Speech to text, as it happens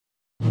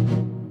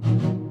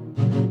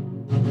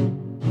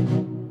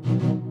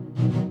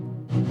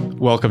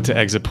Welcome to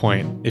Exit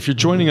Point. If you're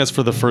joining us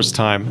for the first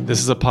time, this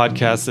is a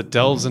podcast that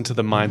delves into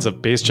the minds of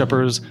base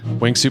jumpers,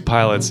 wingsuit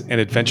pilots, and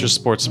adventure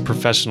sports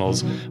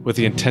professionals with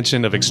the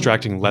intention of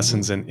extracting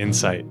lessons and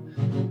insight.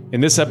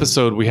 In this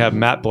episode, we have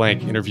Matt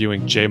Blank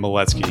interviewing Jay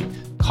Moledzki,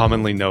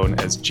 commonly known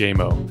as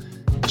JMO.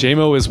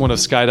 JMO is one of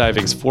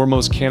skydiving's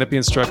foremost canopy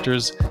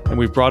instructors, and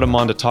we brought him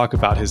on to talk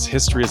about his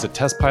history as a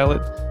test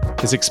pilot,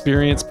 his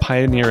experience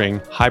pioneering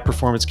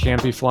high-performance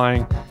canopy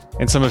flying,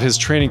 and some of his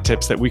training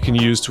tips that we can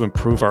use to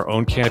improve our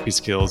own canopy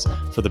skills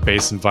for the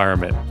base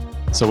environment.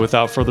 So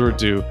without further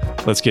ado,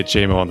 let's get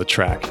JMO on the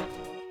track.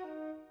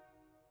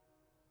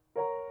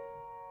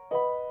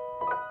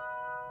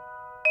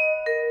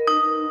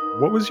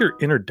 What was your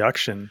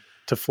introduction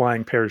to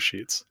flying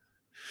parachutes?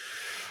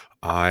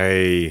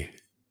 I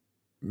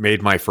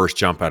made my first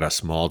jump at a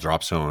small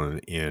drop zone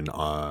in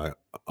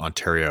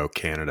Ontario,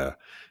 Canada.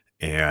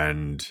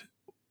 And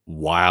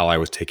while I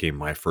was taking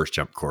my first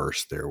jump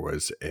course, there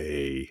was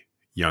a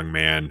young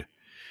man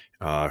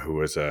who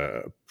was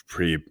a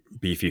pretty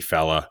beefy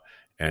fella,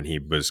 and he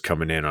was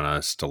coming in on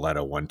a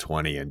stiletto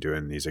 120 and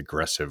doing these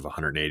aggressive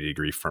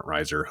 180-degree front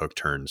riser hook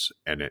turns,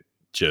 and it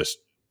just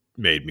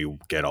made me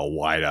get all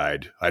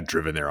wide-eyed. I'd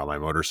driven there on my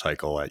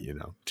motorcycle at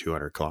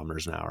 200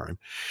 kilometers an hour and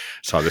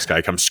saw this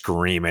guy come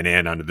screaming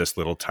in under this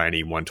little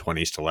tiny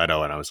 120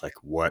 stiletto, and I was like,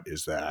 what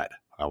is that?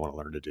 I want to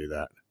learn to do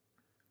that.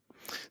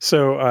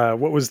 So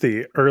what was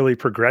the early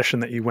progression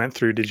that you went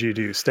through? Did you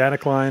do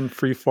static line,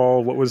 free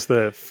fall? What was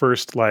the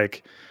first,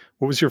 what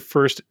was your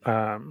first,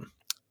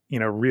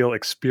 real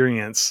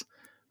experience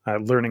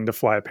learning to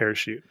fly a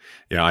parachute?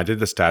 Yeah, I did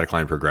the static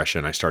line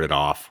progression. I started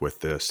off with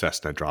the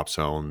Cessna drop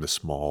zone, the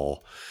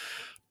small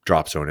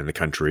drop zone in the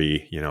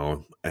country,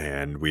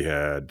 and we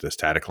had the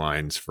static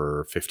lines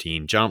for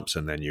 15 jumps,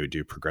 and then you would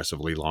do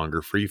progressively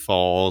longer free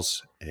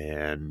falls.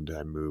 And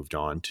I moved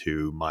on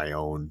to my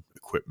own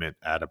equipment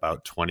at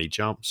about 20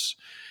 jumps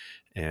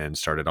and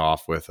started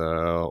off with a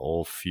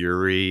old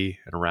Fury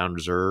and a round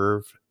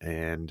reserve.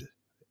 And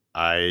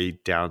I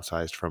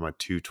downsized from a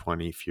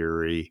 220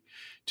 Fury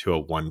to a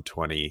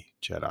 120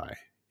 Jedi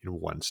in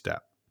one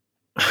step.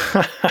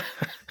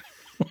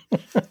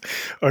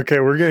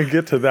 Okay, we're going to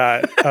get to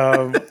that.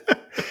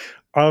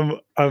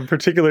 I'm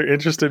particularly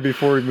interested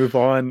before we move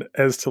on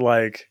as to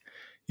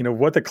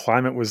what the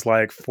climate was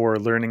like for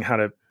learning how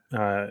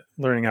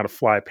to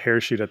fly a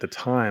parachute at the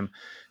time.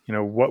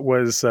 What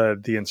was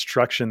the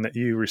instruction that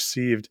you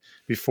received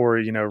before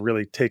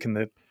really taking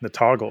the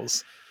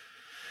toggles?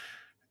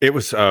 It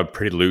was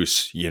pretty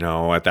loose,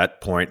 at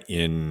that point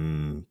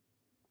in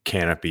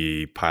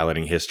canopy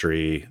piloting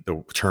history.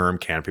 The term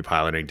canopy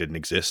piloting didn't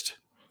exist.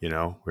 We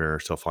were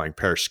still flying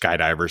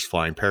skydivers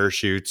flying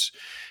parachutes,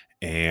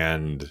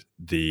 and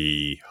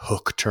the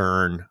hook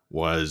turn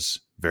was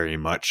very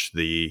much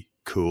the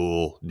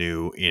cool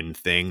new in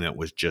thing that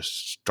was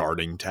just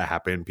starting to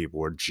happen. People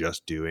were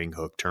just doing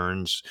hook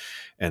turns,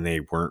 and they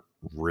weren't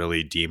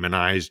really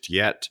demonized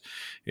yet.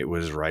 It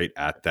was right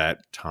at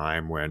that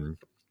time when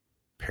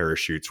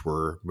parachutes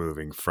were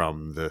moving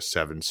from the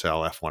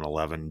 7-cell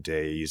F-111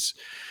 days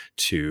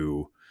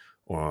to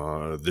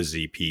the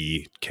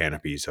ZP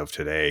canopies of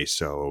today.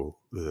 So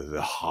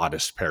the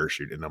hottest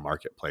parachute in the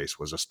marketplace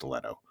was a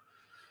stiletto.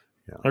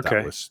 Okay.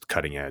 That was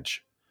cutting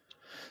edge.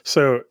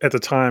 So at the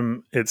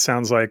time, it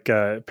sounds like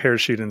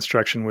parachute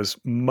instruction was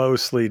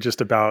mostly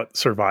just about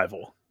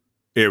survival.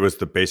 It was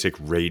the basic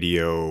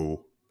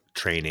radio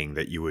training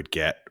that you would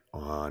get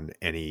on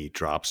any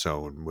drop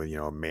zone with,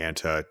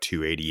 Manta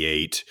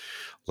 288,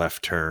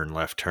 left turn,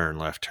 left turn,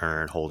 left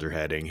turn, hold your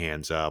heading,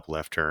 hands up,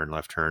 left turn,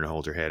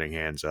 hold your heading,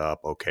 hands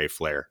up. Okay,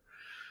 flare.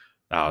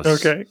 That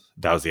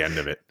was the end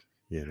of it,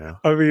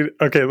 I mean,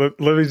 okay,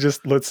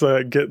 let's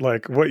get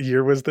what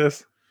year was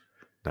this?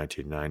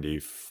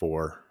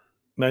 1994.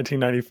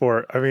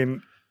 1994. I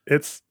mean,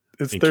 it's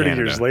 30 Canada.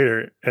 years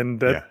later, and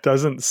that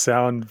doesn't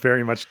sound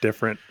very much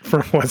different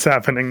from what's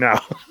happening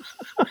now.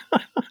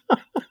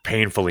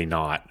 Painfully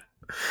not.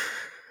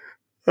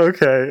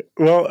 Okay.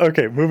 Well,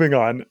 okay, moving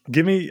on.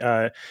 Give me,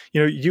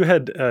 you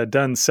had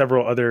done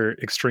several other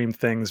extreme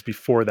things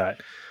before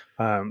that.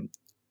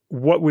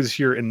 What was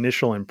your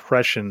initial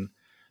impression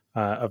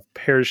of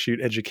parachute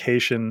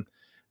education,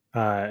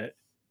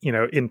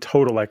 in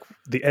total, like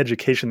the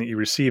education that you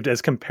received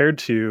as compared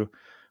to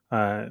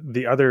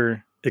the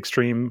other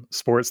extreme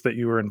sports that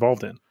you were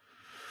involved in?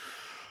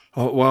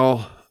 Oh,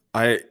 well,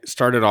 I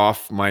started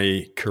off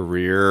my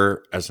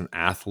career as an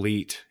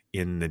athlete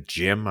in the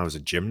gym. I was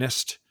a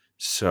gymnast.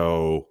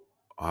 So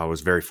I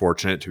was very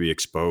fortunate to be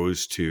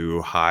exposed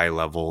to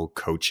high-level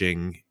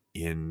coaching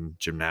in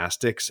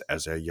gymnastics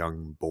as a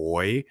young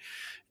boy.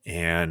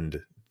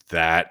 And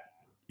that,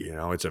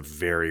 it's a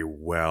very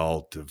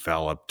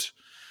well-developed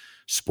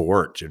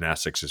sport.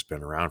 Gymnastics has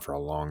been around for a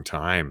long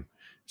time.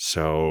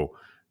 So,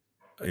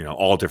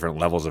 all different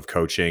levels of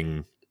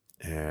coaching.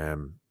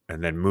 And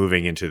then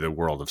moving into the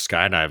world of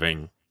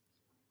skydiving,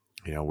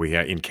 we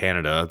had in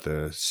Canada,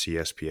 the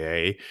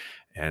CSPA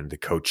and the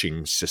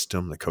coaching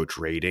system, the coach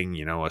rating,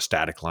 a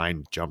static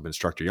line jump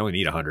instructor, you only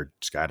need 100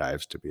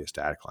 skydives to be a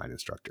static line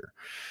instructor.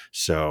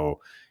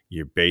 So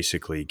you're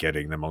basically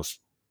getting the most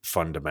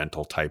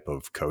fundamental type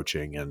of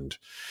coaching. And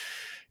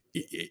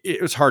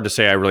it was hard to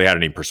say I really had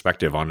any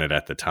perspective on it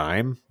at the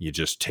time. You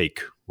just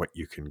take what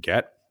you can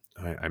get.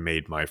 I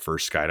made my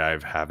first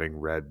skydive having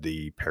read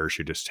the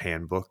parachutist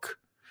handbook,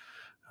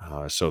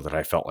 so that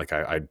I felt like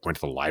I went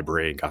to the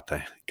library and got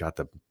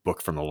the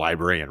book from the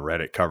library and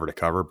read it cover to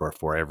cover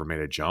before I ever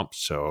made a jump.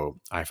 So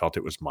I felt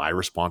it was my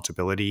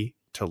responsibility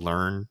to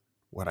learn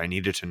what I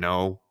needed to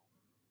know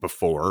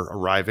before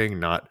arriving,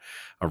 not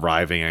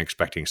arriving and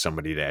expecting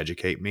somebody to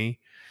educate me.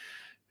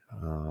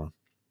 And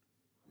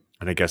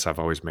I guess I've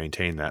always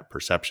maintained that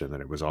perception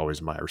that it was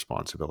always my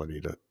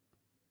responsibility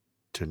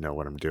to know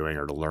what I'm doing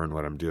or to learn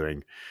what I'm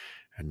doing.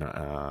 And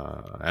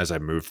as I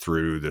moved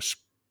through this,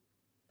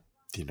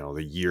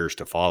 the years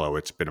to follow,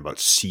 it's been about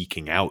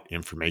seeking out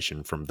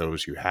information from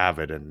those who have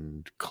it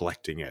and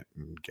collecting it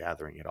and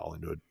gathering it all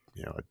into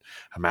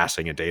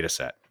amassing a data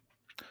set.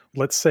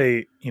 Let's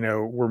say,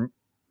 we're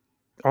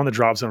on the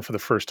drop zone for the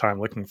first time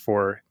looking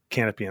for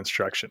canopy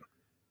instruction.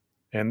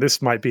 And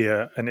this might be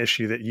an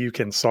issue that you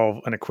can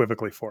solve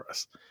unequivocally for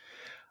us.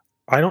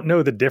 I don't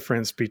know the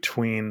difference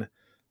between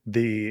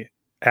the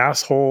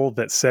asshole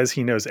that says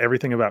he knows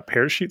everything about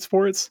parachute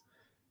sports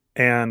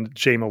and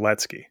Jay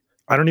Moledzki.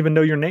 I don't even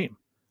know your name.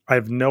 I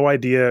have no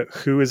idea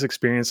who is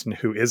experienced and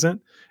who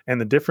isn't. And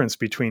the difference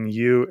between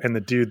you and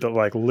the dude that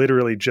like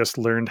literally just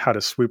learned how to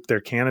swoop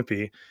their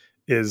canopy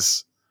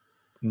is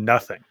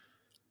nothing.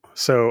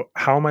 So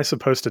how am I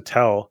supposed to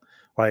tell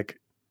like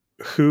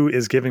who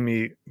is giving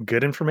me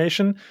good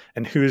information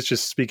and who is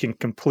just speaking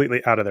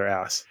completely out of their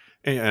ass?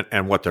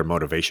 And what their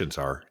motivations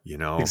are,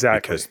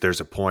 Exactly. Because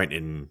there's a point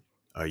in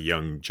a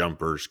young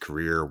jumper's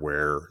career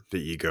where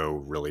the ego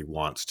really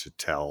wants to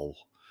tell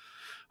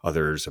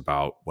others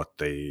about what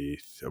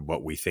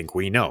we think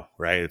we know,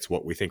 right? It's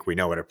what we think we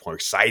know, and we're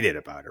excited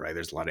about it, right?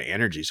 There's a lot of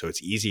energy. So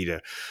it's easy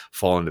to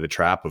fall into the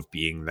trap of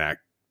being that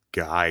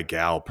guy,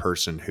 gal,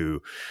 person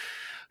who,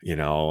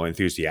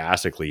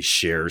 enthusiastically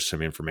shares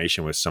some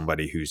information with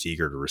somebody who's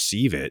eager to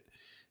receive it,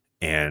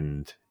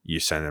 and you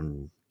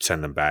send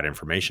them bad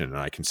information. And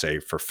I can say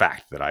for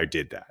fact that I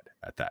did that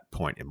at that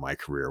point in my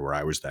career where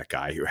I was that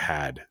guy who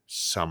had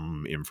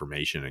some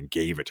information and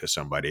gave it to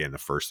somebody, and the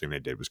first thing they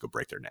did was go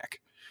break their neck.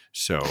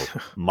 So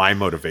my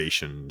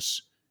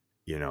motivations,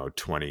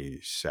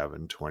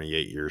 27,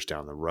 28 years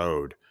down the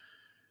road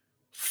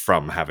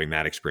from having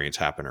that experience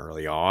happen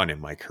early on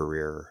in my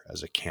career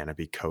as a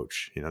canopy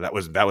coach, that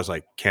was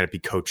like canopy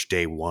coach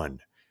day one.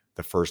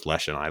 The first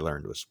lesson I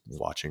learned was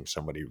watching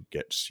somebody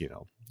get,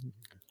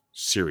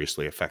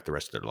 seriously affect the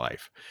rest of their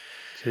life.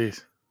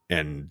 Jeez.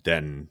 And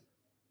then,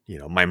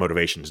 my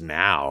motivations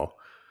now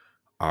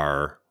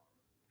are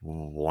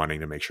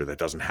wanting to make sure that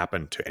doesn't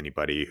happen to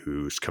anybody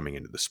who's coming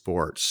into the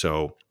sport.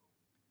 So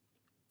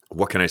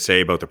what can I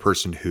say about the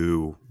person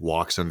who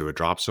walks into a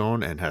drop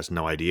zone and has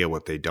no idea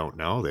what they don't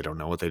know? They don't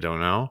know what they don't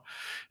know.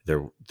 They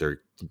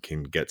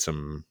can get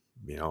some,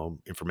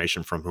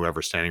 information from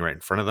whoever's standing right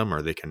in front of them,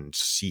 or they can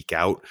seek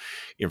out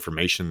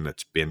information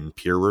that's been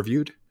peer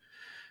reviewed.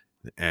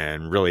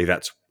 And really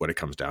that's what it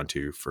comes down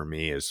to for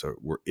me is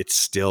it's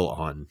still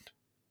on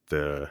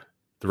the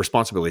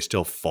responsibility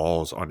still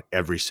falls on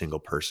every single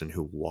person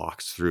who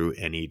walks through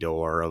any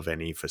door of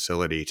any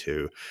facility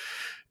to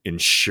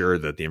ensure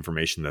that the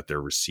information that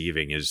they're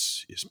receiving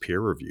is peer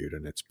reviewed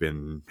and it's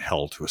been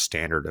held to a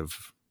standard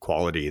of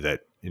quality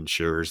that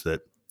ensures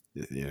that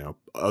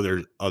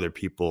other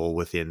people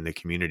within the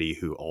community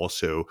who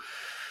also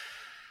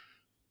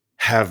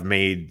have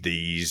made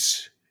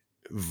these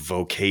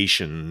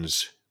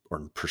vocations or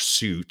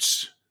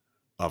pursuits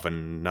of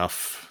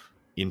enough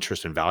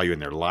interest and value in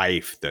their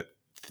life that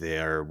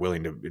they're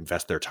willing to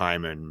invest their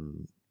time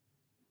and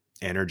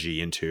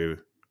energy into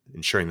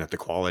ensuring that the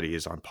quality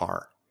is on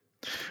par.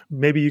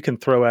 Maybe you can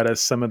throw at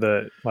us some of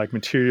the like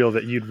material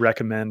that you'd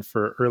recommend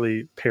for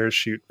early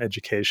parachute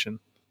education.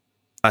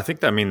 I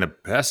think the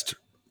best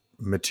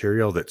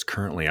material that's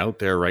currently out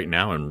there right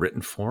now in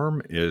written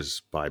form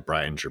is by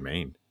Brian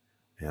Germain,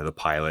 the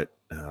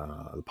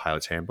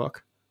pilot's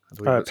handbook.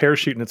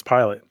 Parachute and its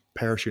pilot.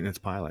 Parachute and its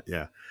pilot.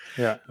 Yeah.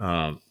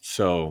 Yeah.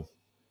 So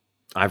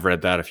I've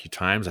read that a few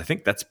times. I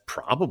think that's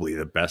probably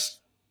the best,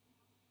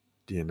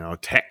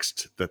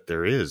 text that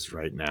there is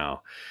right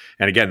now.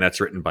 And again, that's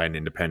written by an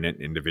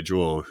independent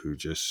individual who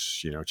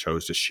just,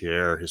 chose to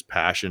share his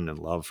passion and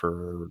love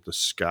for the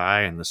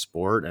sky and the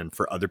sport and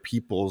for other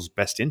people's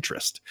best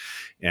interest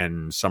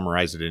and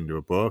summarize it into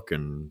a book.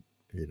 And,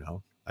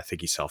 I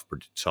think he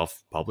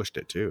self-published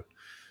it too.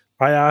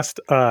 I asked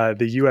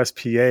the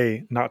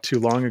USPA not too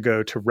long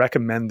ago to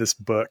recommend this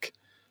book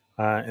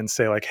and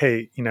say like,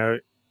 hey,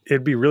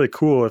 it'd be really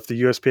cool if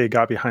the USPA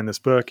got behind this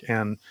book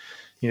and,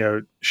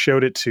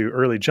 showed it to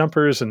early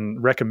jumpers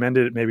and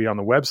recommended it maybe on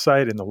the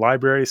website in the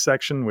library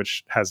section,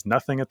 which has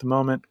nothing at the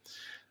moment.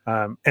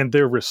 And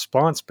their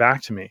response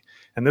back to me,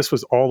 and this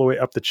was all the way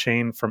up the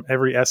chain from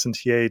every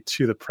SNTA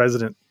to the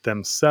president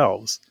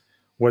themselves,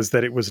 was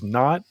that it was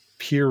not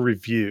peer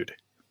reviewed.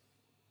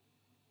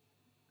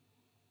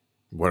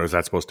 What is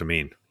that supposed to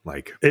mean?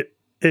 Like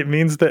It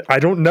means that I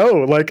don't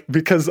know, like,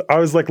 because I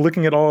was like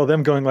looking at all of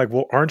them going like,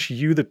 well, aren't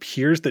you the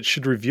peers that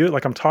should review it?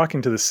 Like, I'm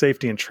talking to the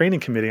safety and training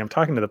committee. I'm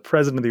talking to the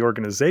president of the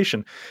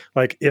organization.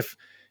 Like, if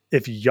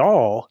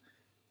y'all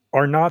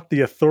are not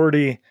the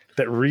authority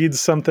that reads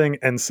something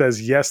and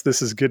says, yes,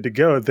 this is good to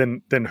go,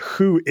 then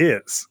who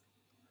is?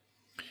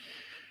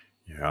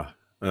 Yeah.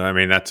 I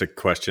mean, that's a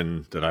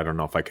question that I don't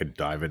know if I could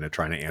dive into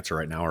trying to answer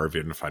right now, or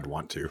even if I'd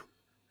want to.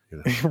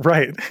 You know?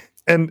 Right.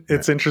 And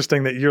it's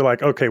interesting that you're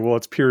like, okay, well,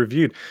 it's peer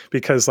reviewed,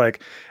 because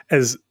like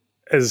as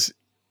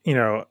you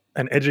know,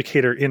 an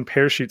educator in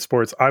parachute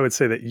sports, I would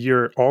say that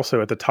you're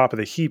also at the top of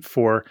the heap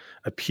for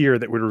a peer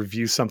that would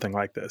review something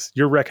like this.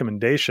 Your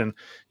recommendation,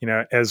 you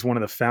know, as one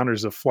of the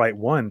founders of Flight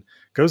One,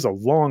 goes a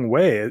long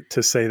way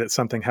to say that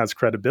something has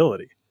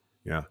credibility.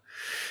 Yeah.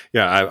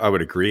 Yeah, I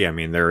would agree. I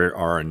mean, there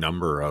are a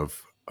number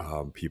of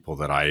people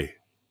that I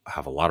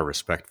have a lot of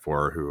respect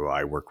for who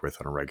I work with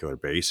on a regular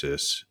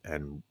basis.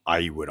 And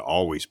I would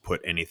always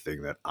put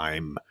anything that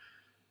I'm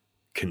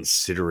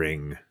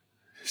considering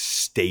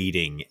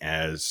stating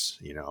as,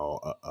 you know,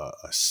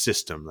 a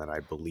system that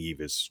I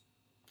believe is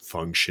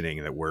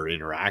functioning, that we're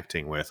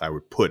interacting with, I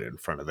would put in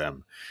front of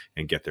them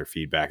and get their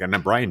feedback. And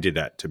then Brian did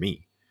that to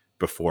me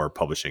before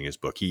publishing his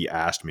book. He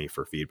asked me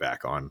for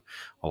feedback on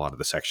a lot of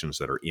the sections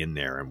that are in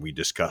there, and we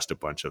discussed a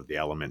bunch of the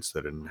elements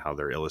that and how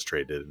they're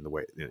illustrated, and the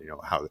way, you know,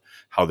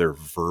 how they're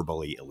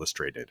verbally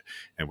illustrated,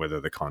 and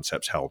whether the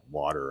concepts held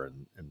water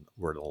and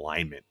were in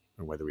alignment,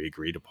 and whether we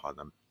agreed upon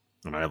them.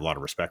 And I have a lot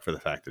of respect for the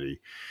fact that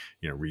he,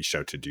 you know, reached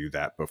out to do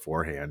that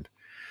beforehand.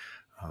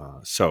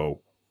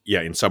 So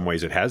yeah, in some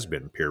ways it has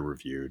been peer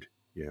reviewed,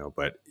 you know,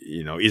 but,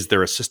 you know, is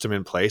there a system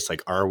in place?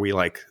 Like, are we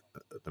like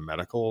the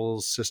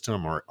medical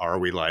system, or are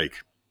we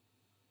like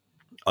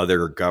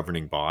other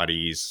governing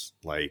bodies,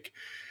 like,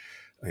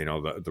 you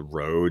know, the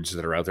roads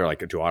that are out there?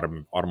 Like, do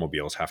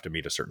automobiles have to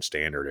meet a certain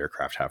standard?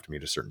 Aircraft have to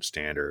meet a certain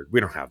standard? We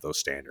don't have those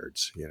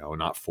standards, you know,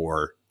 not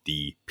for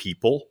the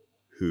people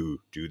who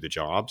do the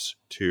jobs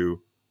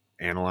to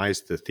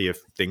analyze if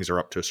things are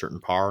up to a certain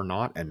par or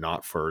not, and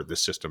not for the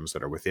systems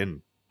that are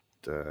within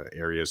the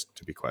areas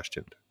to be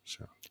questioned.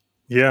 So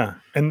Yeah,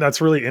 and that's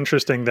really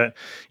interesting that,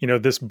 you know,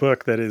 this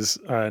book that is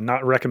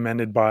not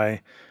recommended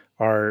by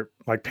our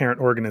like parent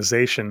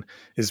organization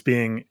is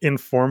being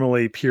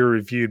informally peer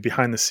reviewed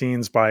behind the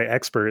scenes by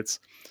experts.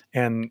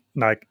 And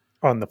like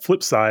on the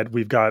flip side,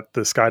 we've got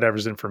the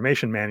Skydivers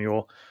Information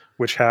Manual,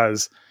 which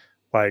has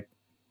like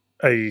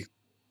a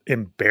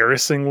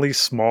embarrassingly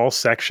small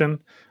section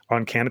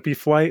on canopy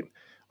flight.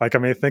 Like, I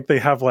mean, I think they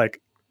have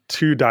like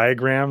two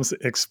diagrams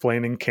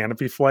explaining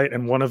canopy flight,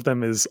 and one of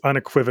them is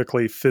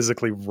unequivocally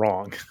physically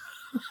wrong.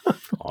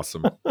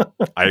 awesome.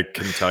 I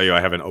can tell you I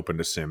haven't opened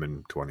a sim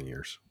in 20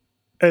 years.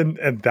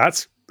 And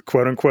that's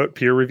quote unquote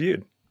peer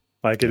reviewed.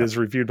 Like, it Yeah. is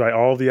reviewed by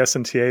all the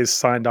SNTAs,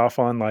 signed off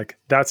on. Like,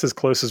 that's as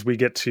close as we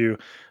get to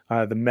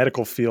the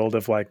medical field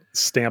of like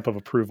stamp of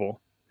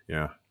approval.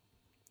 Yeah.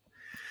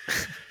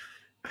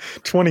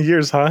 20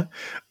 years, huh?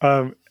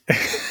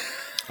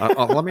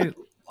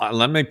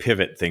 Let me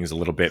pivot things a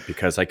little bit,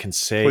 because I can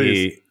say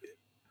Please.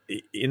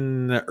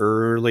 in the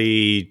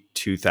early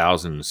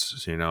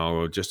 2000s, you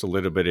know, just a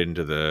little bit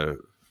into the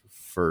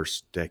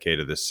first decade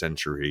of this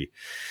century,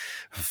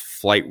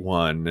 Flight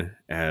One,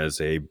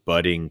 as a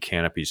budding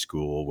canopy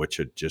school, which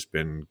had just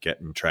been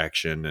getting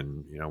traction,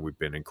 and, you know, we've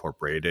been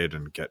incorporated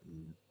and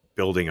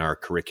building our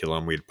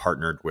curriculum. We'd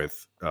partnered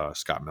with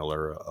Scott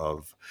Miller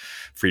of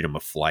Freedom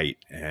of Flight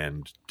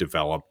and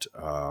developed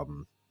a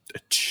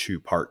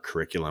two-part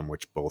curriculum,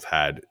 which both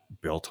had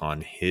built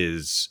on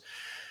his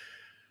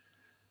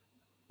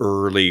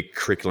early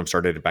curriculum.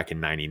 Started back in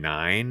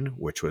 99,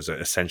 which was an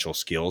essential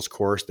skills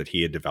course that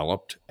he had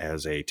developed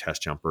as a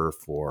test jumper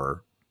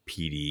for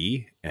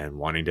PD, and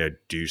wanting to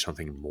do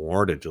something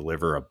more to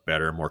deliver a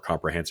better, more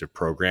comprehensive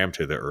program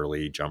to the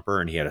early jumper.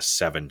 And he had a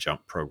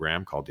 7-jump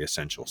program called the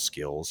Essential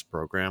Skills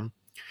Program.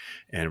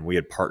 And we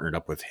had partnered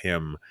up with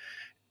him,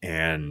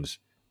 and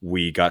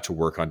we got to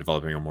work on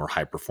developing a more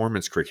high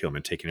performance curriculum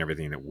and taking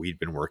everything that we'd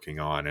been working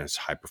on as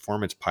high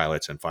performance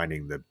pilots and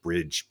finding the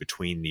bridge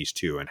between these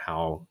two, and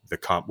how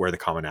where the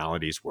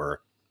commonalities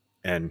were.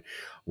 And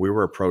we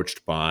were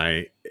approached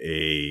by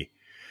a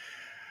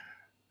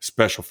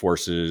special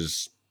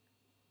forces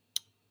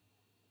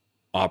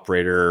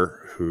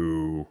operator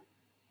who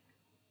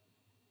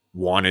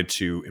wanted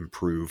to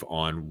improve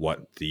on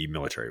what the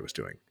military was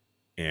doing.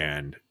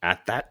 And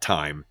at that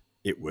time,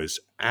 it was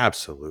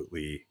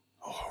absolutely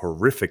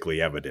horrifically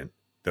evident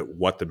that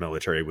what the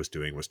military was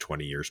doing was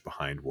 20 years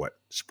behind what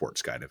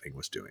sports skydiving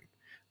was doing.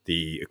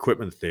 The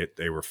equipment that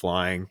they were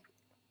flying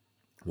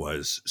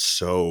was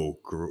so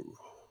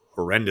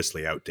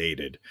horrendously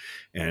outdated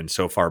and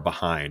so far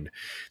behind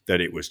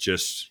that it was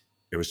just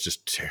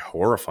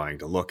horrifying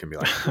to look and be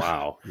like,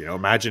 wow, you know,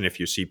 imagine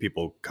if you see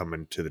people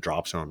coming to the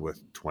drop zone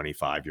with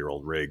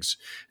 25-year-old rigs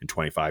and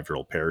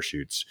 25-year-old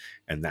parachutes,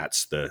 and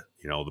that's the,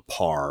 you know, the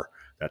par,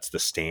 that's the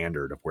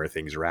standard of where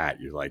things are at.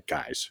 You're like,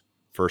 guys,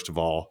 first of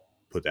all,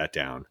 put that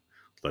down.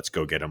 Let's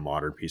go get a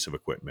modern piece of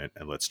equipment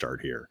and let's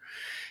start here.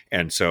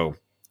 And so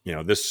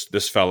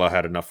this fella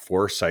had enough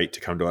foresight to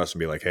come to us and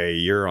be like, hey,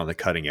 you're on the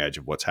cutting edge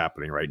of what's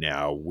happening right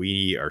now.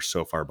 We are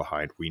so far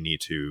behind. We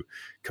need to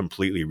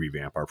completely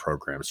revamp our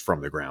programs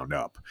from the ground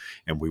up,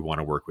 and we want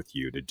to work with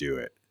you to do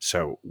it.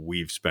 So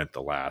we've spent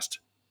the last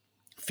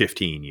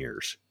 15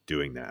 years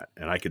doing that.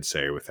 And I could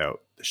say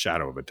without the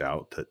shadow of a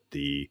doubt that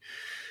the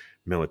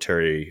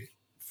military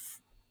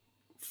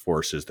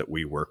forces that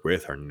we work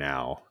with are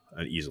now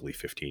easily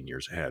 15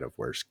 years ahead of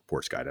where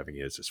sport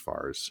skydiving is as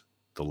far as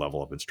the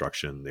level of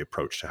instruction, the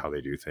approach to how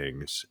they do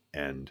things,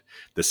 and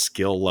the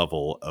skill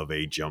level of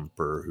a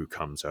jumper who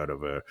comes out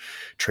of a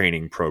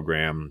training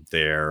program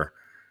there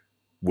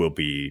will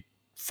be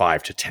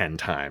 5 to 10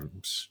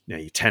 times,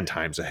 10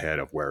 times ahead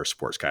of where a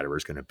sports skydiver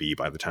is going to be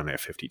by the time they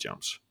have 50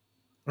 jumps.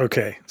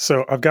 Okay,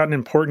 so I've got an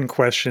important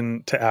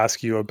question to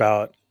ask you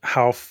about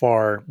how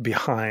far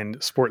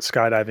behind sports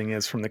skydiving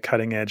is from the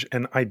cutting edge.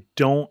 And I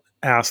don't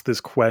ask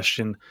this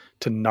question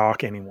to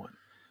knock anyone.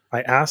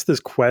 I ask this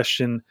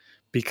question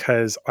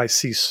because I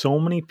see so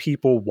many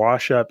people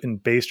wash up in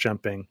base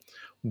jumping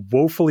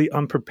woefully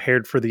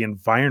unprepared for the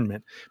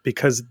environment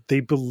because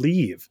they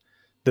believe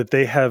that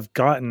they have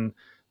gotten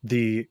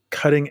the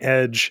cutting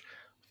edge,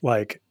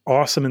 like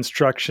awesome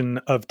instruction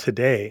of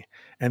today.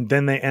 And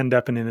then they end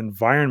up in an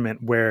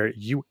environment where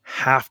you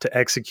have to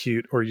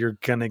execute or you're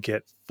going to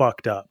get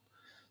fucked up.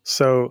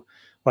 So,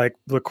 like,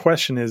 the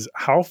question is,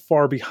 how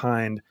far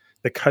behind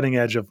the cutting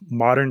edge of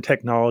modern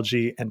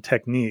technology and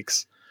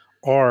techniques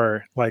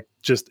are, like,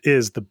 just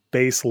is the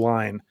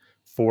baseline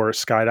for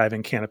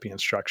skydiving canopy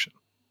instruction?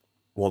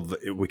 Well,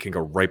 we can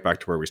go right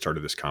back to where we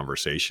started this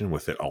conversation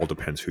with it all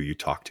depends who you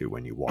talk to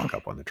when you walk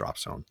up on the drop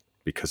zone.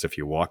 Because if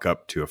you walk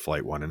up to a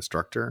Flight 1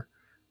 instructor,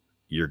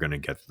 you're going to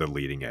get the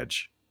leading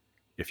edge.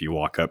 If you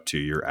walk up to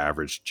your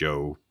average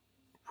Joe,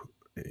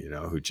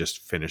 who just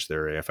finished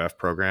their AFF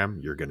program,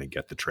 you're going to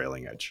get the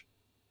trailing edge.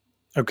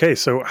 Okay,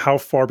 so how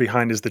far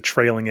behind is the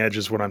trailing edge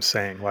is what I'm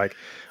saying, like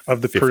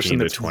of the person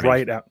that's 20,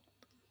 right out.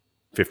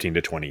 15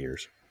 to 20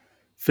 years.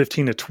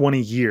 15 to 20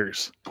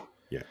 years.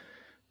 Yeah.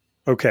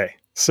 Okay,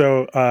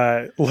 so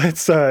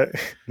let's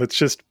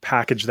just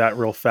package that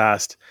real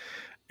fast,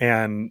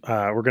 and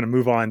we're going to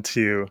move on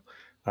to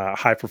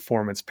high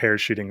performance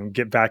parachuting and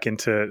get back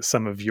into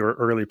some of your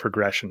early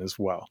progression as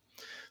well.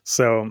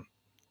 So,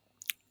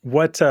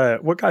 what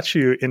got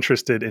you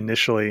interested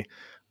initially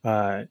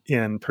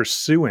in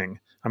pursuing?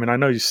 I mean, I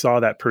know you saw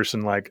that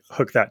person like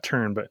hook that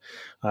turn, but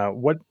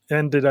what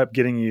ended up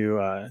getting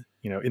you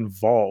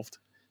involved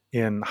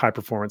in high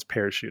performance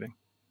parachuting?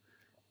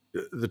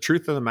 The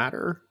truth of the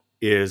matter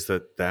is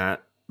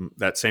that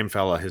same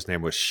fella, his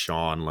name was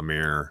Sean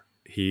Lemire.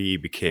 He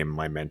became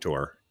my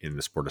mentor in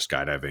the sport of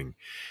skydiving,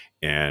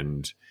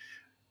 and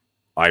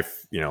I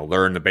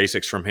learned the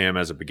basics from him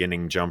as a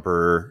beginning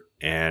jumper.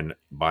 And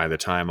by the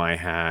time I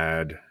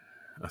had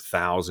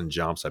 1,000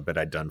 jumps, I bet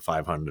I'd done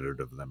 500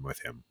 of them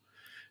with him.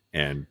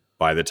 And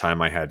by the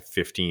time I had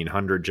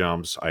 1,500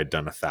 jumps, I'd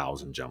done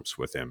 1,000 jumps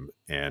with him.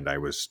 And I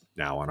was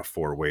now on a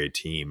 4-way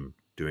team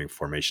doing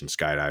formation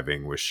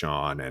skydiving with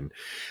Sean. And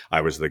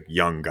I was the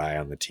young guy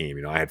on the team.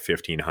 I had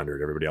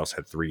 1,500. Everybody else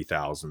had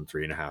 3,000,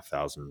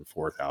 3,500,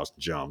 4,000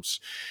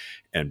 jumps.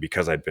 And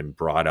because I'd been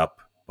brought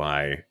up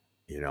by,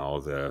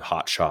 the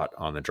hot shot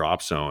on the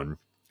drop zone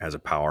as a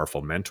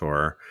powerful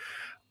mentor,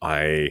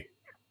 I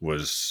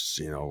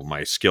was,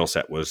 my skill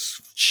set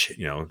was,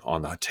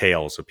 on the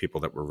tails of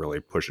people that were really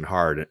pushing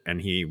hard. And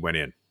he went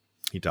in,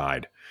 he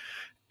died.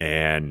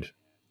 And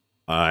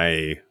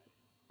I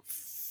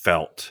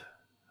felt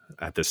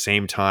at the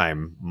same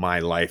time, my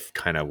life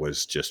kind of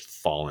was just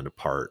falling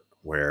apart,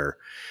 where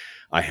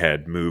I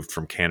had moved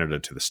from Canada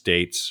to the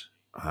States.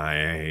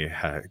 I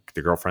had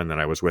the girlfriend that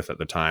I was with at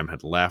the time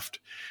had left.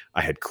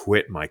 I had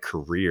quit my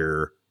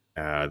career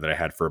that I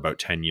had for about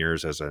 10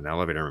 years as an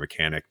elevator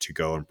mechanic to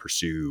go and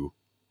pursue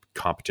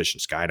competition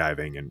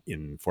skydiving and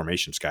in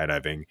formation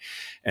skydiving.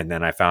 And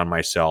then I found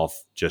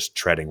myself just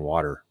treading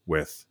water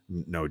with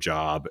no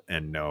job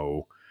and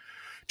no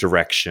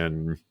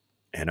direction.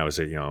 And I was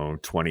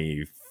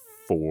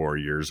 24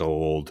 years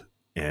old.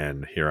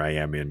 And here I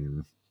am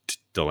in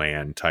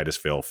DeLand,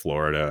 Titusville,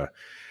 Florida,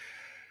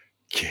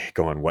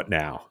 going, what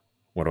now?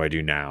 What do I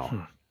do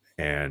now?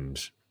 And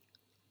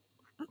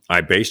I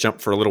base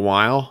jumped for a little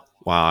while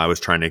I was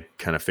trying to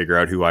kind of figure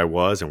out who I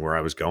was and where I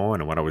was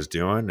going and what I was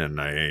doing.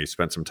 And I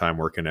spent some time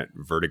working at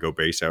Vertigo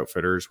Base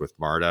Outfitters with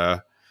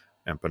Marta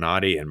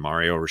Empanati and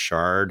Mario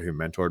Richard, who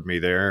mentored me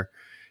there.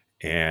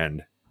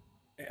 And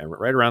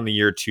right around the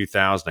year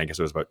 2000, I guess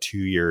it was about 2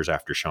 years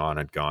after Sean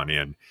had gone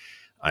in,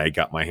 I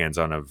got my hands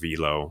on a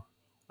velo.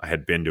 I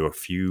had been to a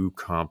few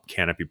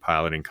canopy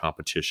piloting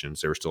competitions.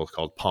 They were still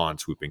called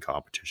pond swooping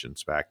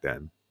competitions back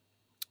then.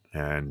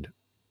 And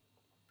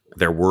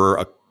there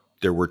were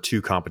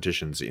 2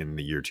 competitions in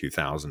the year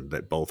 2000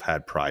 that both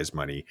had prize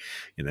money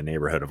in the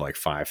neighborhood of like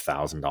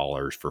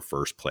 $5,000 for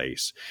first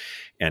place.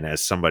 And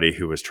as somebody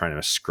who was trying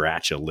to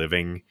scratch a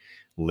living,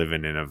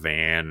 living in a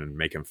van and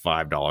making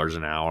 $5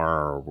 an hour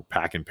or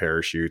packing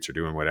parachutes or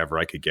doing whatever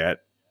I could get,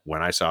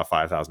 when I saw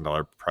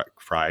 $5,000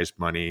 prize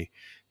money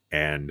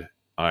and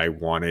I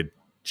wanted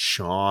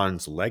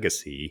Sean's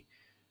legacy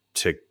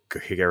to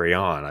carry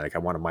on. Like I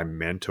wanted my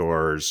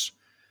mentor's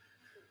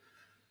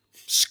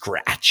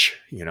scratch,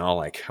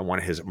 like I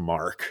wanted his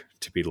mark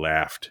to be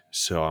left.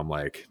 So I'm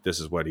like, this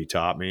is what he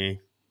taught me,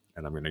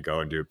 and I'm going to go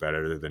and do it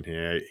better than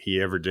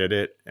he ever did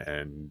it,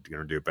 and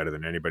going to do it better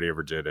than anybody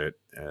ever did it.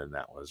 And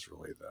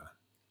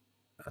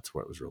that's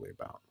what it was really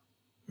about.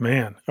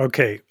 Man,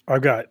 okay.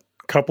 I've got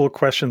a couple of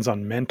questions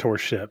on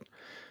mentorship.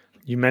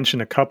 You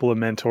mentioned a couple of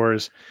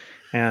mentors,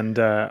 and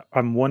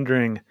I'm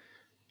wondering,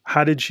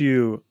 how did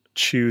you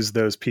choose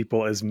those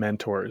people as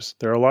mentors?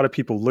 There are a lot of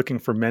people looking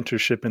for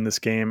mentorship in this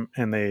game,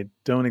 and they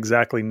don't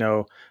exactly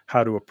know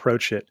how to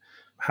approach it.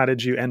 How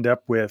did you end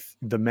up with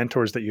the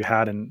mentors that you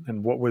had,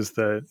 and was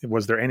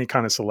there any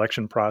kind of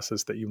selection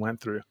process that you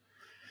went through?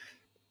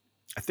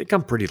 I think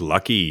I'm pretty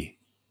lucky.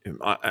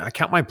 I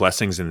count my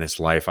blessings in this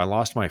life. I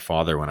lost my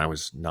father when I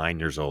was 9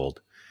 years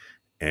old,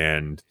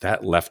 and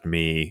that left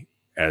me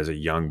as a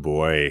young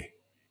boy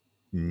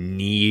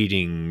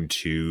needing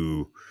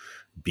to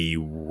be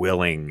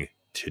willing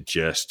to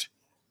just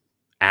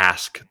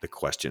ask the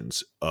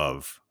questions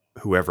of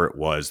whoever it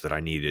was that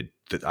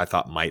I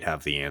thought might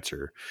have the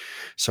answer.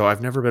 So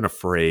I've never been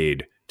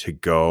afraid to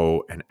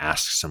go and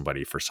ask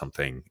somebody for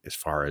something, as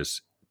far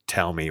as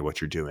tell me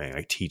what you're doing,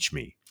 like teach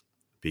me,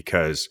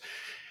 because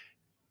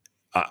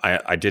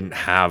I didn't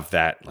have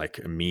that like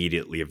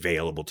immediately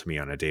available to me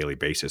on a daily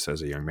basis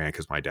as a young man,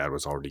 because my dad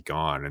was already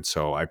gone. And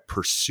so I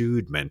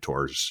pursued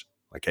mentors.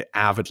 Like I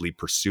avidly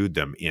pursued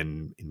them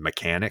in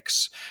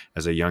mechanics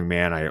as a young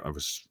man. I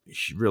was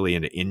really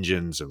into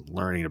engines and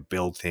learning to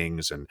build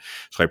things. And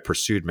so I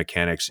pursued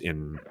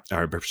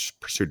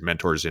pursued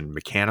mentors in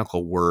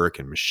mechanical work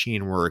and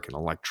machine work and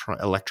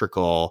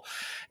electrical.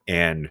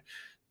 And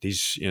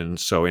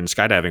so in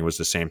skydiving was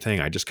the same thing.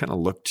 I just kind of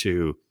looked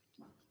to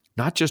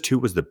not just who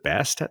was the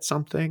best at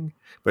something,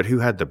 but who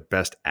had the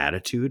best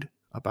attitude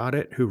about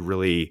it, who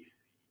really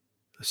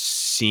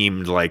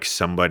seemed like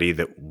somebody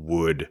that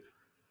would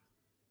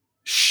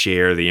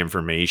share the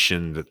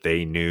information that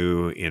they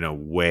knew in a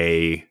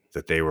way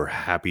that they were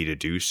happy to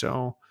do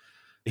so.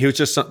 He was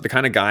just the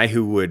kind of guy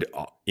who would,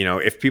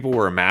 if people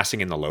were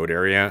amassing in the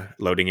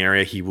loading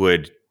area, he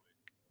would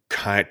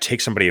kind of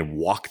take somebody and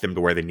walk them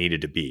to where they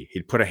needed to be.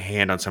 He'd put a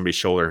hand on somebody's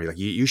shoulder and be like,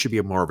 you should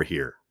be more over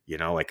here,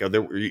 like,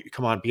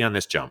 come on, be on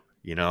this jump,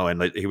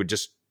 and he would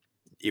just,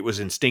 it was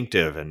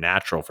instinctive and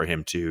natural for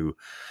him to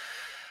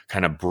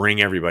kind of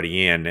bring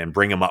everybody in and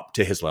bring them up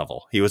to his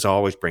level. He was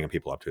always bringing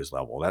people up to his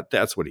level.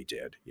 That's what he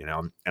did,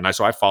 And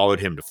so I followed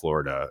him to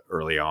Florida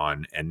early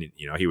on, and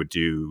he would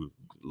do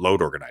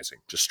load organizing,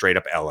 just straight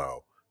up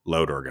LO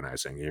load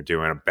organizing. You're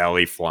doing a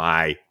belly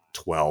fly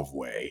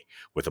 12-way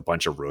with a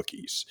bunch of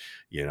rookies,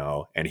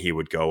 and he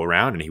would go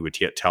around and he would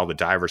tell the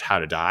divers how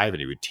to dive,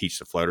 and he would teach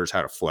the floaters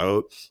how to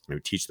float, and he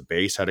would teach the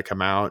base how to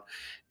come out,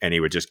 and he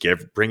would just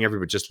bring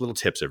everybody just little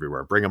tips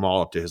everywhere, bring them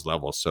all up to his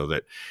level so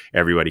that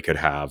everybody could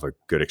have a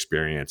good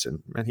experience.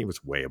 And he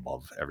was way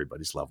above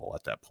everybody's level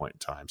at that point in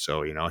time.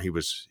 So,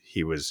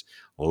 he was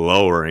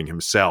lowering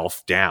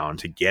himself down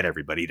to get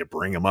everybody to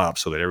bring him up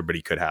so that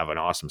everybody could have an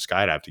awesome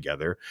skydive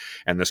together.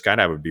 And the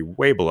skydive would be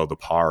way below the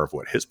par of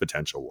what his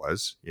potential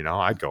was.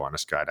 I'd go on a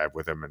skydive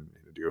with him and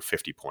do a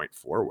 50-point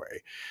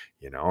 4-way,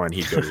 and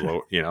he'd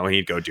go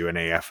he'd go do an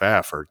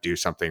AFF or do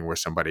something with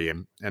somebody.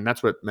 And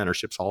that's what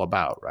mentorship's all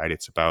about, right?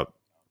 It's about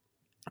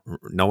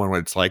knowing what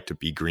it's like to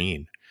be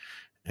green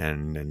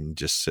and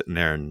just sitting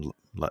there and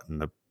letting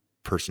the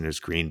person who's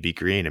green be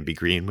green and be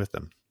green with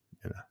them.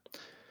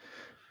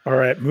 All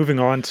right, moving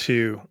on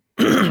to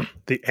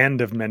the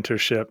end of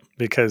mentorship,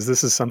 because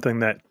this is something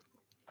that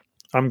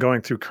I'm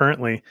going through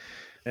currently,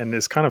 and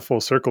it's kind of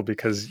full circle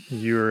because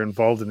you're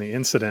involved in the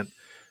incident.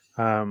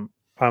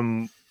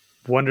 I'm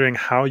wondering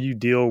how you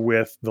deal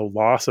with the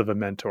loss of a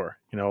mentor,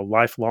 a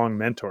lifelong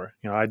mentor.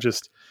 I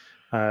just,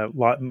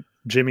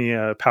 Jimmy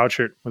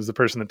Pouchert was the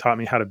person that taught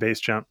me how to base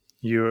jump.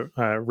 You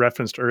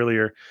referenced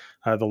earlier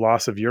the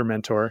loss of your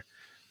mentor.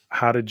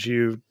 How did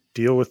you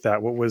deal with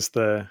that? What was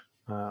the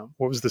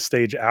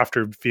stage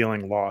after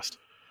feeling lost?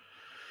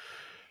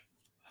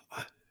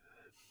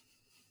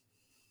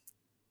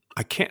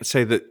 I can't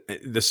say that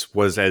this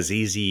was as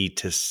easy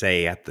to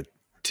say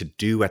to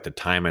do at the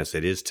time as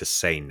it is to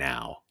say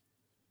now.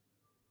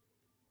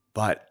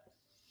 But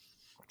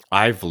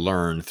I've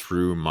learned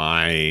through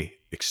my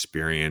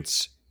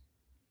experience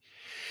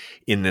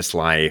in this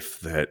life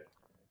that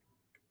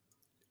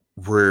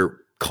we're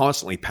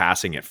constantly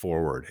passing it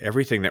forward.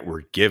 Everything that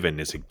we're given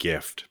is a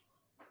gift.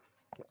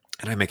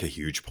 And I make a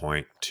huge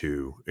point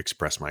to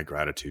express my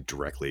gratitude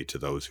directly to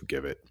those who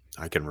give it.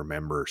 I can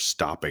remember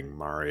stopping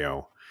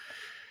Mario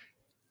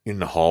in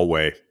the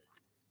hallway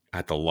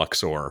at the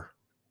Luxor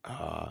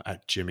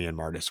at Jimmy and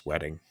Marta's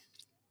wedding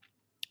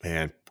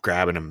and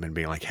grabbing him and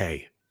being like,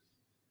 hey,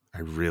 I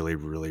really,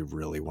 really,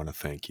 really want to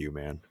thank you,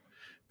 man,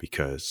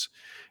 because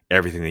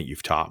everything that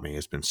you've taught me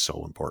has been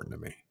so important to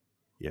me.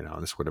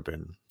 This would have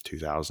been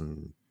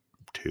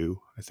 2002,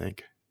 I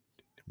think,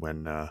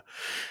 when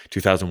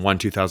 2001,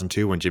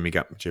 2002, when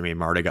Jimmy and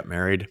Marta got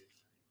married.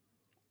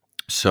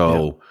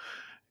 So, yeah.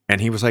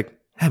 And he was like,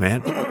 hey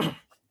man,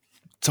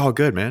 it's all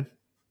good, man.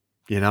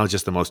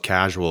 Just the most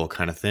casual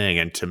kind of thing.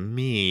 And to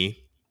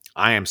me,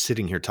 I am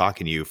sitting here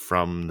talking to you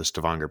from the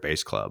Stavanger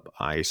Base Club.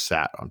 I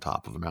sat on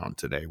top of a mountain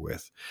today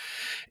with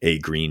a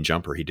green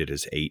jumper. He did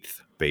his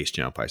 8th base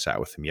jump. I sat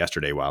with him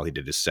yesterday while he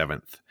did his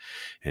 7th.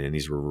 And then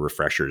these were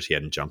refreshers. He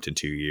hadn't jumped in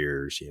 2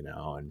 years,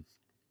 and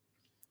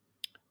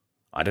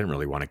I didn't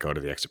really want to go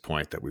to the exit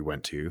point that we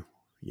went to.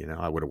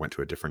 I would have went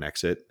to a different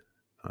exit.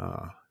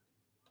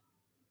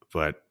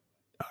 But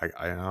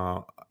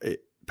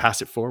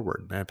pass it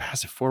forward, man.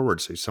 Pass it forward.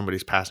 So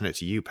somebody's passing it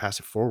to you, pass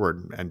it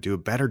forward and do a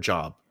better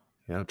job.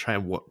 Try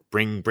and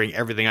bring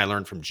everything I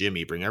learned from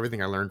Jimmy, bring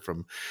everything I learned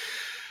from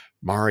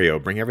Mario,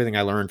 bring everything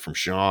I learned from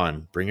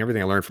Sean, bring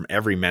everything I learned from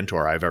every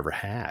mentor I've ever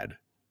had,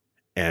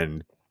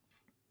 and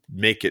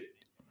make it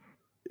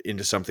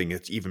into something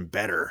that's even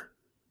better.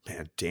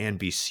 Man, Dan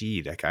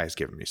BC, that guy's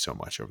given me so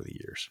much over the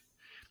years.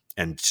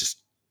 And just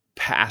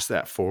pass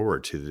that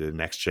forward to the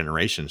next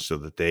generation so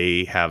that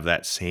they have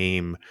that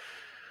same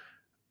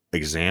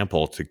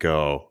example to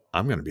go,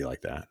 I'm going to be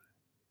like that.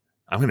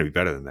 I'm going to be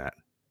better than that.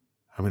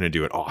 I'm going to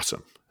do it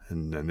awesome.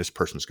 And then this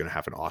person's going to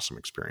have an awesome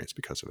experience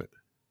because of it.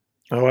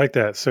 I like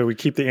that. So we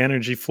keep the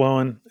energy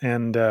flowing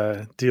and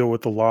deal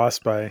with the loss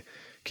by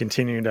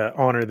continuing to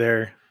honor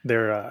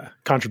their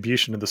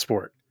contribution to the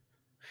sport.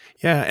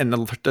 Yeah, and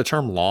the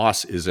term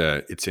loss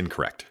it's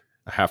incorrect.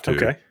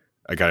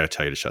 I got to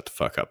tell you to shut the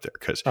fuck up there,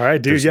 because all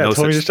right, dude. Yeah,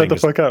 tell me to shut the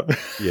fuck up.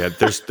 Yeah,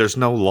 there's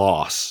no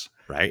loss,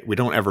 right? We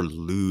don't ever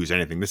lose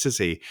anything. This is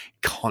a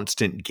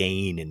constant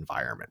gain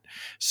environment.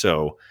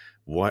 So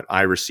what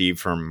I received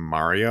from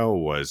Mario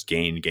was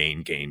gain,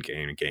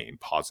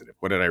 positive.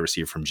 What did I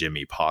receive from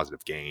Jimmy?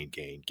 Positive, gain.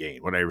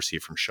 What did I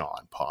receive from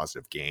Sean?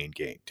 Positive, gain.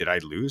 Did I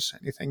lose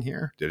anything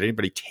here? Did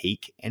anybody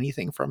take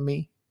anything from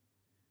me?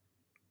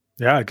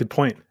 Yeah, good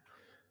point.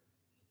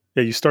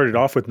 Yeah, you started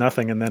off with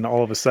nothing, and then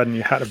all of a sudden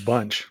you had a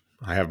bunch.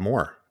 I have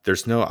more.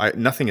 There's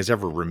nothing is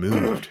ever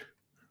removed,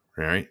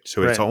 right?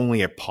 So it's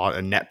only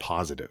a net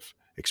positive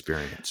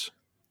experience.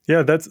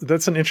 Yeah,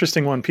 that's an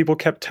interesting one. People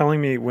kept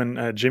telling me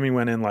when Jimmy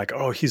went in, like,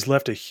 "Oh, he's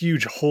left a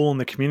huge hole in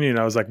the community," and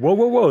I was like,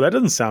 "Whoa, that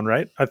doesn't sound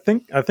right." I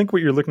think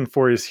what you're looking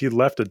for is he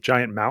left a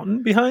giant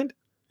mountain behind.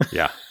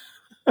 Yeah,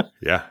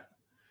 yeah,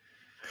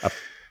 a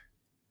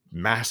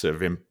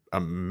massive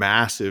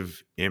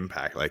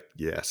impact. Like,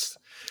 yes,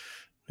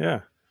 yeah.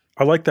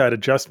 I like that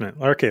adjustment.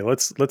 Okay,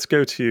 let's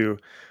go to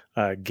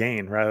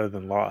gain rather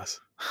than loss.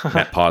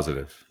 Net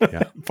positive.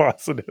 Yeah,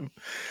 positive.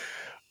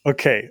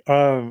 Okay,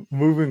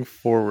 moving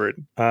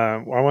forward, I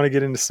want to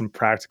get into some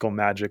practical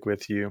magic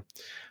with you.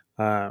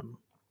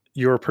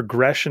 Your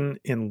progression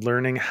in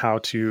learning how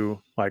to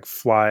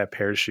fly a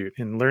parachute,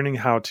 in learning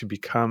how to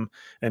become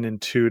an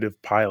intuitive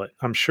pilot.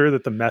 I'm sure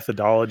that the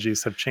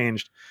methodologies have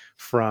changed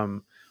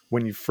from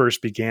when you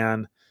first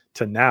began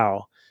to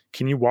now.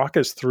 Can you walk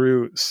us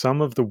through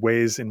some of the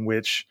ways in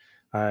which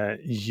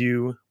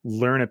you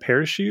learn a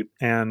parachute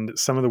and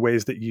some of the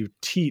ways that you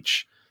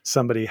teach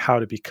somebody how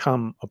to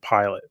become a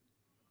pilot?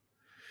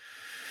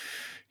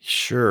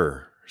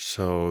 Sure.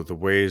 So the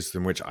ways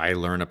in which I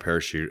learn a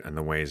parachute and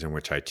the ways in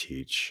which I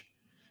teach,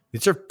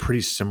 these are pretty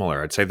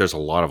similar. I'd say there's a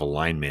lot of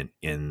alignment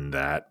in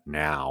that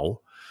now.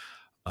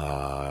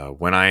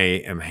 When I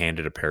am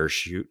handed a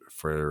parachute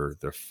for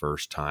the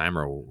first time,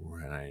 or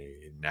when I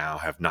now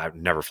have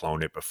never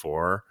flown it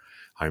before,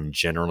 I'm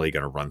generally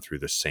going to run through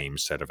the same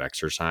set of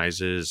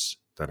exercises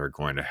that are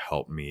going to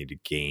help me to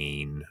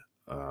gain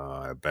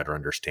a better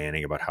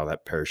understanding about how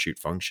that parachute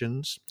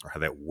functions, or how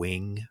that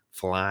wing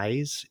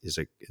flies is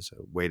a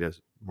way to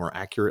more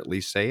accurately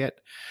say it.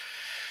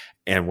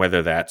 And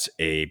whether that's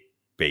a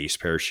base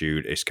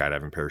parachute, a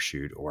skydiving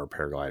parachute, or a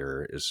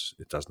paraglider,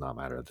 it does not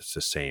matter. It's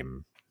the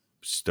same.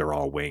 They're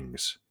all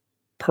wings.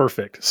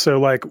 Perfect.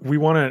 So I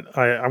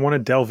want to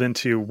delve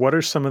into what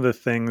are some of the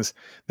things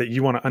that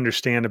you want to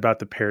understand about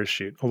the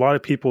parachute. A lot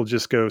of people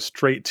just go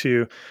straight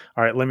to,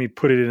 all right, let me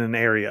put it in an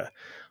area.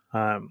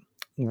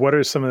 What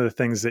are some of the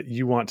things that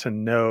you want to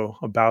know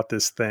about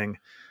this thing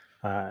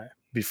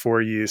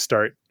before you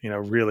start,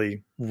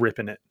 really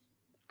ripping it?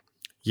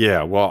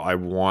 Yeah, well, I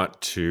want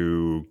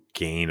to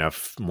gain a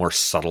more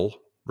subtle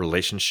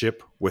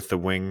relationship with the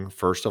wing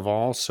first of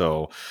all.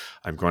 So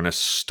I'm going to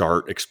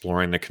start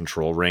exploring the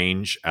control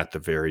range at the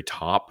very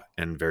top,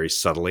 and very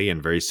subtly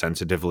and very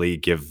sensitively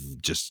give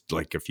just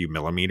like a few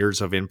millimeters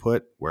of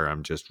input, where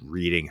I'm just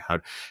reading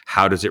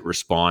how does it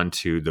respond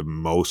to the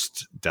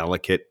most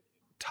delicate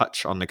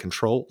touch on the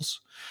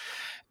controls.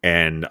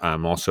 And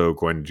I'm also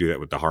going to do that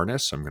with the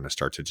harness. I'm going to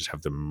start to just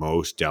have the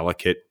most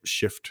delicate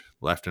shift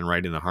left and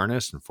right in the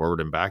harness and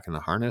forward and back in the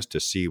harness to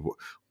see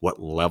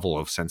what level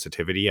of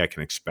sensitivity I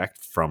can expect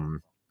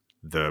from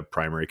the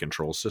primary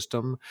control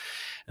system.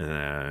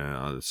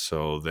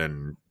 So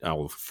then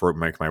I'll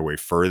make my way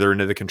further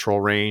into the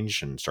control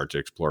range and start to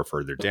explore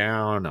further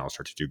down. I'll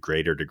start to do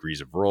greater degrees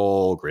of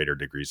roll, greater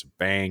degrees of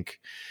bank,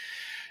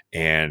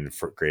 and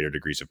for greater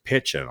degrees of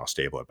pitch, and I'll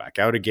stable it back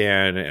out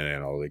again, and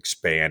then I'll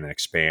expand.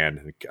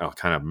 And I'll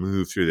kind of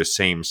move through the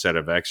same set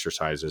of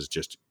exercises,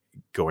 just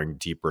going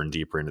deeper and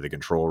deeper into the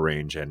control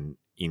range. And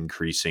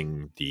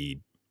increasing the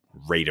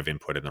rate of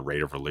input and the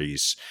rate of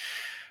release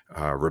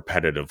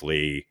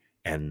repetitively,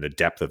 and the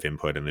depth of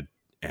input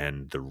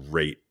and the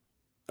rate,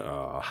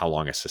 how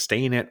long I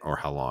sustain it or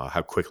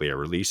how quickly I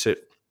release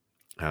it,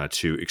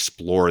 to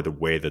explore the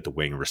way that the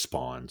wing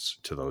responds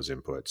to those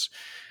inputs.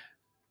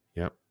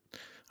 Yep.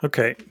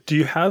 Okay. Do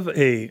you have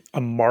a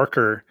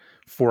marker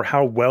for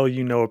how well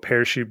you know a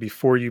parachute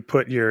before you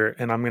put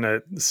and I'm going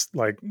to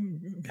like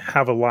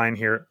have a line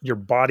here, your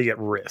body at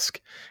risk?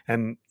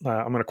 And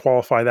I'm going to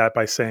qualify that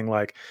by saying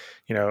like,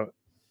 you know,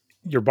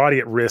 your body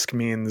at risk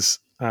means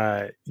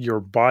your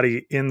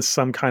body in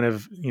some kind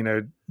of,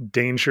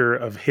 danger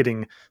of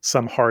hitting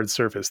some hard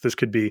surface. This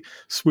could be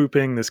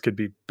swooping, this could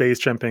be base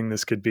jumping,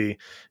 this could be,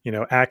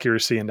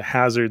 accuracy into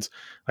hazards.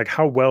 Like,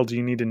 how well do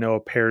you need to know a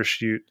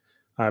parachute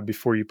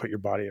before you put your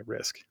body at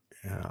risk?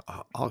 Yeah,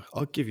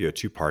 I'll give you a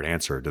two-part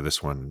answer to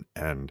this one.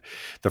 And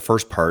the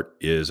first part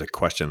is a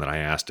question that I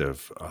asked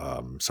of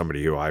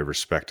somebody who I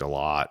respect a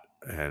lot.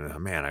 And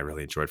man, I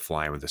really enjoyed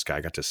flying with this guy.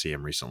 I got to see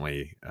him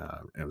recently.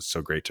 It was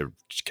so great to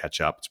catch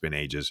up. It's been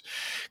ages.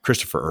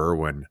 Christopher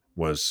Irwin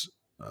was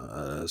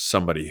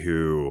somebody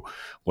who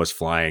was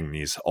flying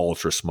these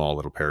ultra small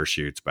little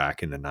parachutes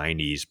back in the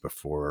 90s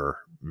before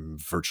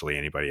virtually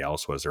anybody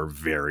else was. There were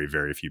very,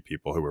 very few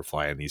people who were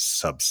flying these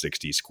sub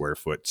 60 square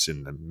foots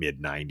in the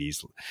mid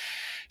 90s.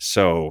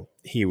 So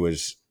he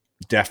was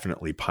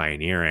definitely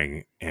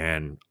pioneering.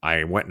 And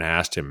I went and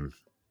asked him,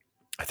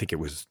 I think it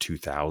was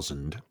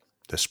 2000,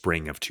 the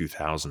spring of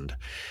 2000.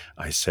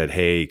 I said,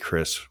 "Hey,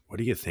 Chris, what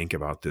do you think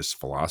about this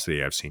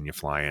Velocity I've seen you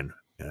flying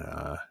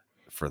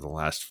for the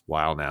last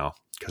while now?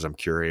 Because I'm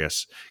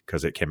curious,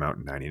 because it came out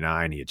in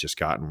 99. He had just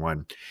gotten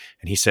one."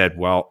 And he said,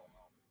 "Well,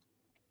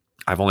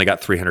 I've only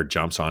got 300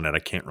 jumps on it. I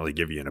can't really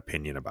give you an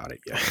opinion about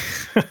it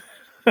yet."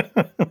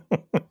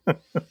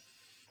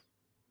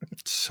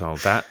 So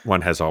that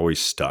one has always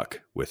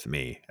stuck with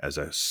me as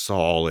a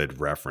solid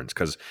reference,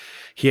 because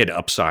he had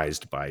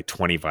upsized by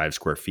 25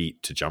 square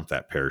feet to jump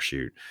that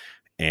parachute.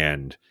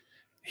 And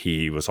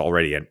he was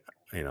already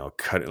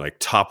cut like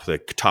top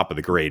of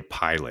the grade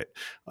pilot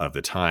of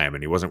the time.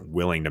 And he wasn't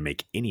willing to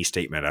make any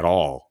statement at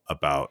all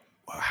about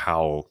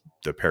how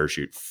the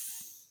parachute,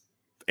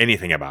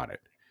 anything about it,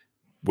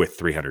 with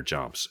 300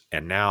 jumps.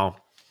 And now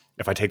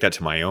if I take that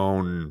to my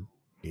own,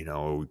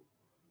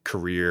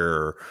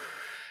 career,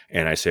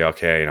 and I say,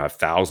 okay, I have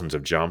thousands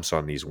of jumps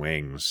on these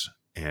wings,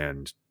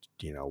 and,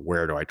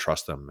 where do I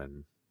trust them?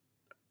 And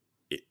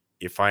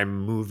if I'm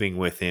moving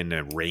within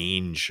a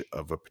range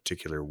of a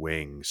particular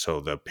wing,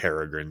 so the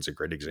Peregrine's a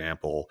great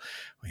example,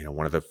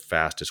 one of the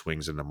fastest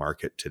wings in the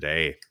market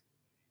today.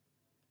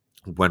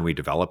 When we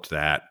developed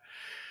that,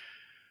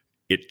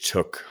 it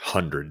took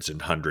hundreds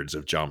and hundreds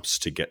of jumps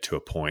to get to a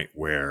point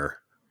where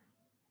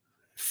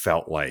it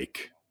felt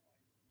like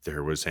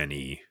there was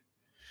any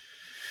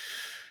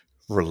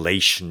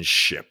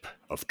relationship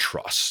of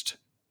trust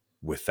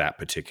with that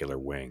particular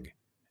wing.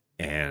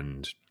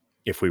 And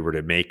if we were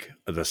to make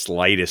the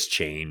slightest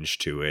change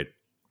to it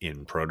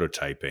in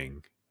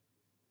prototyping,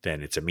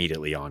 then it's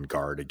immediately on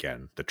guard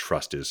again. The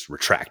trust is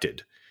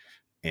retracted.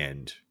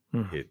 And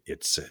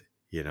it's,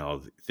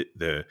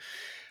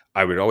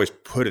 I would always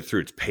put it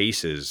through its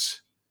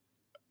paces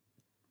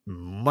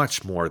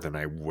much more than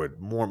I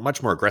would,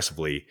 much more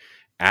aggressively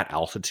at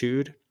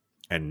altitude,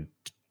 and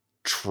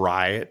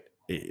try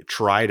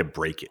to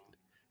break it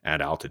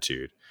at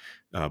altitude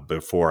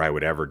before I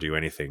would ever do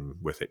anything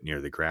with it near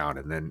the ground.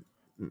 And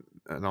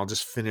I'll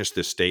just finish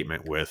this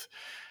statement with,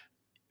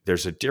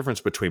 there's a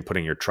difference between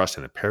putting your trust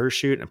in a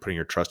parachute and putting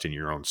your trust in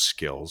your own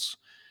skills.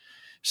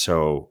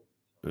 So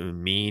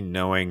me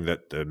knowing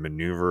that the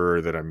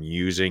maneuver that I'm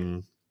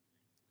using,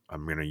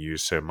 I'm going to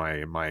use, so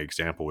my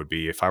example would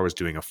be, if I was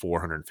doing a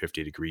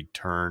 450 degree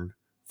turn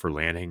for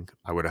landing,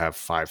 I would have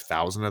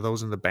 5,000 of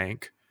those in the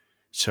bank.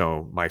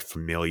 So my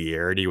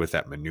familiarity with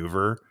that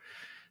maneuver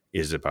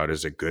is about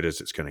as good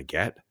as it's going to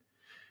get.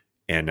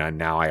 And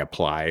now I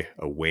apply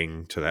a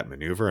wing to that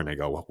maneuver, and I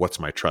go, well, what's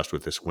my trust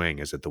with this wing?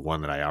 Is it the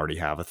one that I already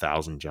have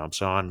 1,000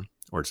 jumps on,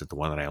 or is it the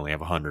one that I only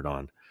have 100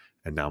 on?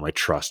 And now my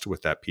trust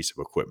with that piece of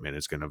equipment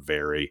is going to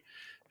vary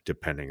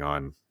depending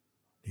on,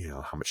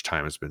 how much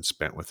time has been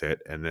spent with it.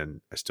 And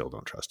then I still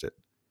don't trust it.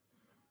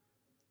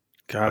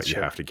 Gotcha. But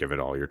you have to give it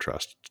all your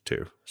trust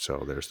too.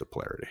 So there's the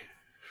polarity.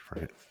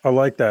 Right. I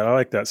like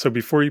that. So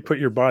before you put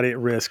your body at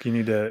risk, you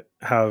need to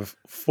have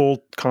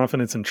full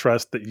confidence and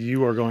trust that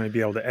you are going to be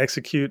able to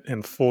execute,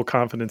 and full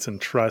confidence and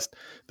trust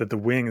that the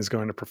wing is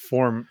going to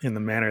perform in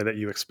the manner that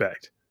you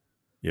expect.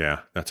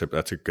 Yeah, that's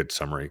a good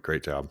summary.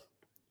 Great job.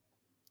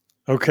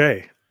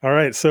 Okay. All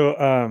right.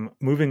 So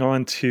moving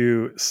on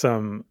to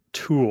some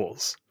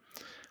tools.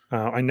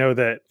 I know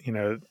that,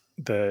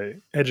 the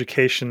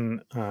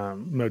education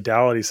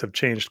modalities have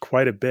changed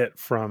quite a bit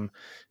from,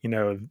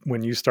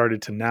 when you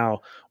started to now.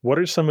 What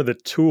are some of the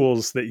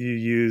tools that you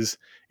use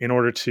in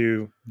order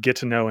to get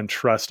to know and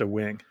trust a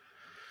wing?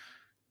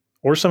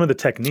 Or some of the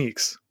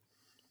techniques?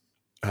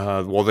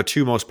 Well, the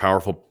two most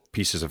powerful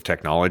pieces of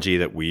technology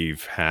that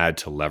we've had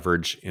to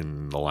leverage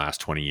in the last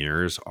 20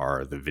 years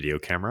are the video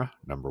camera,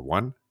 number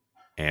one,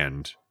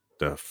 and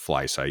the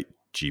FlySight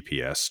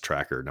GPS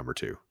tracker number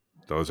 2.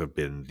 Those have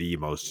been the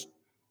most,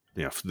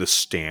 the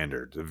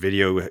standard. The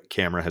video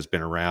camera has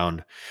been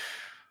around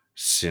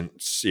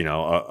since,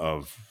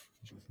 of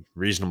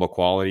reasonable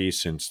quality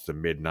since the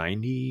mid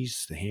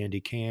 90s, the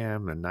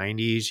Handycam, the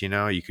 90s.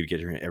 You could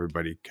get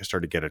everybody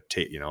started to get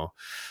a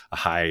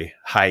high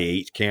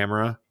 8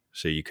 camera,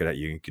 so you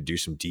could do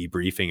some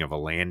debriefing of a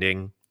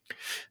landing,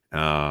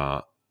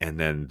 and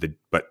then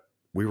but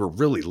we were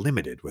really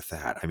limited with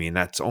that. I mean,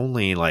 that's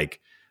only like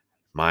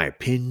my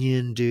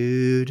opinion,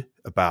 dude,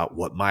 about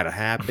what might have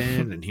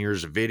happened, and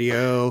here's a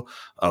video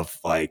of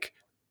like,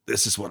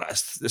 this is what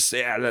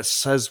that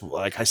says,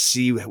 like, I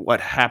see what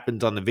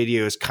happened on the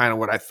video is kind of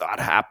what I thought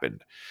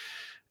happened.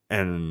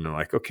 And I'm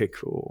like, okay,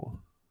 cool.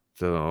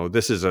 So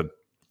this is a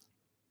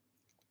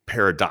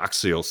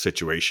paradoxical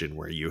situation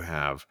where you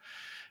have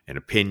an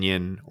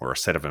opinion or a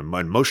set of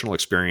emotional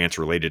experience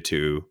related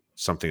to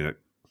something that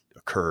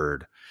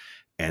occurred,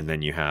 and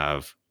then you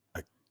have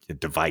a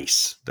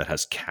device that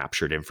has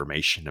captured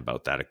information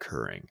about that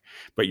occurring.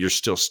 But you're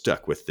still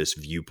stuck with this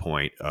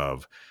viewpoint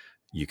of,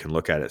 you can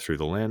look at it through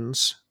the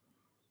lens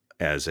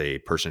as a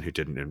person who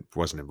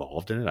wasn't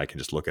involved in it. I can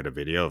just look at a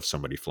video of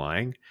somebody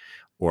flying,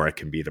 or I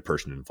can be the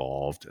person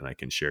involved and I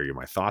can share you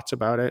my thoughts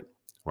about it,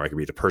 or I can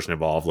be the person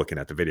involved looking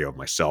at the video of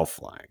myself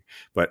flying.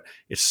 But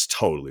it's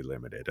totally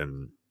limited.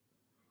 And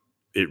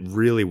it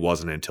really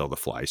wasn't until the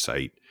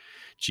FlySight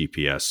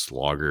GPS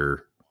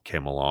logger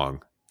came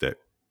along that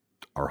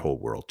our whole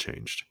world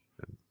changed.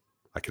 And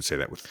I can say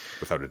that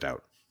without a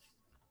doubt.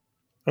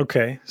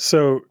 Okay.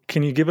 So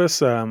can you give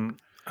us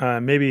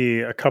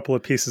maybe a couple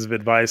of pieces of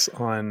advice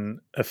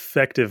on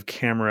effective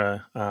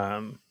camera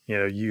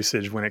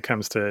usage when it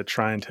comes to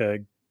trying to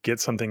get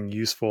something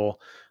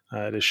useful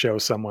to show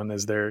someone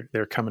as they're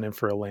coming in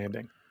for a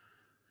landing?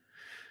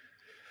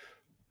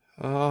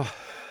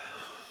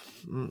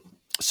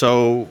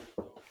 So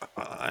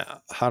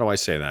how do I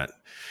say that?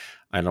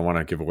 I don't want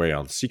to give away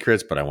all the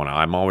secrets, but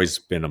I'm always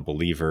been a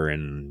believer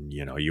in,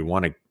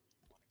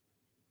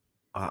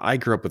 I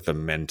grew up with the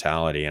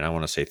mentality, and I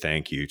want to say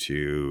thank you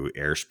to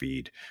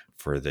Airspeed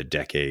for the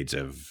decades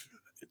of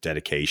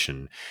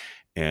dedication.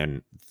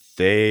 And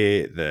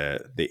the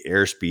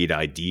Airspeed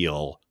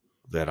ideal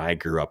that I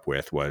grew up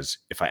with was,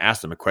 if I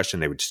asked them a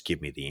question, they would just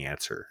give me the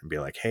answer and be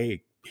like,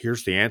 hey,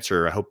 here's the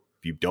answer. I hope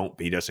you don't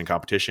beat us in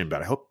competition,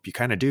 but I hope you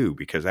kind of do,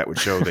 because that would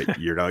show that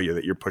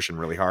that you're pushing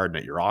really hard and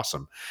that you're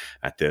awesome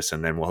at this.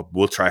 And then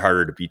we'll try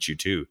harder to beat you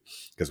too,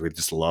 because we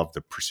just love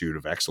the pursuit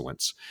of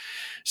excellence.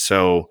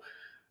 So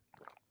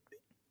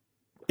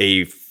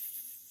a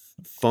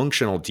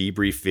functional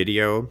debrief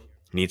video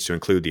needs to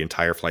include the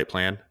entire flight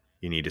plan.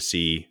 You need to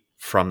see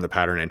from the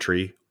pattern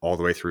entry all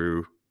the way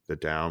through the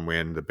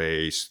downwind, the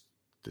base,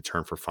 the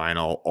turn for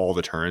final, all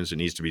the turns. It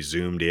needs to be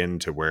zoomed in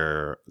to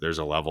where there's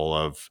a level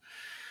of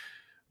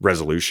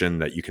resolution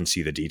that you can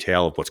see the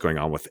detail of what's going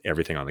on with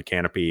everything on the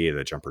canopy,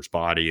 the jumper's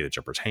body, the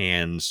jumper's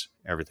hands,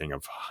 everything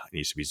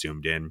needs to be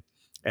zoomed in.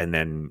 And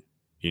then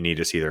you need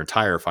to see their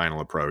entire final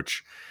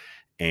approach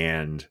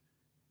and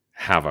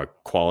have a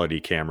quality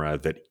camera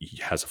that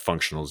has a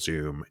functional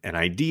zoom. And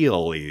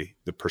ideally,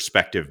 the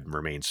perspective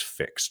remains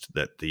fixed,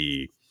 that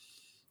the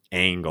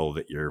angle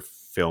that you're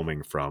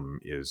filming from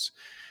is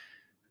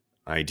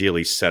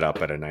ideally set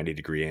up at a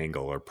 90-degree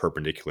angle or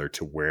perpendicular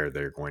to where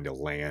they're going to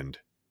land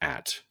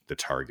at the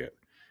target,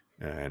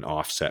 and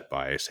offset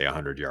by, say,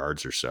 100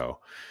 yards or so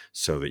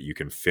that you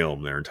can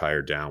film their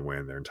entire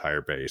downwind, their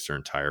entire base, their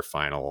entire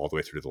final, all the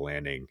way through the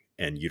landing.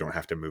 And you don't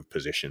have to move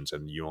positions,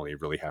 and you only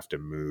really have to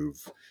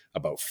move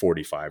about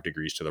 45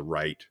 degrees to the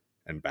right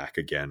and back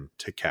again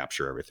to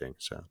capture everything.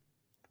 So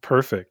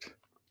perfect.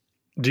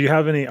 Do you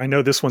have any, I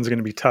know this one's going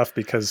to be tough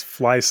because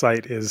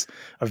FlySight is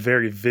a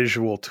very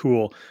visual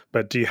tool,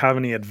 but do you have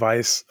any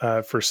advice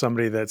for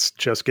somebody that's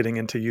just getting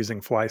into using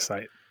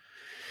FlySight?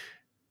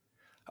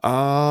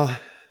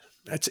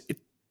 That's it.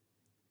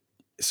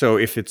 So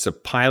if it's a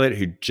pilot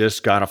who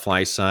just got a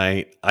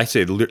FlySight, I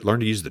say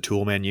learn to use the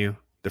tool menu.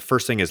 The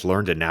first thing is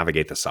learn to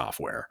navigate the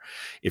software.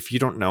 If you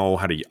don't know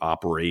how to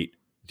operate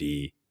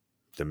the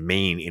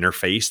main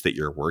interface that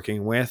you're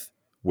working with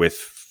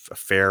a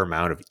fair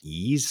amount of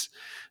ease,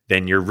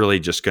 then you're really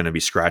just going to be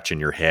scratching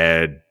your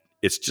head.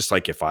 It's just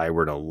like if I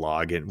were to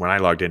log in, when I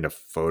logged into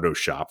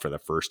Photoshop for the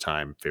first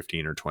time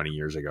 15 or 20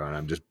 years ago, and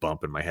I'm just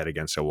bumping my head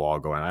against a wall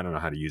going, I don't know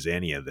how to use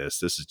any of this.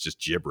 This is just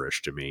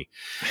gibberish to me,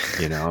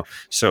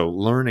 So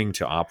learning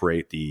to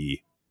operate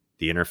the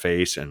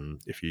interface. And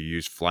if you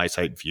use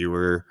FlySight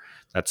Viewer,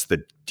 that's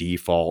the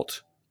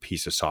default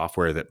piece of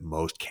software that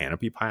most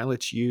canopy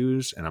pilots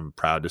use. And I'm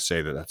proud to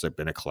say that that's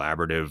been a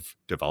collaborative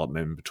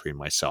development between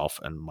myself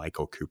and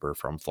Michael Cooper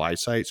from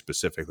FlySight,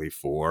 specifically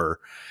for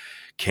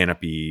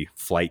canopy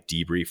flight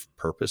debrief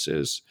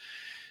purposes.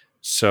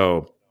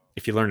 So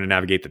if you learn to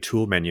navigate the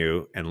tool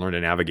menu and learn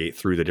to navigate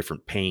through the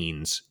different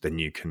panes, then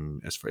you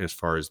can, as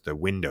far as the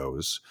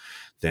windows,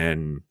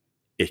 then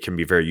it can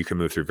be you can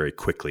move through very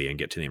quickly and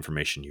get to the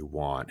information you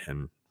want.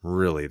 And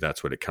really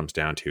that's what it comes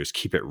down to, is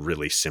keep it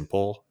really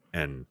simple,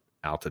 and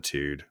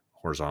altitude,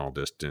 horizontal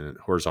distance,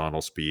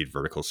 horizontal speed,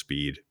 vertical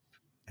speed,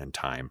 and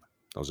time.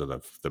 Those are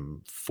the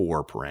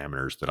 4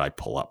 parameters that I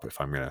pull up if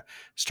I'm going to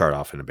start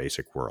off in a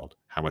basic world.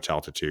 How much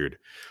altitude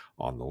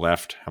on the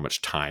left, how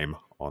much time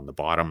on the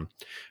bottom,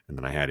 and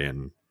then I add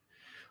in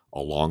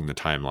along the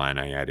timeline,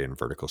 I add in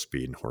vertical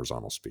speed and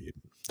horizontal speed,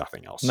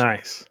 nothing else.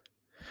 Nice.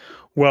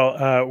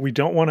 Well, we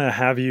don't want to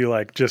have you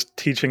like just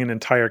teaching an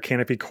entire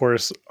Canopy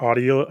course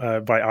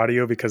by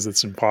audio because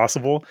it's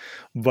impossible.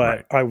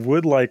 But Right. I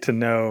would like to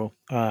know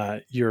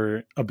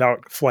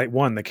about Flight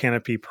One, the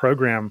Canopy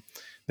program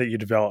that you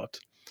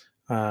developed.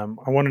 I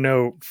want to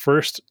know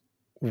first,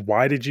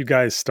 why did you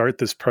guys start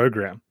this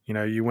program?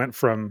 You went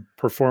from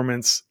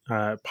performance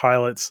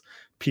pilots,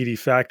 PD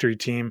factory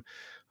team,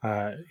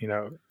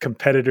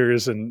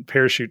 competitors and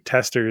parachute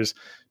testers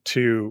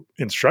to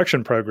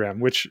instruction program,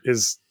 which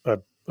is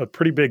a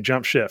pretty big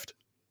jump shift.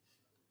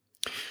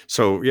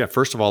 So, yeah,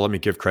 first of all, let me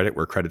give credit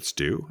where credit's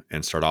due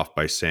and start off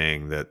by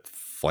saying that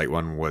Flight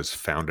One was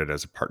founded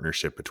as a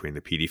partnership between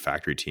the PD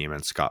Factory team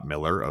and Scott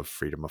Miller of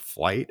Freedom of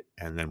Flight.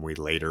 And then we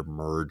later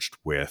merged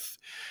with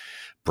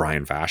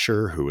Brian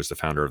Vasher, who was the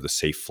founder of the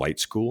Safe Flight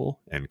School,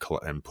 and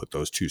put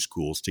those 2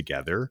 schools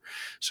together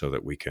so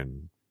that we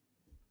can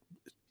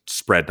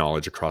spread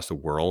knowledge across the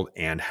world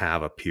and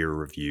have a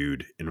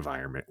peer-reviewed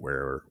environment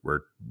where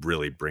we're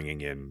really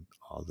bringing in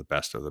the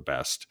best of the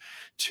best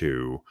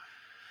to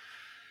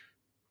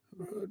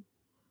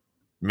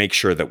make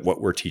sure that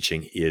what we're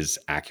teaching is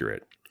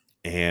accurate.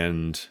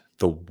 And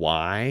the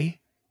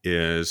why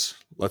is,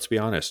 let's be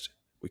honest,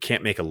 we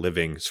can't make a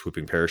living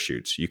swooping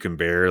parachutes. You can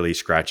barely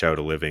scratch out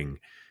a living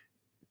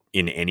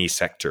in any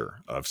sector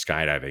of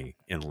skydiving.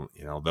 And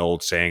the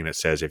old saying that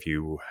says, if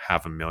you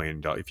have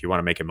if you want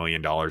to make $1 million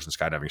in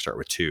skydiving, start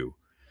with 2.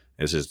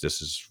 This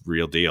is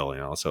real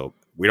deal, So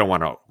we don't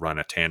want to run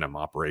a tandem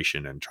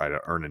operation and try to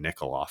earn a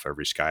nickel off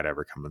every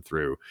skydiver coming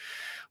through.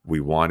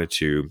 We wanted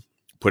to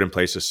put in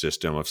place a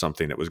system of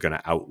something that was going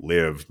to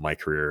outlive my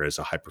career as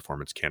a high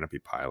performance canopy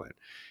pilot.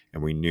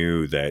 And we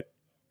knew that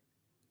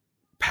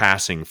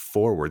passing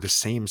forward the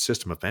same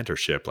system of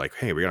mentorship, like,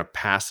 hey, we're going to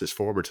pass this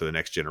forward to the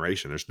next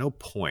generation. There's no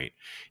point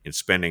in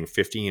spending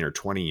 15 or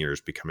 20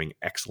 years becoming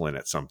excellent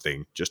at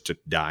something just to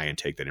die and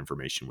take that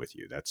information with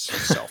you. That's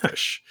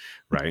selfish,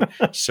 right?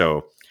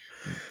 So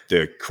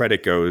the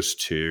credit goes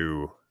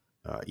to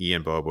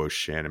Ian Bobo,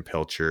 Shannon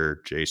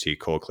Pilcher, JC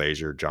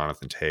Cole-Clazier,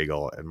 Jonathan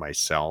Tagle, and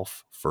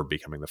myself for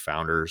becoming the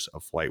founders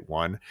of Flight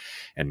One.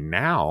 And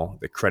now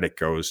the credit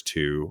goes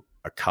to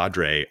a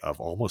cadre of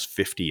almost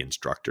 50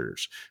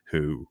 instructors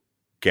who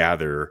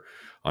gather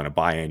on a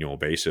biannual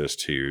basis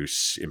to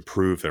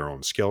improve their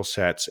own skill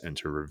sets and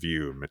to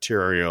review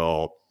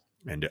material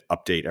and to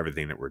update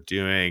everything that we're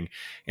doing.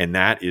 And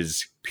that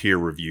is peer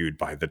reviewed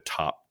by the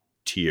top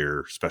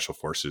tier special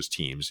forces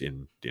teams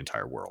in the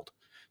entire world.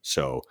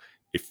 So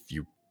if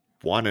you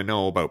want to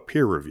know about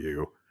peer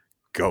review,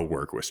 go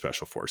work with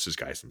special forces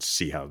guys and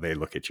see how they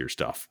look at your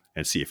stuff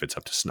and see if it's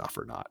up to snuff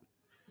or not.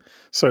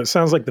 So it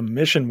sounds like the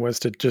mission was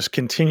to just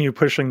continue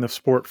pushing the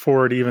sport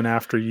forward even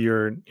after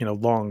you're,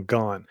 long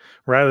gone,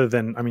 rather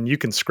than, you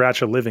can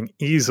scratch a living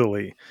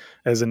easily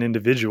as an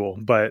individual,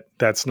 but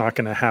that's not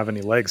going to have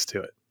any legs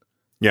to it.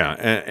 Yeah.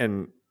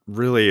 And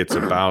really it's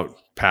about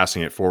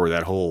passing it forward,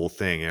 that whole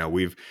thing.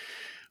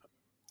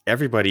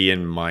 Everybody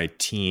in my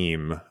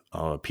team,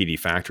 PD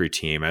Factory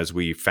team, as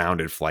we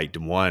founded Flight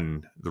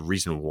One, the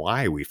reason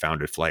why we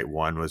founded Flight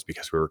One was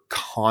because we were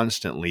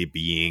constantly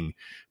being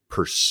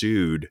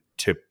pursued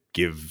to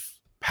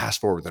pass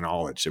forward the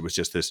knowledge. It was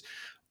just this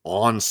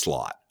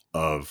onslaught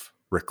of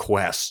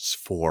requests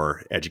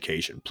for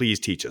education. Please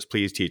teach us,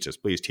 please teach us,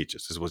 please teach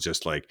us. This was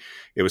just like,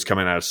 it was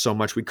coming out of so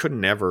much. We could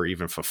never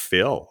even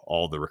fulfill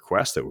all the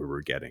requests that we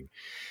were getting.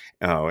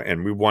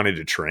 And we wanted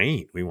to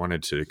train, we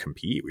wanted to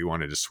compete, we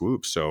wanted to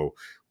swoop. So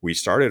we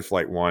started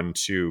Flight One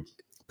to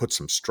put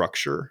some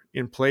structure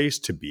in place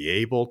to be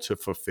able to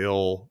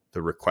fulfill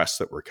the requests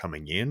that were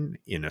coming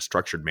in a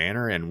structured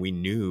manner. And we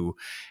knew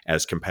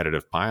as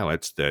competitive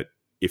pilots that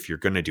if you're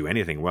going to do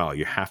anything well,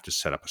 you have to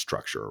set up a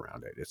structure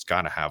around it. It's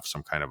got to have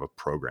some kind of a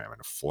program and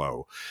a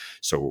flow.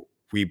 So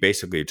we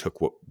basically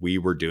took what we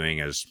were doing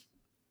as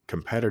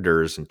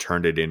competitors and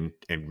turned it in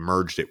and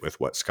merged it with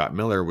what Scott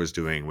Miller was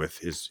doing with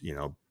his,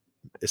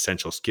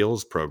 essential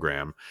skills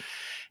program,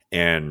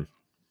 and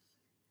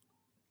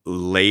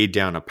laid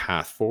down a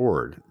path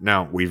forward.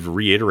 Now we've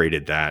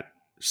reiterated that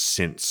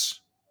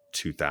since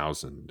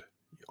 2000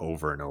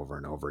 over and over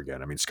and over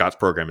again. Scott's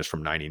program is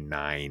from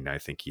 99. I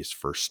think his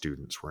first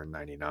students were in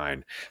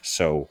 99.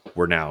 So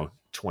we're now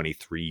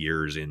 23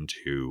 years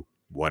into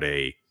what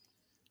a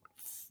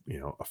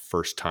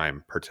first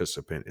time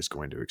participant is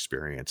going to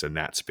experience. And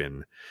that's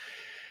been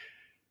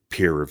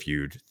peer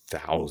reviewed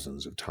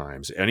thousands of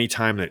times.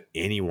 Anytime that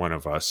any one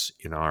of us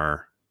in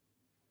our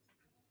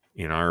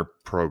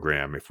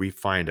program, if we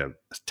find a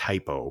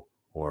typo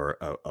or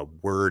a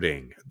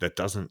wording that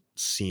doesn't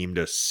seem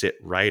to sit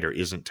right or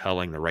isn't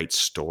telling the right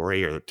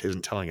story or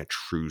isn't telling a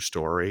true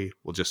story,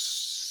 we'll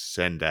just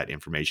send that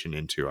information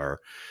into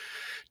our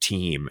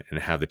team and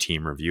have the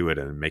team review it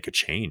and make a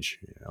change.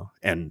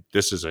 And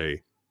this is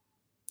a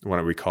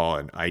what we call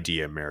an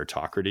idea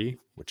meritocracy,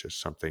 which is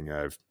something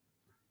I've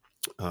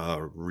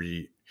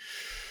we'll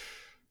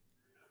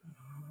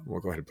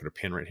go ahead and put a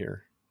pin right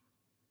here.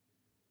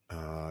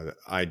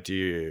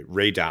 Idea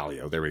Ray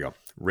Dalio. There we go.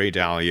 Ray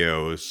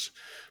Dalio's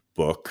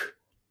book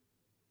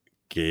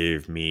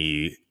gave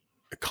me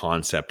a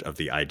concept of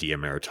the idea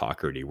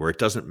meritocracy, where it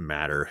doesn't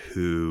matter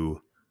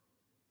who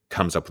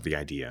comes up with the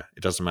idea.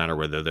 It doesn't matter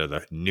whether they're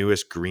the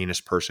newest,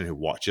 greenest person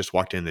who just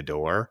walked in the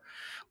door,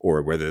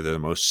 or whether they're the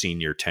most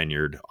senior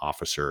tenured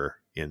officer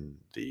in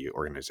the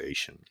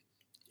organization.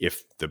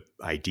 If the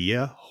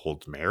idea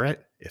holds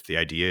merit, if the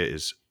idea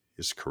is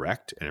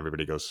correct, and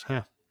everybody goes,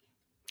 yeah,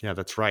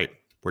 that's right,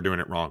 we're doing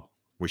it wrong,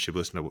 we should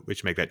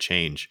make that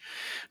change,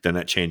 then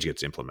that change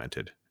gets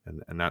implemented.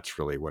 And that's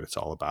really what it's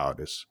all about,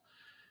 is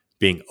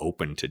being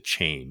open to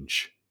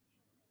change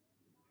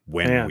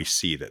when we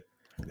see that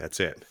that's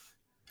it.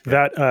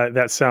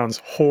 That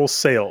sounds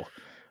wholesale,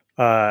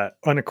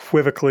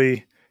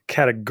 unequivocally,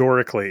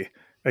 categorically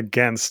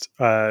against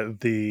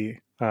the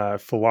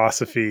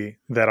philosophy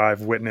that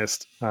I've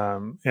witnessed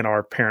in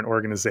our parent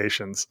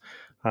organizations.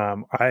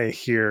 I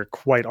hear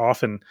quite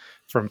often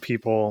from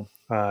people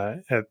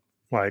at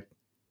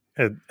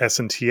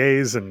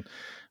SNTAs and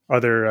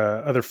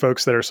other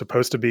folks that are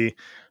supposed to be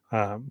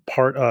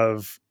part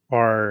of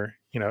our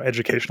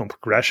educational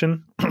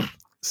progression,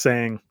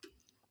 saying,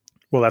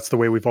 "Well, that's the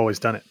way we've always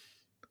done it."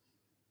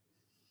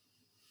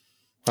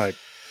 Like,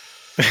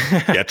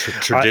 yeah,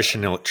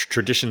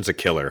 tradition's a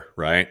killer,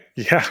 right?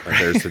 Yeah,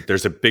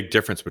 there's a big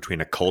difference between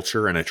a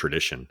culture and a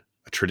tradition.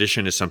 A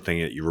tradition is something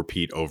that you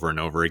repeat over and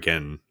over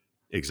again,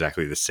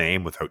 exactly the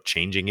same, without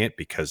changing it,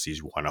 because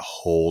you want to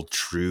hold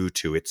true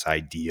to its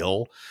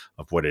ideal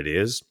of what it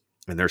is.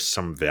 And there's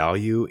some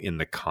value in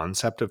the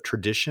concept of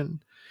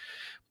tradition,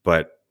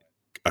 but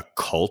a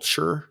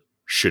culture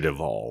should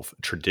evolve.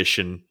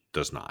 Tradition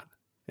does not.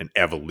 And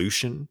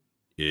evolution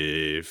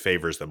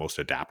favors the most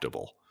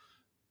adaptable.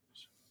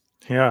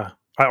 Yeah.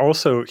 I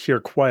also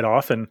hear quite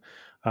often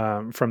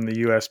from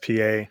the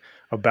USPA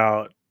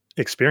about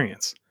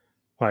experience.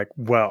 Like,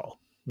 well,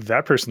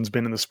 that person's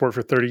been in the sport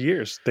for 30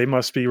 years. They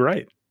must be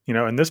right.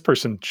 And this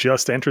person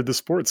just entered the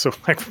sport. So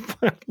like,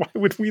 why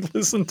would we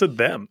listen to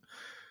them?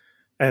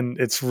 And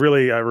it's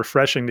really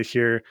refreshing to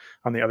hear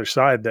on the other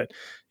side that,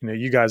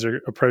 you guys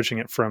are approaching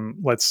it from,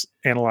 let's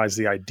analyze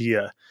the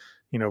idea,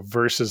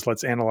 versus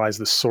let's analyze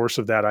the source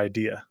of that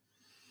idea.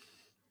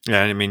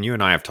 Yeah, I mean, you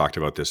and I have talked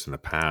about this in the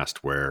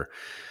past, where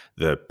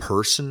the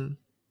person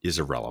is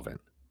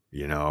irrelevant.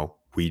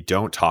 We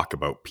don't talk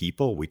about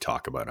people, we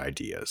talk about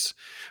ideas,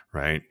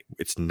 right?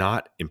 It's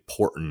not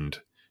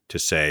important to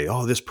say,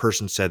 oh, this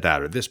person said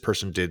that, or this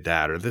person did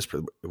that, or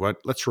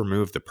let's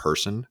remove the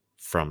person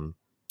from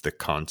the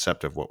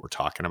concept of what we're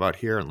talking about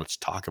here, and let's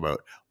talk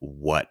about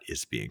what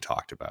is being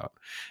talked about,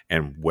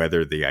 and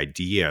whether the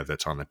idea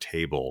that's on the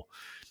table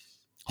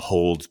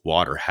holds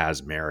water,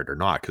 has merit or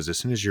not. Because as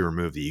soon as you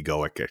remove the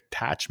egoic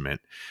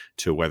attachment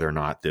to whether or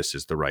not this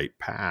is the right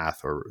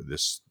path, or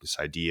this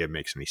idea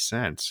makes any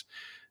sense,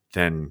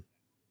 then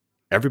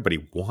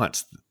everybody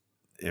wants,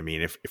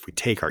 if we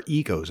take our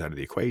egos out of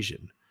the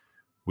equation,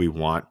 we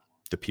want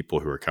the people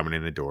who are coming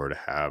in the door to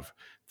have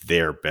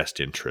their best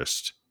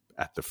interest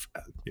at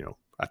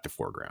the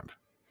foreground.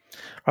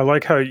 I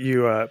like how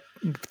you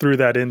threw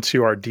that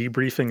into our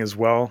debriefing as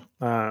well.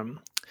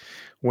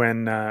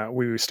 When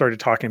we started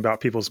talking about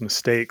people's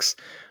mistakes,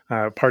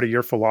 part of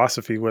your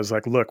philosophy was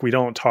like, look, we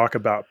don't talk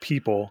about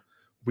people,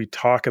 we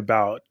talk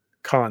about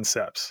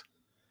concepts.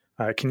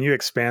 Can you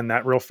expand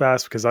that real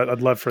fast? Because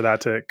I'd love for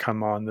that to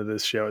come on to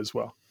this show as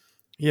well.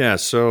 Yeah.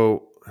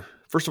 So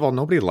first of all,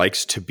 nobody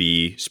likes to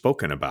be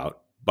spoken about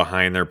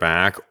behind their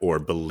back, or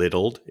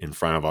belittled in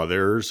front of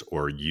others,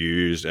 or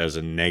used as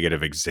a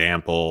negative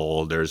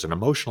example. There's an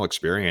emotional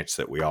experience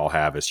that we all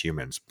have as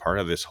humans. Part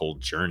of this whole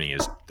journey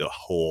is the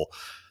whole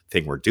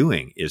thing we're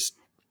doing is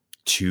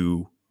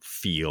to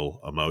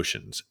feel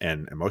emotions,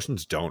 and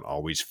emotions don't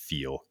always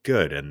feel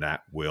good. And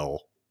that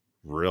will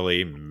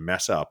really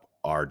mess up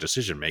our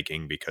decision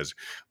making, because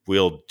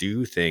we'll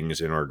do things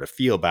in order to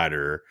feel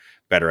better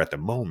at the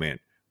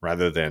moment,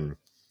 rather than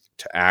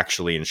to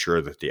actually ensure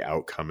that the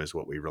outcome is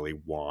what we really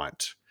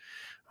want,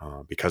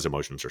 because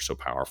emotions are so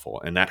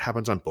powerful. And that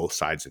happens on both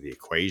sides of the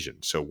equation.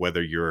 So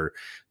whether you're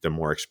the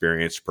more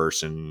experienced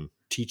person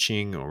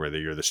teaching, or whether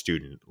you're the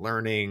student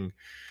learning,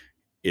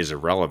 is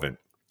irrelevant.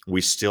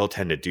 We still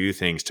tend to do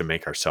things to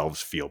make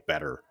ourselves feel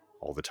better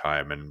all the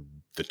time. And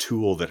the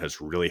tool that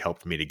has really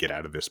helped me to get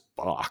out of this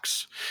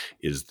box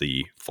is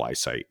the fly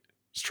sight,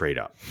 straight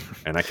up.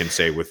 And I can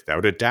say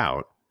without a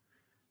doubt,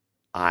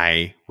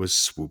 I was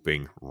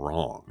swooping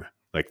wrong.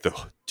 Like,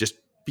 just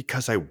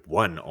because I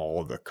won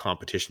all the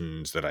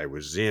competitions that I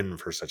was in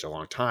for such a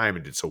long time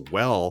and did so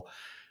well,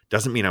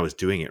 doesn't mean I was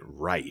doing it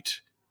right.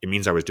 It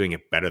means I was doing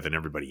it better than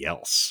everybody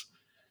else.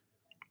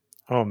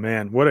 Oh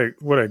man, what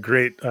a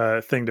great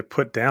thing to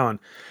put down,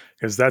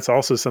 because that's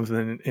also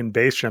something in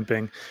base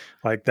jumping.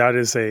 Like, that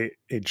is a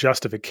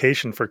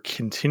justification for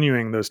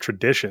continuing those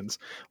traditions.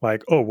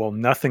 Like, oh, well,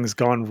 nothing's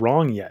gone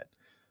wrong yet.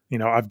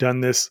 I've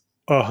done this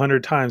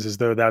 100 times as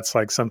though that's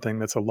like something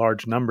that's a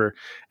large number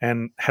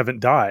and haven't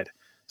died.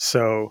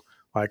 So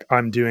like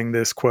I'm doing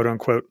this quote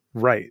unquote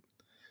right.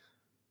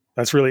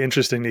 That's really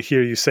interesting to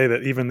hear you say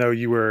that even though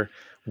you were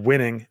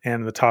winning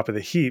and the top of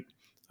the heap,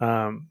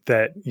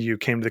 that you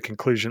came to the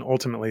conclusion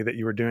ultimately that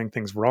you were doing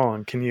things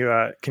wrong. Can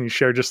you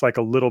share just like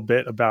a little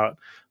bit about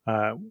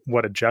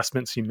what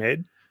adjustments you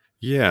made?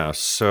 Yeah.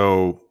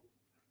 So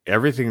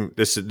everything,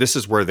 this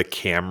is where the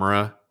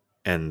camera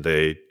and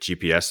the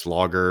GPS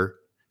logger.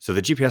 So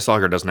the GPS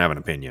logger doesn't have an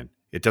opinion.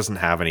 It doesn't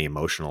have any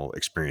emotional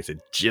experience. It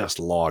just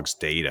logs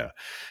data.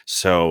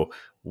 So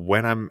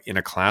when I'm in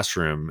a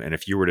classroom, and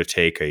if you were to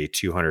take a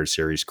 200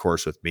 series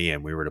course with me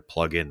and we were to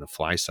plug in the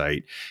fly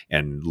site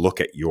and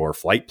look at your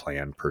flight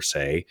plan per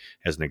se,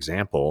 as an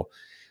example,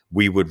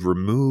 we would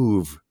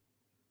remove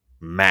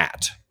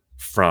Matt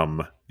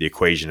from the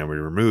equation and we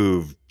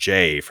remove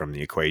Jay from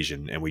the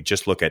equation, and we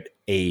just look at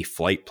a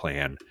flight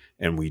plan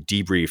and we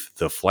debrief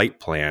the flight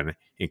plan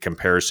in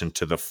comparison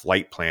to the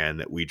flight plan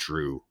that we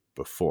drew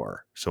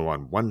before. So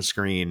on one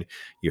screen,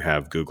 you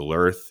have Google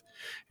Earth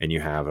and you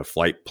have a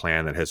flight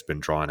plan that has been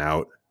drawn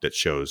out that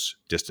shows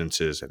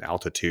distances and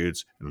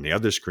altitudes. And on the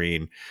other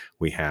screen,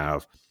 we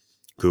have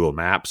Google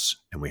Maps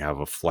and we have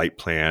a flight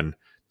plan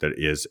that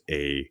is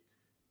a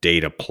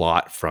data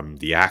plot from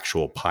the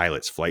actual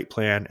pilot's flight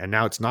plan. And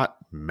now it's not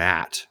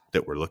Matt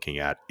that we're looking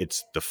at,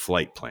 it's the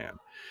flight plan,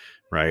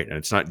 right? And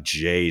it's not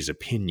Jay's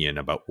opinion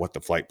about what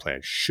the flight plan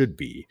should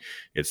be.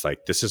 It's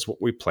like, this is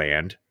what we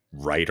planned,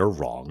 right or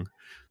wrong.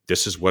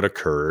 This is what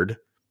occurred,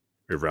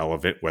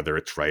 irrelevant whether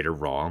it's right or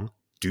wrong.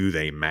 Do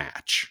they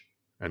match?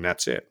 And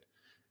that's it.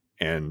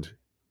 And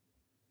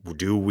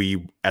do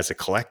we, as a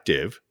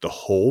collective, the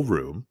whole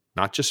room,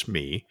 not just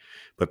me,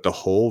 but the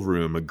whole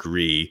room,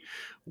 agree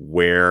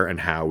where and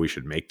how we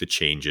should make the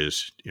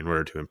changes in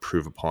order to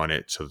improve upon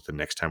it so that the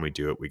next time we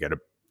do it, we get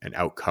an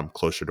outcome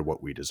closer to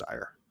what we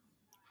desire?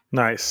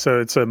 Nice. So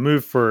it's a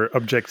move for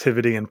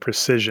objectivity and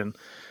precision.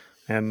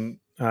 And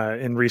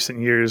in recent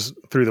years,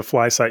 through the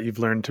fly site, you've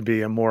learned to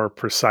be a more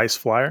precise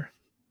flyer.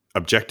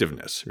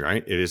 Objectiveness,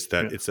 right? It is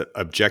that It's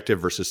objective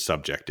versus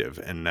subjective.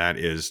 And that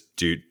is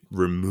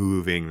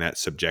removing that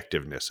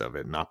subjectiveness of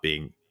it, not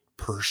being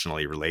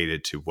personally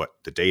related to what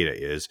the data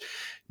is.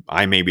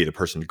 I may be the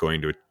person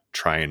going to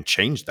try and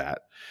change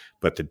that,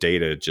 but the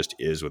data just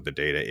is what the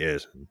data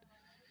is. And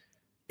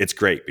it's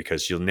great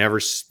because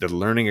the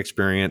learning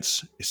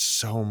experience is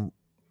so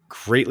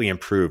greatly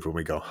improved when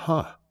we go,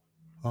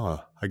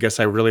 I guess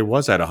I really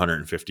was at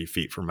 150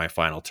 feet from my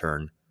final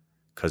turn,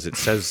 because it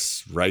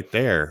says right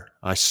there.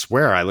 I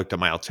swear I looked at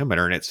my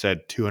altimeter and it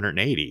said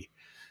 280.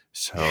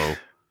 So,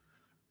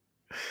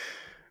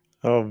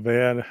 oh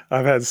man,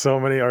 I've had so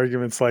many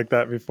arguments like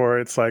that before.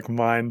 It's like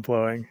mind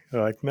blowing.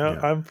 They're like, no, yeah.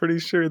 I'm pretty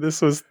sure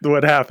this was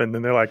what happened.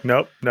 And they're like,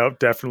 nope,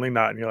 definitely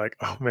not. And you're like,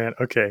 oh man,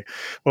 okay.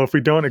 Well, if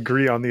we don't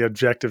agree on the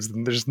objectives,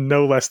 then there's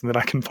no lesson that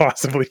I can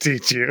possibly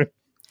teach you.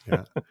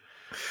 Yeah.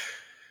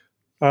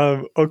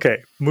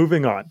 Okay,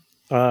 moving on.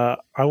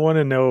 I want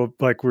to know,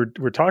 like, we're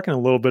talking a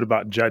little bit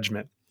about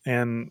judgment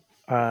and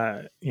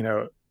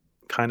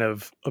kind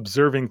of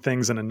observing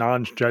things in a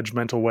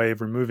non-judgmental way,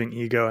 of removing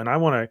ego. And I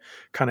want to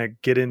kind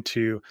of get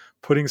into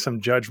putting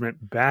some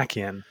judgment back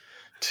in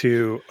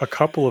to a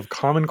couple of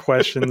common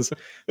questions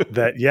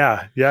that,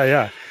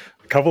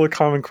 a couple of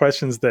common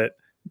questions that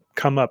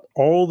come up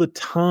all the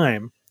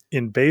time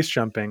in base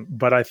jumping,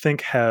 but I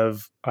think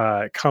have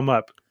come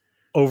up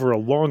over a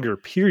longer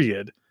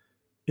period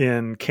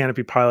in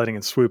canopy piloting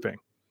and swooping.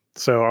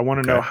 So I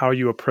want to know how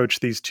you approach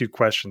these two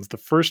questions. The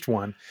first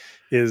one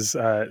is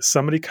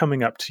somebody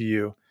coming up to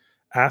you,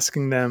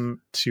 asking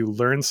them to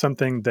learn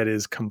something that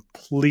is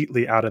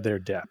completely out of their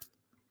depth.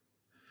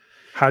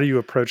 How do you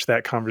approach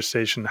that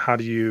conversation? What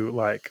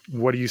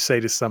do you say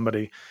to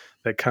somebody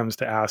that comes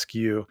to ask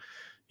you,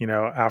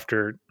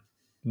 after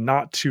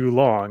not too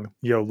long,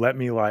 let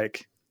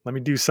me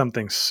do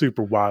something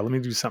super wild. Let me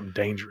do something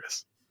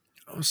dangerous.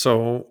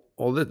 So,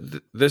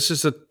 this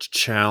is a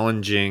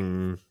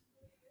challenging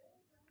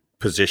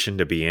position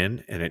to be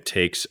in, and it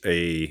takes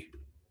a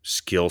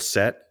skill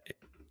set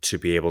to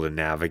be able to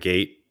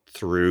navigate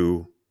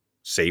through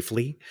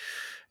safely.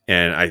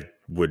 And I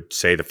would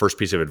say the first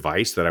piece of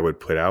advice that I would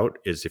put out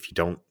is, if you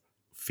don't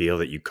feel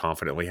that you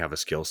confidently have a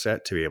skill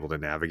set to be able to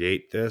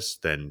navigate this,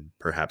 then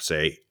perhaps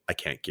say, I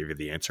can't give you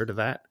the answer to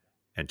that.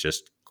 And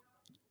just,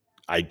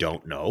 I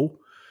don't know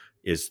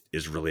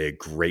is really a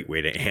great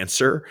way to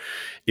answer.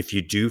 If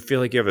you do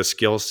feel like you have a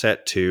skill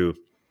set to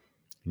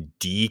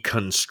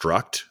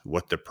deconstruct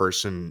what the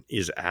person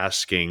is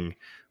asking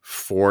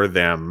for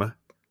them,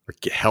 or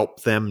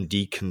help them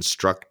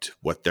deconstruct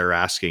what they're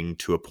asking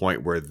to a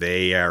point where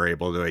they are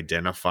able to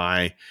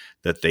identify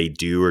that they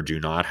do or do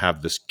not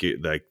have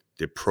the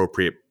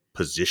appropriate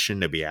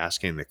position to be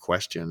asking the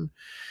question,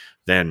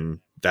 then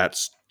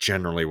that's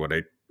generally what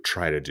I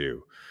try to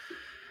do.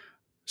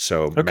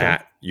 So,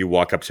 Matt, you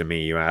walk up to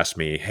me, you ask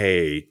me,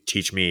 hey,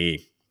 teach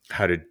me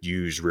how to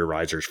use rear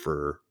risers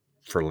for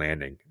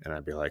landing. And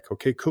I'd be like,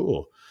 okay,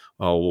 cool.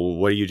 Oh, well,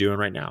 what are you doing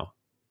right now?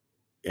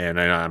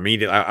 And I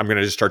immediately, I'm going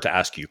to just start to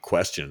ask you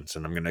questions,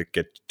 and I'm going to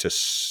get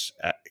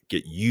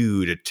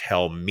you to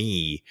tell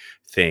me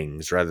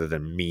things rather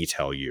than me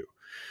tell you.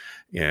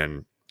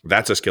 And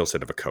that's a skill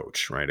set of a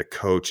coach, right? A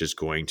coach is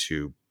going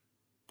to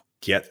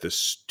get the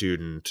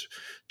student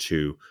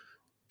to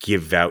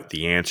give out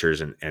the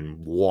answers and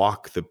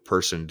walk the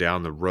person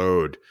down the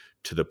road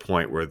to the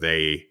point where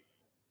they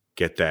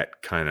get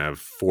that kind of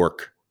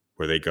fork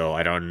where they go,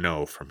 I don't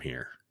know from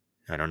here.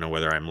 I don't know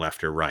whether I'm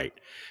left or right.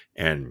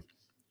 And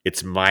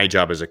it's my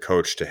job as a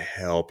coach to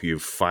help you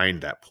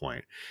find that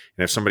point.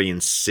 And if somebody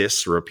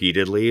insists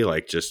repeatedly,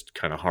 like just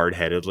kind of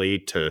hard-headedly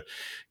to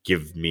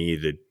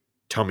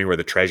tell me where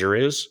the treasure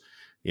is,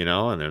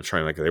 and they're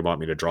trying, like, they want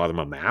me to draw them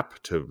a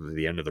map to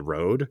the end of the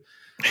road.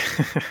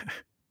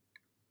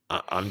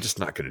 I'm just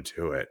not going to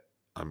do it.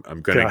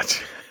 I'm going to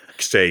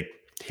say,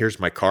 here's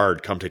my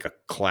card, come take a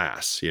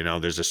class.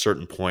 There's a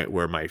certain point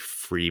where my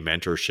free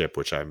mentorship,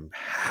 which I'm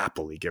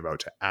happily give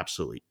out to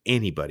absolutely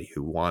anybody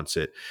who wants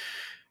it,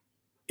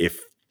 if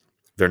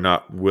they're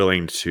not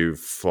willing to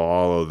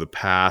follow the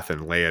path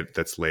and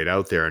that's laid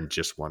out there and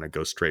just want to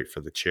go straight for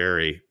the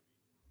cherry,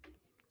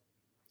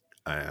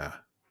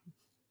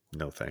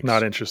 no thanks.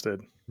 Not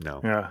interested.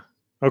 No. Yeah.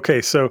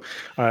 Okay. So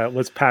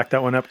let's pack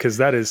that one up, because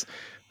that is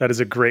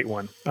a great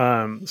one.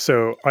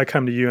 So I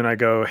come to you and I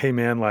go, hey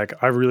man, like,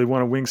 I really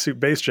want a wingsuit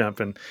base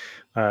jump. And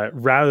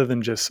rather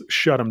than just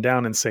shut them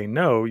down and say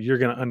no, you're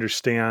going to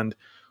understand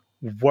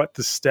what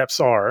the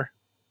steps are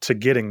to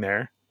getting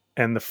there.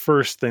 And the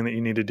first thing that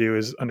you need to do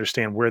is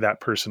understand where that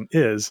person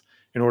is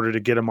in order to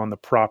get them on the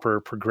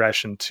proper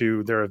progression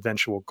to their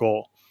eventual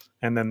goal.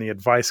 And then the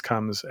advice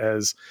comes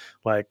as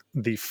like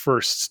the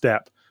first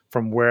step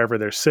from wherever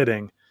they're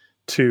sitting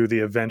to the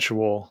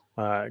eventual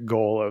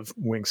goal of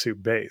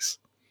wingsuit base.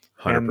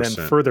 100%. And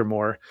then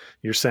furthermore,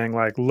 you're saying,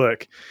 like,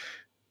 look,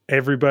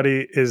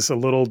 everybody is a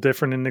little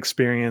different in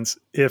experience.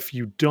 If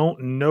you don't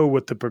know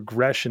what the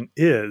progression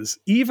is,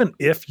 even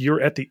if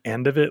you're at the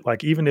end of it,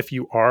 like even if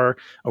you are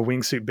a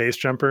wingsuit base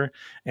jumper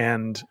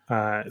and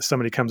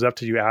somebody comes up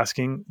to you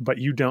asking, but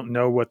you don't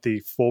know what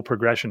the full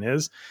progression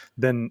is,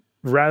 then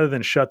rather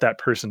than shut that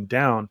person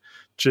down,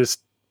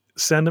 just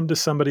send them to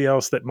somebody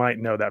else that might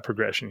know that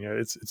progression.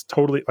 It's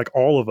totally, like,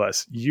 all of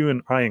us, you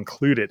and I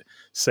included,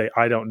 say,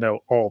 I don't know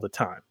all the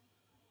time.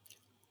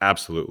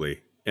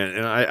 Absolutely.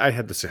 And I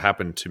had this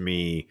happen to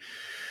me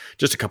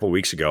just a couple of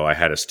weeks ago. I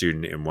had a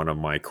student in one of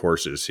my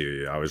courses.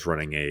 I was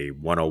running a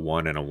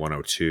 101 and a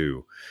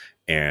 102,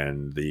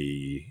 and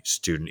the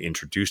student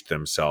introduced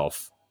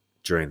themselves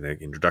during the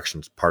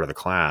introduction part of the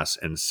class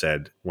and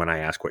said, when I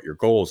ask what your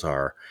goals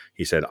are,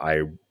 he said,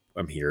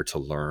 I'm here to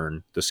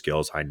learn the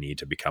skills I need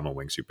to become a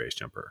wingsuit base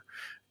jumper.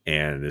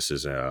 And this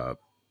is a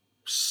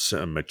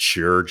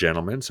mature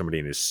gentleman, somebody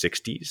in his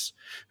 60s,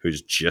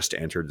 who's just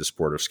entered the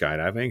sport of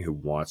skydiving, who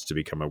wants to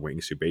become a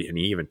wingsuit base. And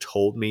he even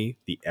told me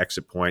the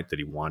exit point that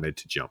he wanted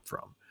to jump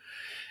from.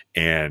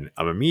 And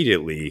I'm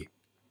immediately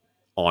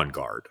on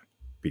guard,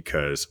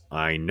 because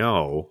I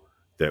know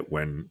that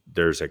when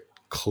there's a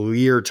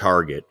clear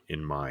target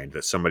in mind,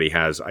 that somebody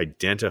has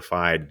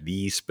identified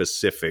the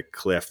specific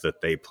cliff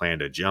that they plan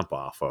to jump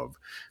off of,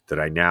 that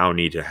I now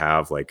need to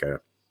have like a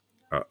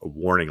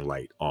warning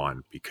light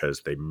on,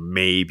 because they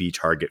may be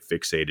target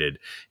fixated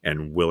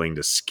and willing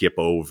to skip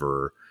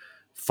over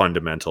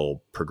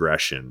fundamental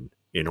progression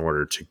in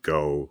order to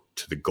go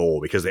to the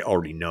goal, because they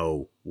already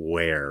know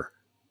where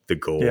the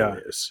goal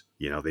is.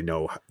 They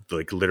know,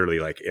 like, literally,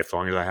 like, as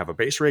long as I have a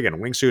base rig and a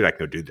wingsuit, I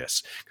can go do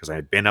this, because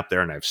I've been up there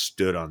and I've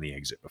stood on the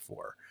exit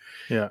before.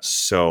 Yeah.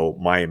 So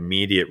my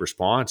immediate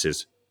response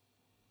is,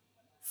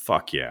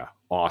 fuck yeah,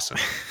 awesome.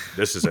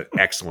 This is an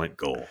excellent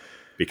goal,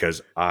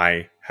 because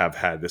I have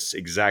had this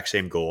exact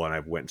same goal and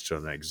I've went to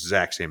the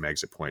exact same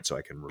exit point, so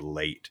I can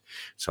relate.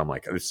 So I'm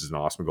like, this is an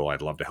awesome goal.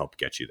 I'd love to help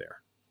get you there.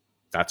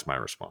 That's my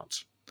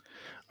response.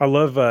 I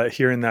love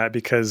hearing that,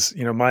 because,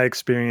 my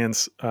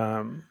experience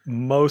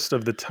most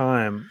of the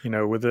time,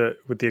 with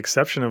the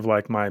exception of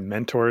like my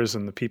mentors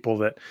and the people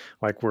that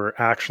like were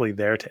actually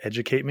there to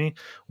educate me,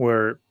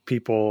 were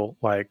people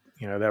like,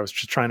 that I was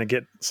just trying to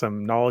get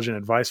some knowledge and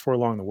advice for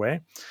along the way.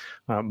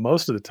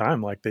 Most of the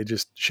time, like, they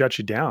just shut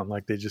you down.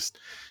 Like, they just,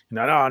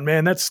 oh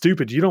man, that's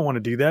stupid. You don't want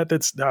to do that.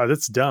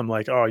 That's dumb.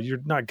 Like, oh,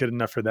 you're not good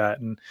enough for that.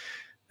 And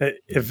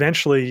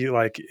eventually,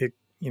 like,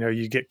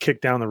 you get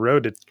kicked down the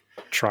road to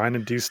trying to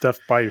do stuff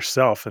by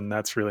yourself, and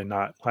that's really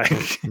not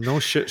like no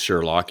shit,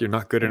 Sherlock, you're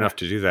not good enough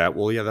to do that.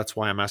 Well, yeah, that's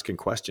why I'm asking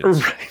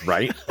questions.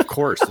 Right? Of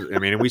course. I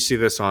mean, we see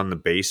this on the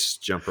base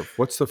jumper.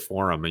 What's the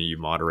forum you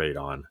moderate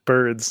on?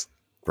 Birds.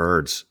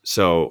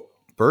 So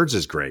Birds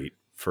is great,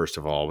 first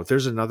of all, but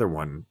there's another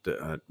one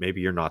that,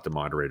 maybe you're not the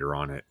moderator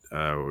on it,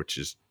 which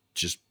is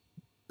just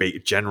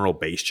general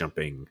base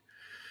jumping.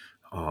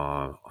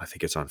 I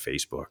think it's on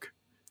Facebook.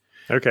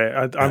 Okay.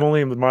 I'm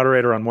only the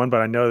moderator on one,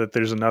 but I know that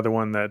there's another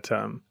one that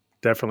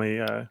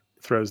definitely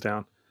throws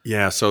down.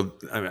 Yeah. So,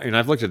 I mean,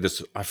 I've looked at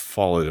this, I've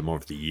followed them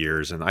over the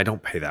years, and I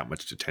don't pay that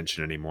much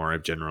attention anymore.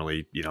 I've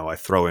generally, I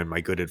throw in my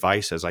good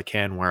advice as I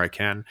can, where I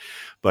can,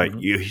 but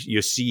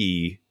you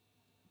see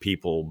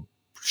people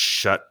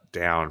shut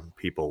down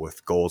people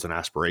with goals and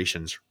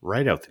aspirations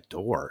right out the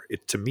door.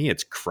 To me,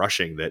 it's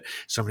crushing that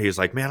somebody is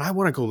like, man, I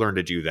want to go learn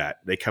to do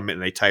that. They come in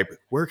and they type,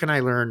 where can I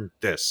learn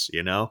this?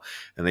 And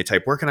they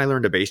type, where can I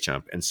learn to base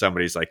jump? And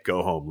somebody's like,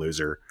 go home,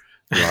 loser.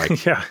 You're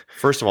like, Yeah.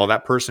 First of all,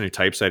 that person who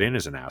types that in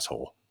is an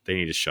asshole. They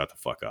need to shut the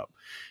fuck up.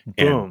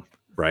 Boom.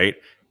 Right.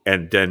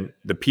 And then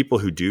the people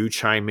who do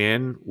chime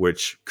in,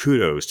 which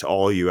kudos to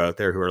all you out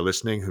there who are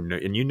listening, who know,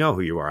 and you know who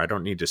you are. I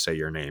don't need to say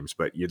your names,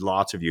 but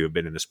lots of you have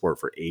been in the sport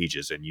for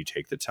ages, and you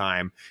take the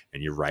time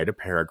and you write a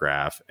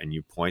paragraph and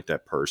you point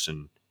that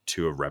person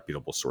to a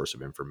reputable source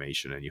of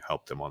information and you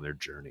help them on their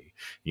journey.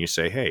 And you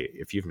say, hey,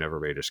 if you've never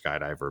made a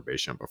skydive or a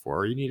base jump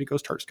before, you need to go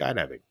start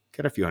skydiving,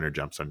 get a few hundred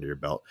jumps under your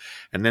belt,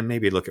 and then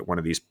maybe look at one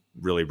of these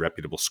really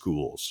reputable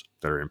schools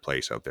that are in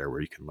place out there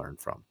where you can learn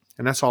from.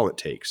 And that's all it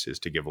takes, is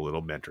to give a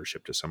little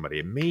mentorship to somebody.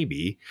 And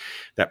maybe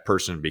that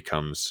person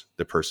becomes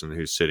the person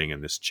who's sitting in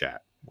this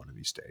chat one of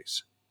these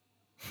days.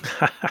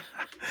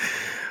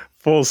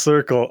 Full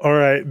circle. All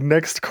right.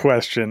 Next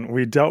question.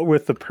 We dealt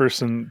with the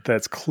person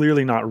that's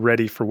clearly not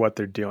ready for what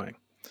they're doing.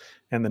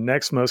 And the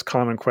next most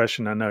common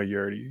question, I know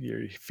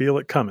you feel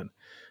it coming,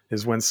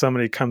 is when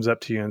somebody comes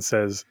up to you and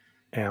says,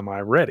 am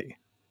I ready?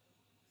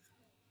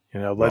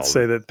 Let's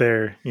say that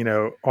they're,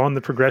 on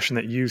the progression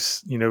that you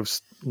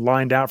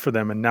lined out for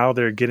them, and now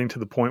they're getting to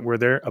the point where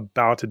they're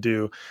about to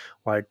do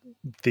like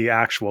the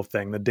actual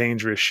thing, the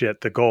dangerous shit,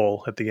 the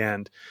goal at the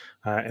end.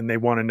 And they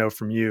want to know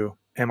from you,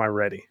 am I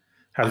ready?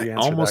 How do you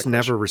answer that? I almost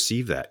never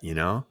receive that,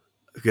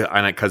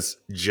 because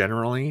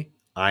generally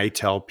I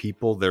tell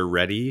people they're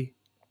ready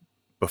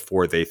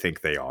before they think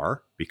they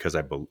are, because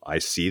I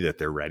see that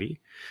they're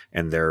ready,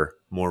 and they're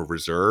more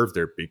reserved.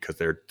 Because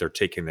they're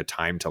taking the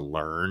time to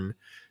learn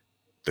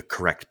the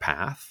correct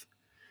path.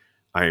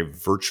 I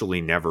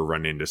virtually never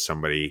run into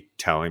somebody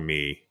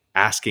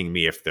asking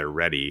me if they're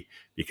ready,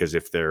 because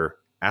if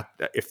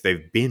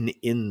they've been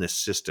in the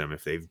system,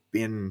 if they've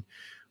been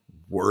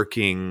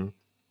working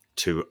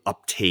to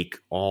uptake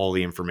all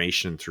the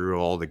information through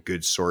all the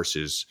good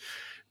sources,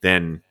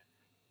 then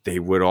they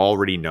would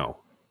already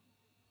know,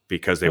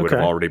 because they would have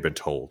already been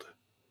told.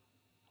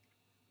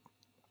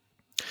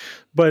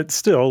 But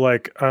still,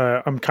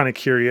 I'm kind of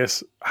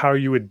curious how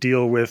you would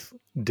deal with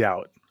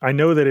doubt. I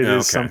know that it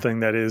is something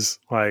that is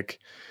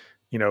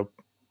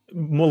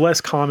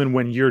less common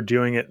when you're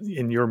doing it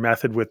in your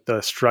method with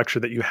the structure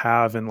that you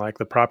have and like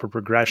the proper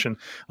progression.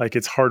 Like,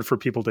 it's hard for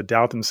people to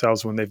doubt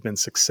themselves when they've been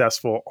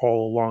successful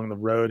all along the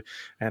road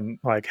and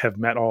like have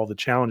met all the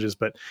challenges.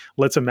 But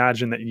let's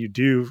imagine that you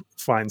do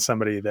find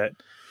somebody that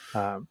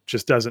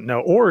just doesn't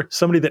know, or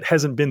somebody that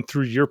hasn't been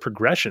through your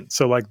progression.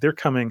 So like they're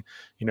coming,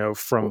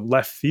 from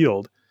left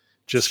field,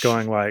 just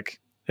going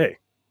like, hey.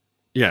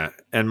 Yeah.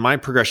 And my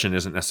progression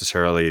isn't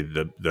necessarily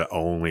the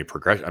only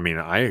progression. I mean,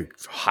 I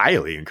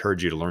highly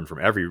encourage you to learn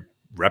from every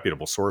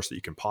reputable source that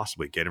you can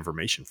possibly get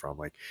information from.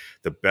 Like,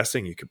 the best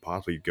thing you could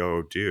possibly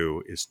go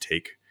do is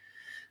take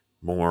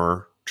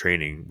more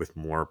training with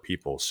more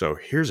people. So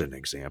here's an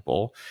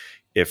example.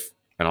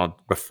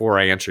 Before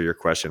I answer your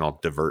question, I'll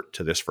divert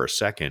to this for a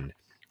second.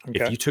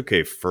 Okay. If you took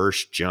a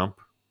first jump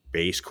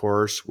base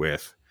course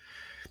with,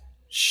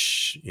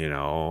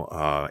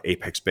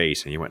 Apex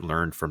Base, and you went and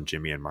learned from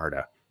Jimmy and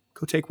Marta,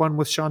 go take one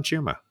with Sean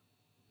Chuma.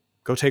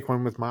 Go take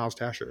one with Miles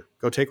Dasher.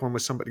 Go take one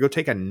with somebody. Go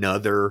take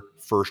another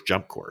first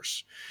jump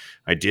course.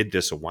 I did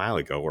this a while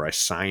ago where I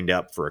signed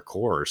up for a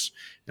course,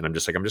 and I'm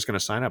just going to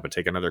sign up and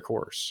take another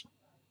course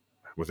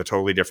with a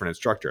totally different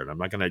instructor. And I'm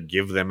not going to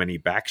give them any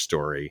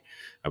backstory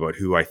about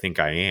who I think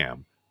I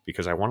am,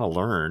 because I want to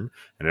learn,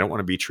 and I don't want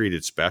to be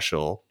treated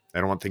special. I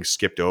don't want things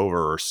skipped over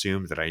or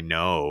assumed that I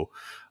know.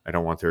 I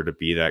don't want there to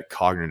be that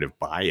cognitive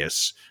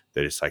bias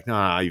that it's like,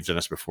 no, you've done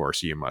this before,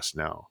 so you must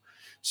know.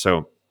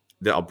 So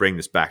I'll bring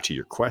this back to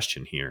your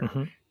question here.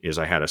 Mm-hmm. Is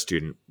I had a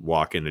student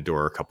walk in the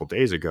door a couple of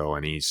days ago,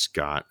 and he's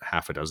got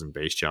half a dozen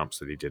base jumps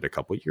that he did a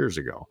couple of years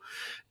ago.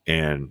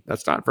 And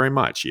that's not very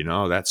much,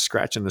 that's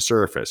scratching the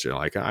surface.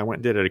 Like, I went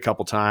and did it a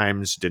couple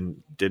times,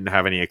 didn't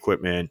have any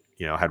equipment,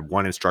 had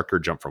one instructor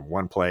jump from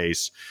one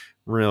place,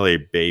 really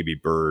baby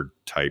bird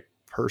type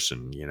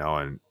person,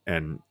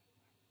 and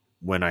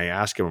when I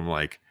ask him, I'm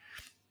like,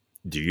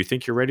 do you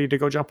think you're ready to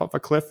go jump off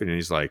a cliff? And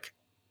he's like,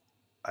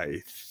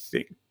 I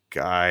think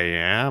I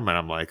am. And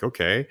I'm like,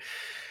 okay,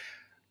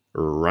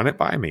 run it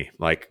by me.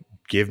 Like,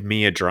 give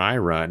me a dry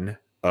run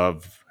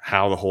of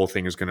how the whole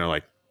thing is going to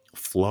like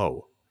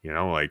flow,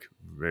 like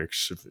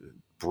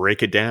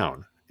break it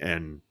down.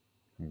 And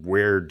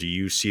where do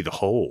you see the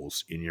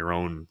holes in your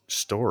own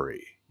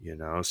story?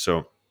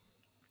 So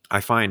I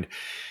find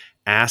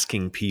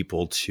asking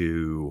people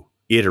to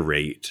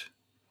iterate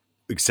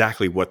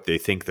exactly what they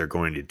think they're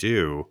going to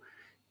do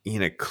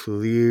in a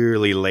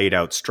clearly laid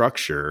out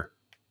structure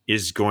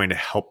is going to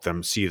help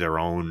them see their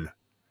own,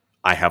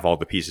 I have all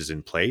the pieces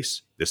in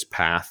place. This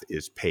path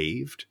is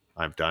paved.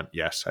 I've done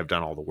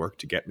all the work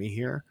to get me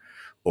here.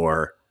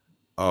 Or,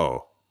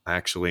 oh,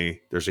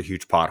 actually, there's a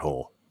huge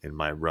pothole in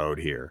my road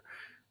here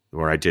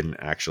where I didn't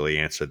actually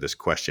answer this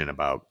question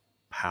about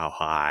how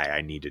high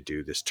I need to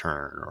do this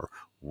turn, or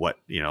what,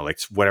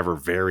 like whatever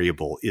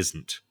variable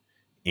isn't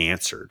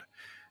answered.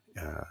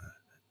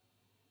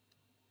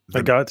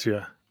 I got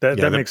you.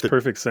 That makes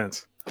perfect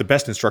sense. The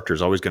best instructor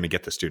is always going to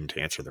get the student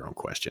to answer their own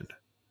question.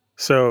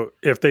 So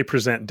if they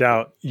present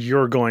doubt,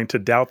 you're going to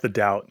doubt the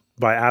doubt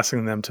by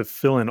asking them to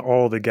fill in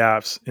all the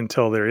gaps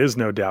until there is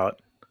no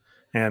doubt.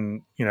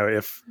 And,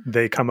 if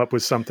they come up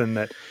with something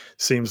that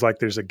seems like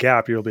there's a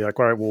gap, you'll be like,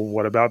 all right, well,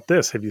 what about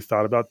this? Have you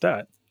thought about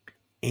that?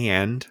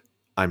 And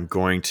I'm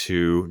going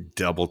to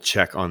double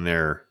check on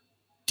their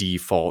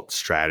default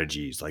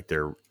strategies, like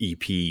their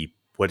EP.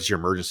 What is your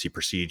emergency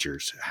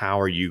procedures? How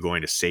are you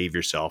going to save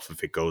yourself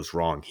if it goes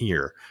wrong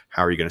here?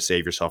 How are you going to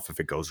save yourself if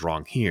it goes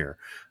wrong here?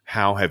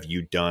 How have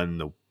you done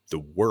the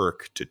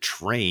work to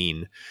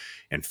train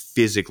and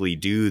physically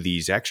do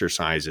these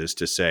exercises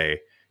to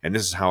say, and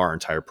this is how our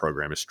entire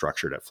program is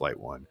structured at Flight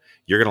One.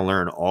 You're going to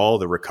learn all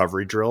the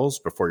recovery drills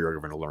before you're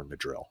going to learn the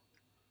drill.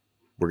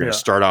 We're going to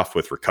start off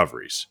with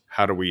recoveries.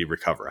 How do we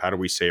recover? How do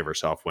we save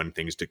ourselves when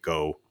things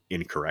go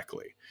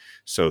incorrectly,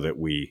 so that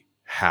we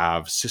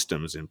have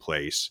systems in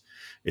place?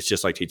 It's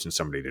just like teaching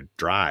somebody to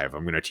drive.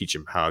 I'm going to teach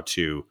them how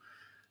to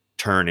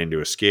turn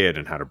into a skid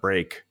and how to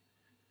brake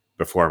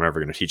before I'm ever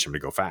going to teach them to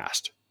go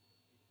fast.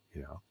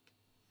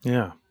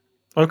 Yeah.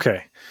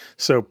 Okay.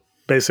 So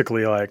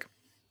basically, like,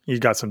 you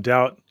got some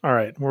doubt. All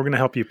right, we're going to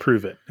help you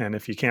prove it. And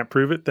if you can't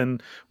prove it, then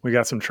we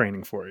got some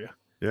training for you.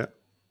 Yeah.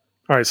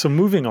 All right. So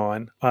moving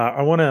on,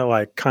 I want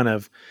to kind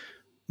of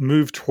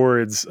move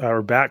towards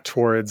or back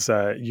towards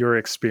your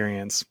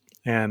experience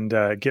and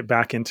get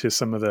back into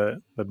some of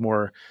the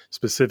more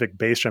specific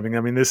base jumping.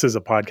 I mean, this is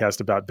a podcast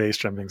about base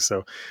jumping,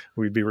 so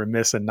we'd be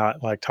remiss in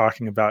not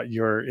talking about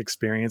your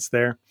experience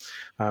there.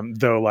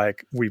 Though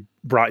we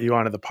brought you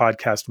onto the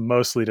podcast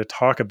mostly to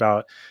talk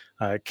about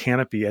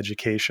canopy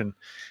education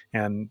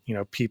and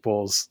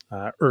people's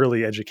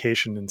early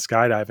education in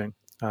skydiving.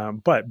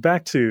 But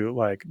back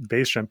to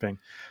base jumping,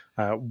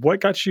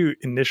 what got you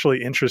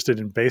initially interested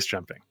in base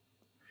jumping?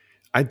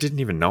 I didn't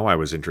even know I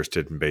was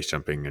interested in base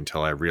jumping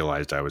until I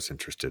realized I was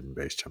interested in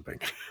base jumping.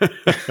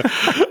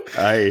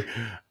 I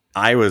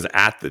was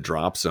at the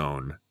drop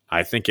zone.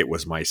 I think it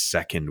was my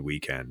second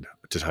weekend,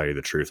 to tell you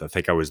the truth. I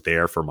think I was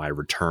there for my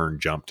return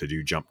jump to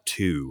do jump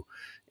 2,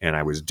 and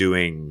I was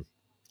doing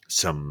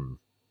some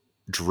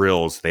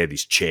drills. They had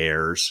these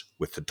chairs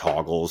with the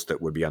toggles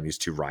that would be on these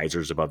 2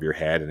 risers above your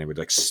head, and it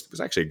was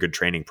actually a good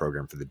training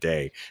program for the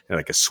day. And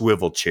like a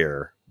swivel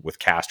chair with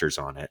casters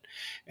on it,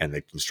 and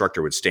the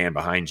instructor would stand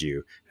behind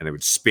you and they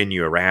would spin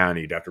you around,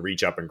 and you'd have to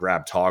reach up and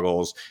grab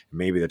toggles.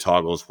 Maybe the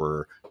toggles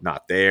were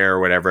not there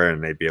or whatever,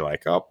 and they'd be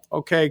like, oh,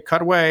 okay,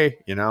 cut away,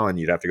 and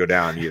you'd have to go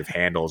down, you'd have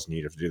handles, and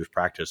you'd have to do this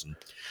practice. And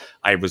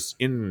I was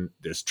in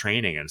this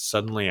training, and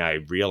suddenly I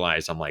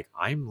realized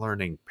I'm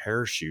learning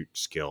parachute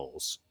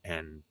skills,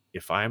 and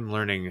if I'm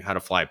learning how to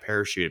fly a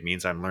parachute, it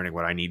means I'm learning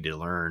what I need to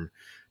learn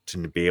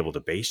to be able to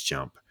base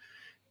jump.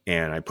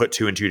 And I put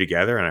 2 and 2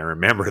 together, and I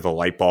remember the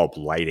light bulb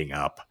lighting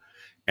up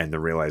and the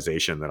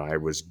realization that I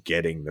was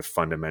getting the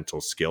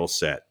fundamental skill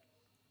set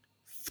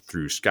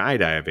through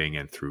skydiving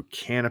and through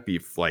canopy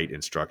flight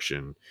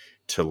instruction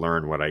to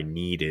learn what I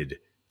needed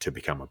to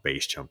become a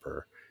base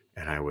jumper.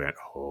 And I went,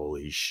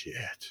 holy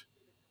shit,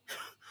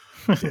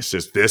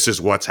 this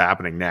is what's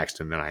happening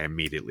next. And then I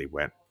immediately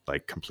went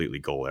completely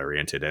goal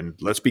oriented. And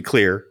let's be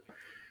clear,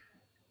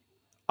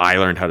 I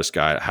learned how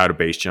to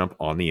base jump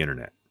on the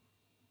internet.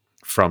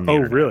 From the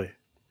internet. Really?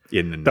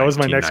 That was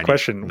my next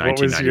question.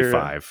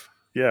 1995.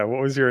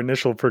 What was your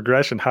initial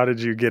progression? How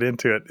did you get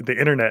into it? The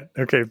internet.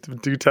 Okay,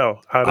 do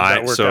tell. How did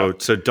that work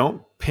out? So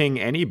don't ping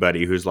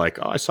anybody who's like,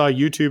 oh, I saw a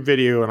YouTube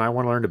video and I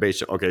want to learn to base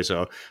jump. Okay,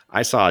 so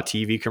I saw a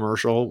TV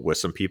commercial with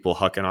some people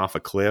hucking off a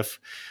cliff.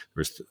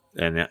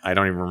 And I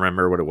don't even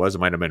remember what it was. It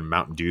might have been a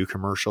Mountain Dew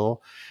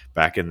commercial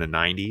back in the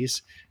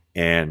 90s.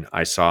 And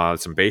I saw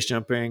some base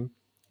jumping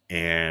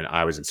and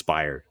I was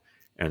inspired.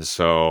 And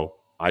so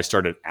I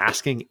started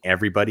asking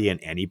everybody and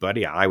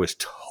anybody. I was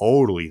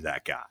totally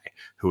that guy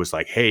who was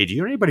like, hey, do you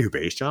know anybody who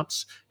base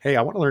jumps? Hey,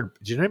 I want to learn.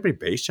 Do you know anybody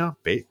base jump?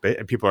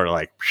 And people are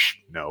like,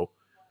 no.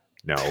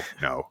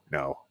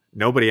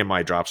 Nobody in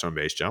my drop zone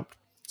base jumped.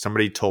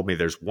 Somebody told me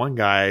there's one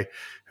guy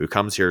who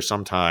comes here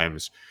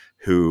sometimes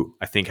who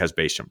I think has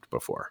base jumped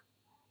before.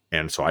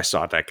 And so I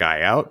sought that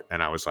guy out,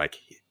 and I was like,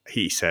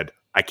 he said,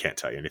 I can't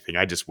tell you anything.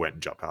 I just went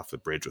and jumped off the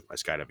bridge with my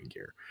skydiving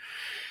gear.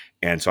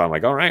 And so I'm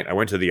like, all right, I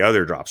went to the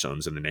other drop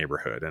zones in the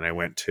neighborhood, and I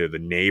went to the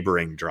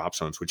neighboring drop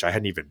zones, which I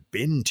hadn't even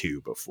been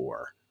to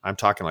before. I'm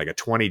talking like a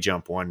 20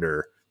 jump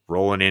wonder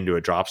rolling into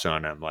a drop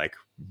zone. I'm like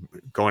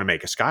going to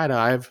make a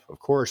skydive, of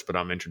course, but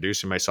I'm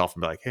introducing myself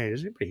and be like, hey,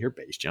 does anybody here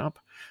base jump?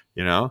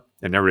 And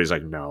everybody's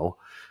like, no,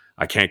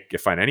 I can't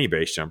find any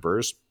base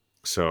jumpers.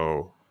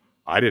 So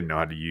I didn't know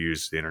how to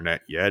use the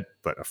internet yet,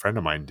 but a friend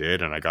of mine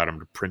did, and I got him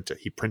to print it.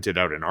 He printed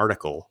out an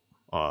article,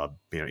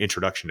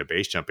 Introduction to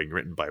Base Jumping,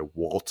 written by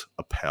Walt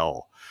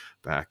Appel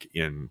back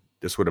in,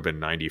 this would have been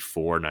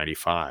 94,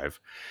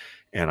 95.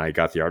 And I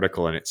got the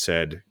article, and it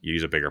said,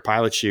 use a bigger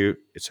pilot chute.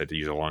 It said to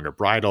use a longer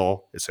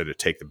bridle. It said to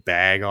take the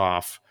bag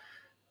off.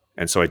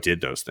 And so I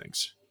did those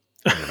things.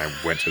 And then I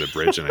went to the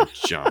bridge and I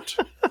jumped.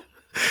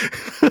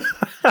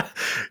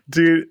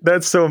 Dude,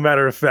 that's so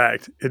matter of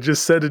fact. It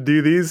just said to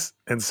do these,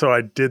 and so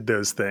I did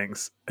those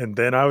things, and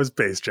then I was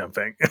base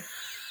jumping.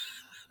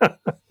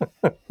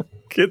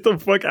 Get the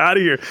fuck out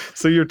of here!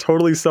 So you're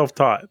totally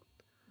self-taught,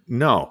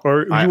 No,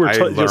 or you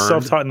were you're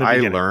self-taught in the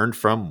beginning. I learned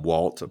from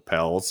Walt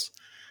Appel's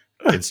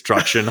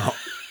instruction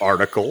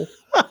article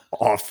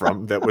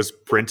from that was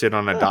printed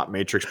on a dot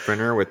matrix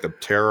printer with the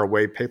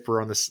tearaway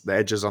paper on the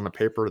edges on the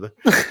paper.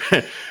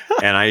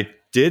 And I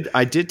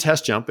did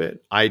test jump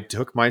it. I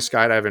took my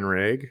skydiving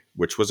rig,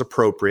 which was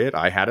appropriate.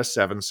 I had a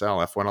 7-cell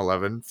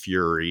F111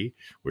 Fury,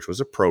 which was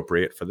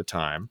appropriate for the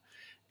time.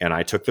 And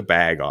I took the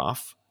bag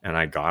off and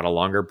I got a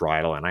longer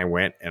bridle and I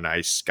went and I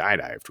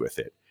skydived with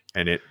it.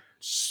 And it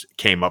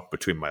came up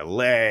between my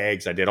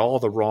legs. I did all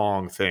the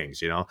wrong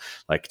things,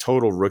 like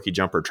total rookie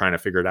jumper trying to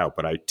figure it out.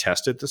 But I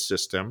tested the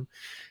system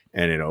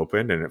and it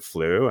opened and it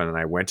flew. And then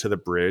I went to the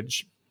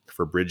bridge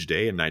for Bridge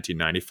Day in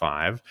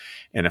 1995.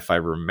 And if I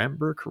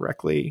remember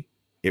correctly,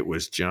 it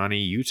was Johnny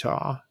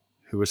Utah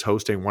who was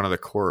hosting one of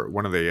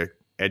the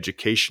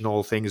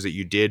educational things that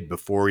you did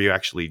before you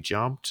actually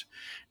jumped.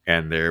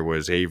 And there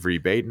was Avery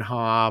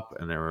Badenhop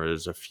and there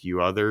was a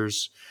few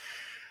others.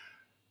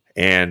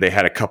 And they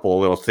had a couple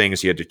of little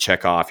things you had to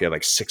check off. You had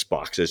like 6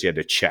 boxes you had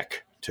to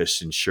check to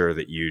ensure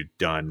that you'd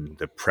done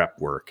the prep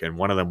work. And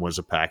one of them was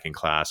a packing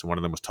class. And one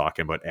of them was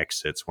talking about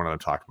exits. One of them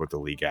talked about the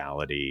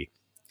legality.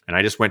 And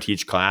I just went to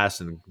each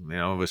class and,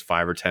 it was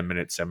 5 or 10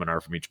 minute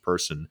seminar from each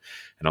person.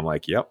 And I'm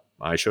like, yep,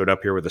 I showed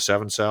up here with a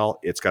 7-cell.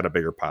 It's got a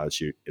bigger pilot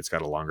chute. It's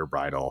got a longer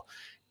bridle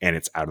and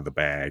it's out of the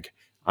bag.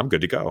 I'm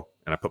good to go.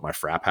 And I put my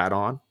frap hat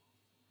on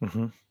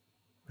and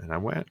I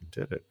went and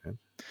did it, man.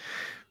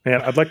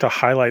 Man, I'd like to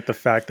highlight the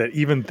fact that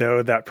even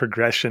though that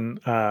progression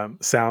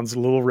sounds a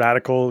little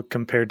radical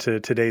compared to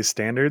today's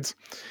standards,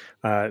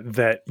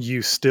 that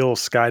you still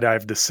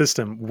skydive the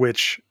system,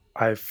 which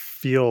I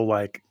feel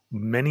like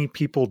many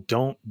people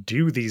don't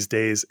do these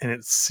days. And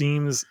it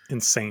seems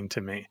insane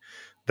to me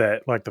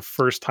that like the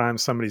first time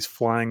somebody's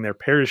flying their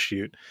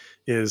parachute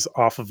is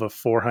off of a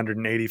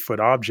 480-foot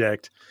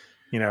object,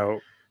 Yeah,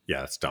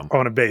 that's dumb.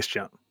 On a base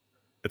jump.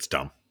 It's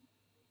dumb.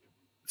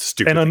 It's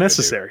stupid. And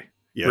unnecessary.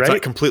 Yeah, right? It's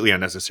like completely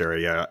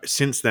unnecessary. Yeah.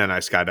 Since then, I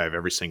will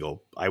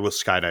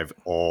skydive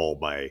all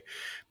my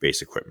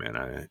base equipment.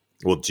 I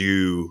will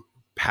do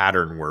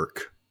pattern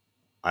work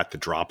at the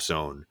drop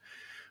zone.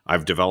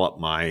 I've developed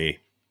my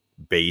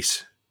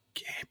base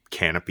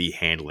canopy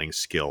handling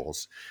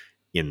skills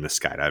in the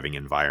skydiving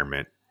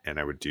environment, and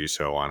I would do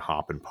so on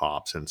hop and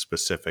pops and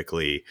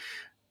specifically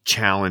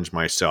challenge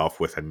myself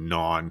with a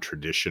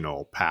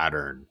non-traditional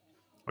pattern.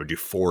 I would do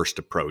forced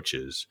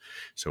approaches.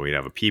 So we'd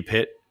have a P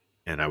pit,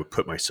 and I would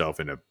put myself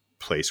in a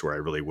place where I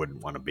really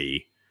wouldn't want to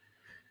be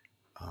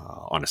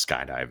on a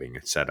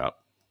skydiving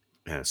setup.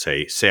 And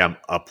say I'm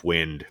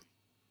upwind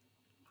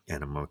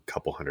and I'm a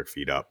couple 100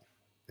 feet up.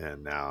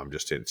 And now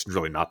it's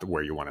really not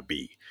where you want to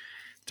be.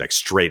 It's like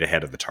straight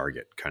ahead of the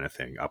target kind of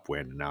thing,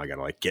 upwind. And now I got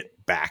to like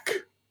get back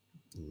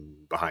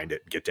behind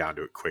it and get down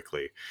to it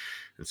quickly.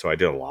 And so I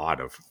did a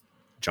lot of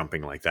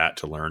jumping like that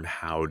to learn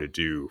how to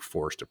do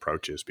forced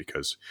approaches,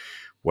 because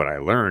what I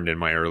learned in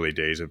my early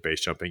days of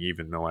base jumping,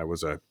 even though I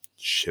was a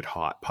shit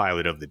hot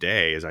pilot of the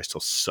day, is I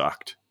still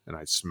sucked and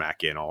I'd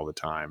smack in all the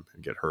time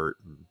and get hurt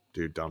and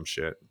do dumb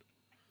shit.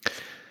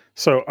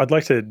 So I'd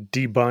like to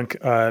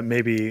debunk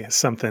maybe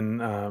something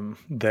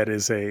that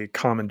is a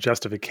common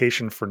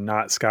justification for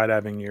not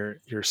skydiving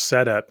your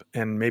setup,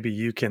 and maybe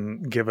you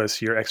can give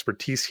us your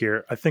expertise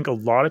here. I think a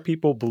lot of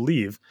people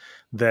believe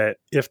that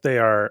if they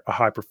are a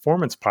high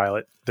performance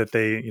pilot, that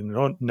they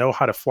know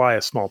how to fly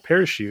a small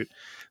parachute,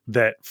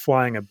 that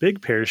flying a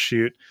big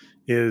parachute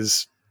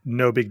is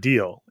no big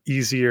deal,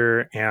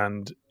 easier,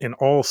 and in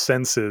all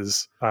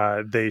senses,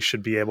 they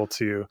should be able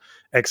to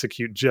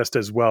execute just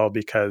as well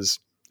because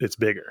it's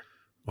bigger.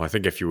 Well, I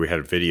think if you had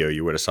a video,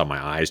 you would have saw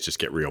my eyes just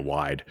get real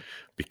wide,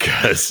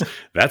 because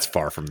that's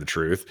far from the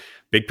truth.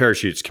 Big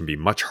parachutes can be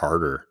much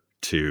harder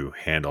to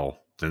handle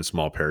than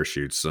small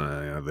parachutes.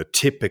 The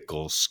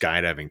typical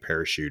skydiving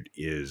parachute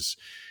is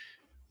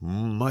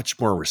much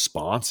more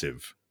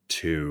responsive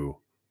to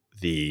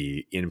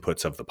the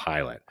inputs of the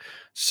pilot.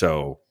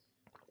 So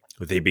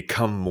they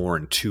become more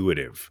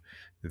intuitive.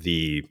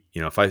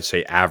 If I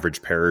say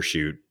average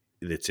parachute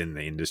that's in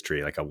the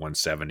industry, like a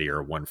 170 or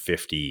a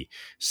 150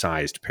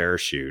 sized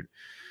parachute,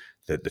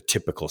 that the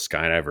typical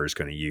skydiver is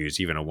going to use,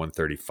 even a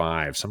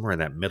 135, somewhere in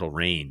that middle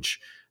range,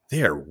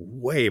 they are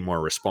way more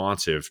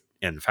responsive.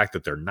 And the fact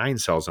that they're 9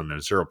 cells and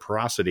they're zero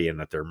porosity and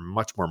that they're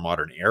much more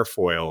modern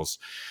airfoils,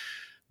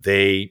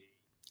 they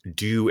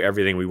do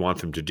everything we want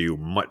them to do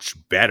much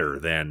better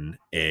than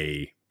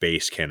a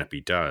base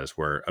canopy does,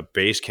 where a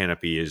base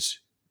canopy it's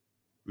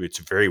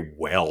very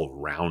well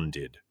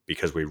rounded,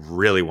 because we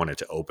really want it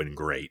to open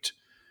great.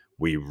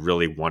 We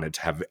really want it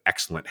to have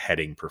excellent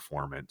heading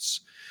performance.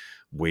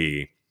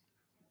 We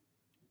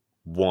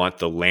want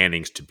the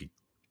landings to be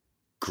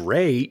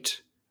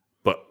great,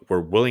 but we're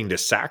willing to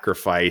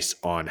sacrifice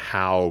on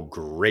how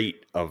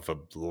great of a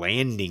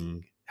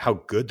landing, how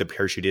good the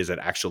parachute is at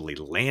actually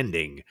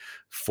landing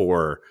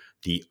for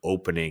the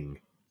opening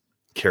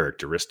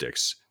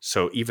characteristics.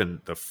 So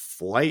even the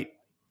flight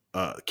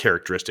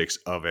characteristics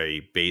of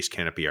a base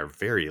canopy are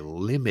very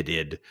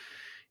limited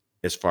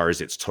as far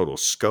as its total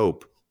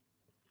scope.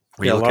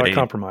 When Yeah, you a look lot at of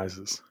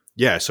compromises.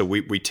 yeah, so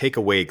we take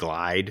away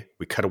glide,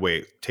 we take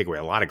away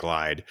a lot of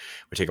glide,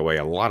 we take away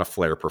a lot of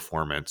flare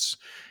performance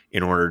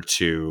in order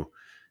to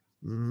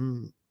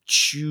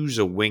choose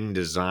a wing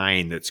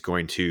design that's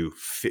going to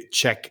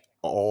check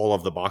all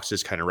of the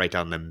boxes kind of right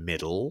down the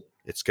middle.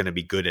 It's going to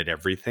be good at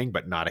everything,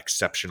 but not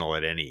exceptional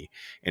at any.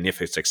 And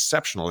if it's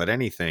exceptional at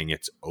anything,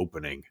 it's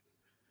opening.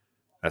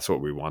 That's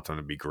what we want them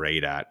to be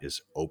great at,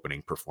 is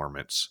opening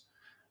performance.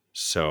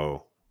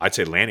 So I'd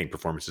say landing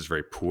performance is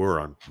very poor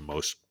on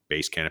most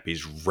base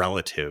canopies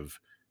relative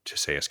to,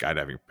 say, a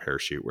skydiving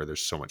parachute where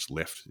there's so much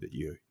lift that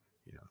you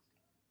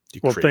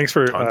Well, create thanks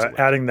for tons of lift.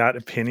 adding that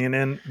opinion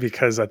in,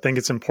 because I think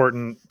it's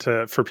important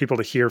for people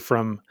to hear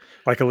from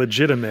like a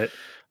legitimate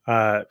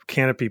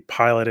canopy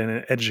pilot and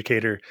an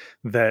educator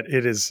that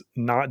it is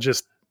not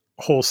just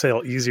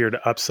wholesale easier to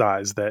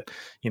upsize, that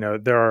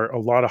there are a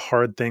lot of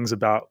hard things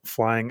about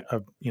flying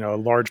a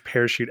large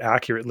parachute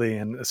accurately,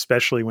 and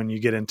especially when you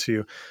get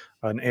into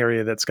an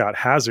area that's got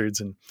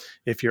hazards. And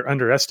if you're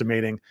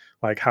underestimating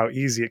like how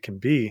easy it can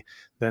be,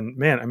 then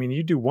man, I mean,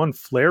 you do one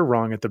flare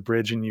wrong at the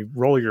bridge and you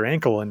roll your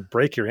ankle and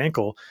break your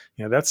ankle,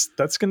 that's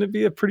going to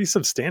be a pretty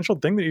substantial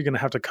thing that you're going to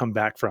have to come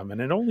back from.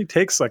 And it only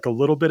takes like a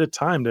little bit of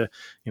time to,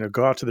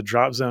 go out to the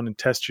drop zone and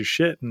test your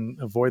shit and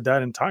avoid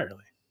that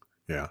entirely.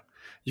 Yeah.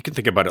 You can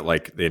think about it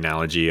like the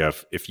analogy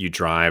of if you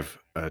drive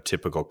a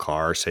typical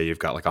car, say you've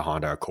got like a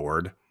Honda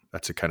Accord,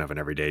 that's a kind of an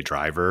everyday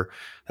driver.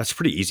 That's a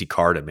pretty easy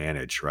car to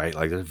manage, right?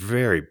 Like they're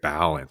very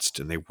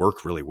balanced and they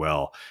work really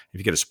well. If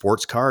you get a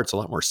sports car, it's a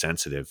lot more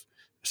sensitive.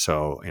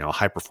 So, a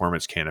high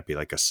performance canopy,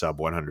 like a sub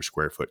 100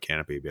 square foot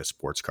canopy, would be a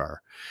sports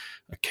car.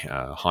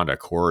 A Honda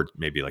Accord,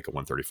 maybe like a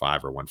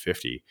 135 or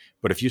 150.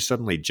 But if you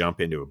suddenly jump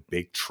into a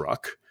big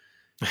truck,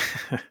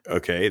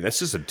 okay,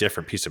 this is a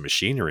different piece of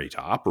machinery to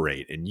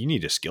operate, and you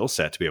need a skill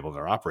set to be able to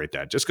operate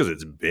that. Just because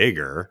it's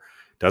bigger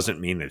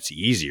doesn't mean it's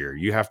easier.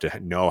 You have to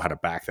know how to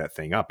back that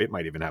thing up. It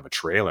might even have a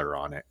trailer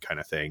on it, kind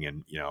of thing,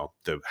 and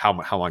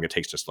how long it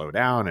takes to slow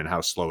down and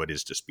how slow it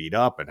is to speed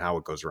up and how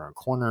it goes around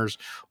corners.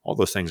 All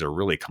those things are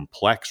really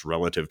complex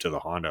relative to the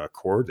Honda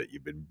Accord that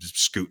you've been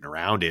scooting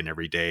around in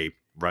every day,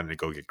 running to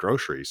go get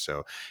groceries.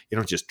 So you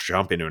don't just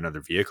jump into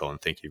another vehicle and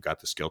think you've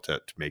got the skill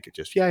set to make it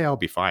just I'll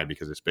be fine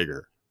because it's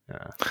bigger.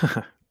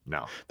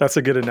 No, that's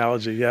a good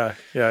analogy. Yeah.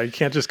 You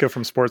can't just go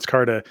from sports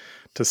car to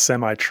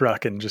semi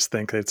truck and just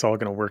think that it's all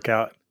going to work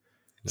out.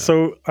 No.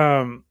 So,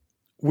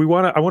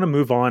 I want to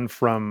move on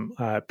from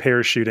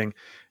parachuting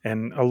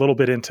and a little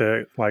bit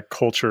into like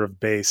culture of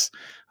base.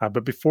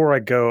 But before I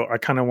go, I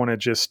kind of want to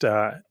just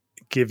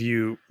give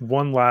you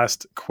one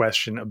last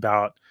question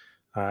about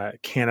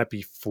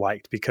canopy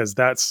flight, because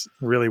that's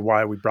really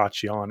why we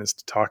brought you on, is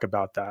to talk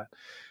about that.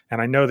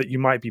 And I know that you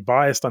might be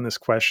biased on this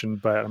question,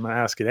 but I'm going to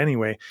ask it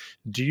anyway.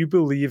 Do you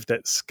believe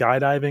that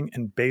skydiving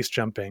and base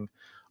jumping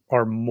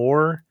are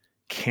more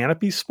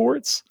canopy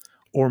sports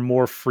or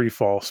more free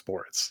fall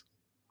sports?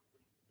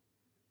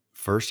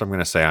 First, I'm going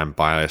to say I'm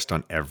biased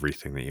on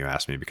everything that you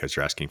asked me because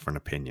you're asking for an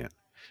opinion.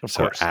 Of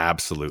course.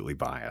 Absolutely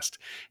biased.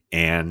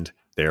 And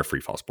they're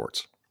free fall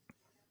sports.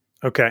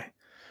 Okay.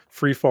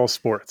 Free fall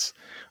sports.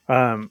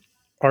 Are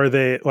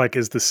they like,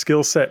 is the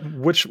skill set,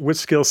 which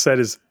skill set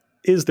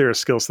is there a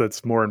skill set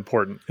that's more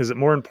important? Is it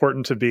more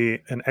important to be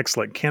an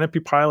excellent canopy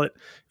pilot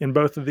in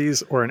both of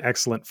these or an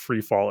excellent free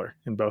faller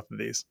in both of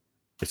these?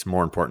 It's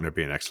more important to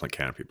be an excellent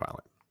canopy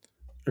pilot.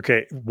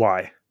 Okay.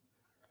 Why?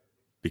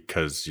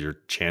 Because your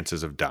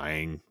chances of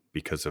dying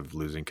because of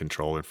losing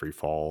control in free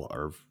fall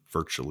are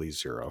virtually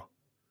zero.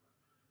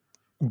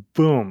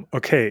 Boom.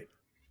 Okay.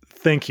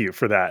 Thank you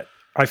for that.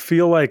 I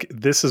feel like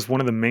this is one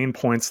of the main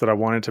points that I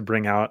wanted to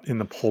bring out in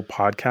the whole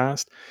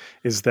podcast,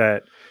 is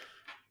that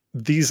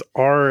these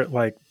are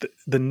like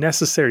the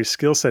necessary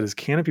skill set is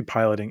canopy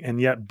piloting. And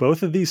yet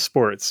both of these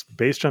sports,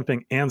 base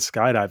jumping and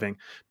skydiving,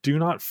 do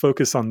not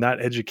focus on that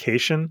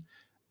education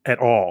at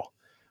all.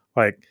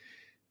 Like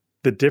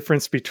the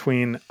difference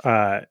between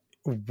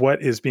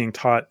what is being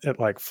taught at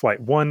like flight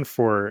one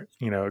for,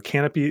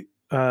 canopy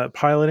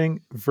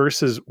piloting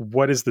versus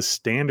what is the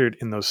standard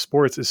in those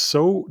sports is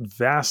so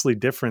vastly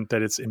different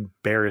that it's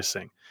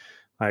embarrassing.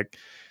 Like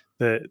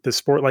the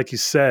sport, like you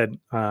said,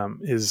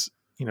 is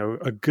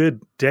a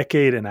good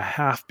decade and a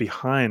half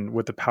behind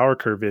what the power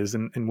curve is.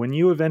 And when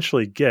you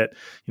eventually get,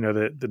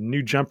 the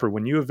new jumper,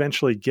 when you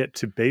eventually get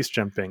to base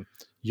jumping,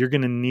 you're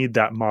going to need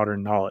that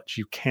modern knowledge.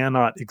 You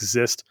cannot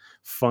exist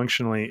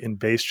functionally in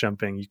base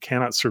jumping. You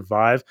cannot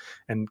survive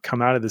and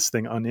come out of this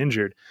thing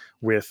uninjured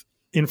with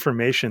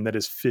information that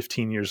is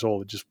 15 years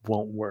old. It just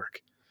won't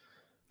work.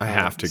 I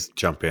have to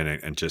jump in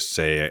and just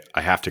say,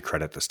 I have to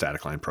credit the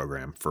static line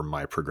program for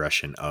my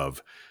progression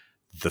of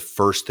the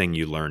first thing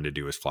you learn to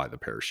do is fly the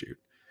parachute.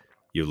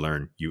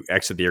 You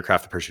exit the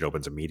aircraft, the parachute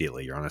opens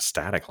immediately. You're on a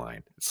static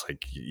line. It's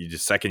like the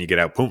second you get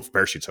out, boom,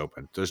 parachute's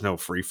open. There's no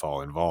free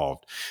fall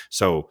involved.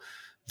 So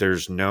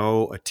there's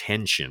no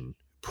attention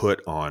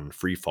put on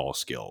free fall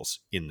skills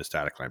in the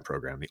static line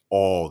program.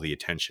 All the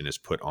attention is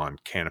put on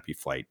canopy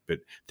flight, but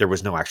there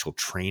was no actual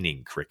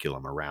training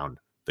curriculum around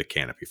the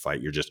canopy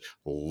flight. You're just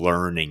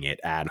learning it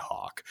ad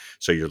hoc.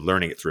 So you're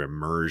learning it through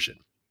immersion,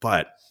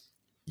 but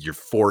you're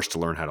forced to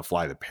learn how to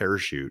fly the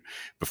parachute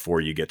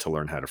before you get to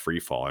learn how to free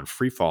fall. And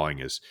free falling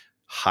is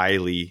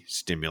highly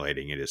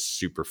stimulating. It is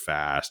super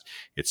fast.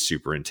 It's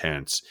super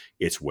intense.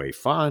 It's way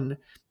fun,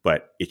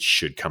 but it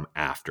should come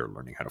after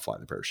learning how to fly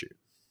the parachute.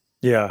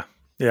 Yeah.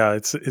 Yeah.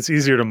 It's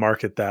easier to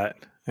market that,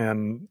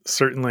 and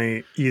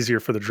certainly easier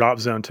for the drop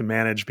zone to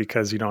manage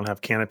because you don't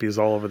have canopies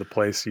all over the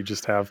place. You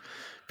just have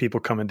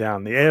people coming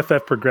down. The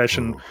AFF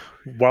progression,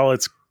 while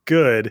it's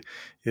good,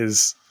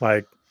 is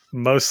like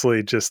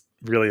mostly just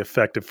really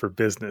effective for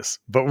business.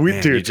 But we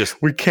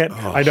can't,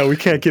 I know we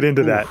can't get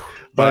into that.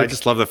 But I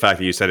just love the fact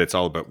that you said it's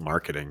all about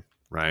marketing,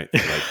 right?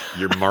 Like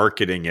you're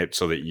marketing it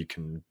so that you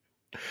can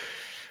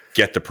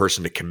get the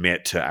person to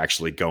commit to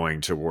actually going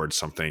towards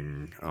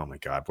something. Oh my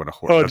God, what a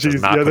horror. That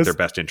does not put their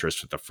best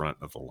interest at the front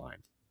of the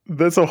line.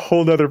 That's a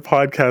whole nother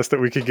podcast that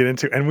we could get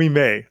into, and we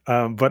may.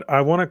 But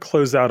I want to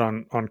close out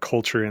on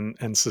culture and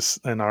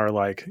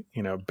our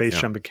base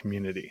jumping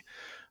community.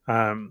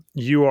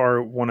 You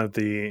are one of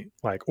the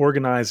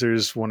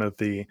organizers, one of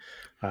the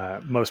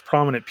most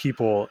prominent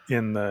people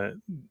in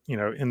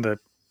the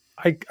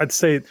I'd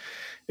say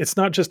it's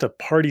not just a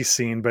party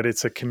scene, but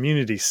it's a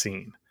community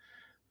scene.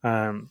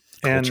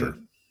 Culture.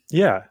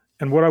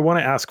 And what I want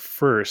to ask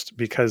first,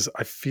 because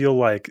I feel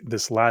like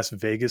this Las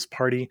Vegas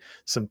party,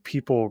 some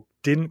people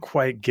didn't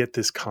quite get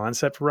this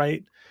concept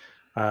right.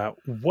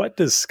 What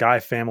does Sky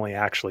Family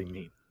actually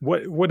mean?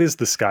 What is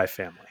the Sky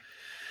Family?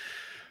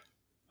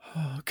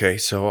 Okay,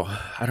 so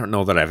I don't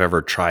know that I've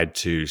ever tried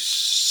to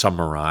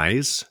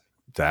summarize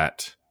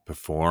that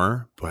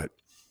before, but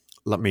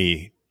let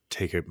me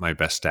take my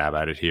best stab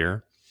at it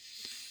here,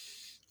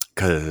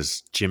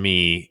 because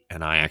Jimmy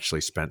and I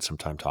actually spent some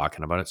time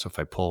talking about it. So if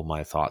I pull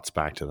my thoughts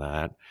back to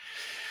that,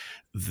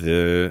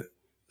 the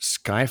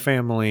Sky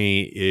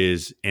Family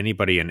is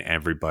anybody and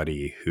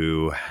everybody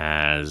who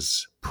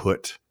has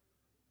put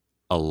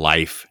a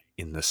life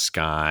in the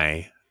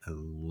sky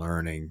and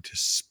learning to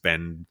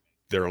spend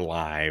their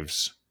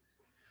lives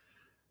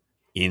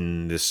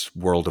in this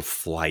world of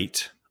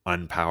flight,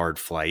 unpowered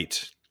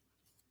flight,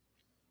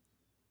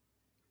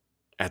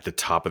 at the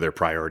top of their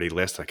priority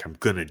list. Like, I'm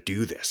going to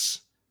do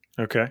this.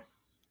 Okay.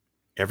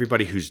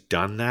 Everybody who's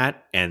done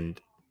that and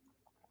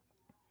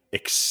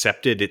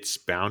accepted its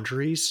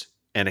boundaries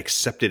and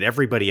accepted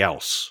everybody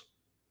else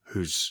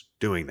who's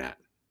doing that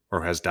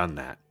or has done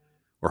that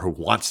or who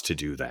wants to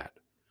do that.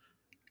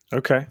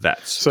 Okay.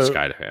 That's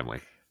Sky Family.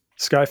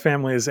 Sky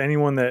Family is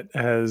anyone that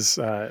has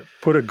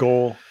put a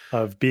goal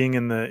of being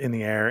in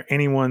the air,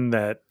 anyone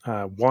that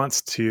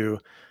wants to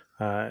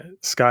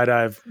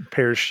skydive,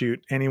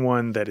 parachute,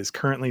 anyone that is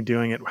currently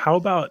doing it. How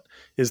about,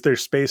 is there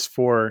space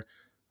for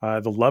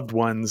the loved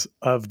ones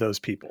of those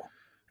people?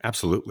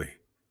 Absolutely.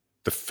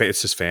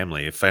 It's just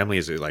family. If family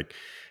is like,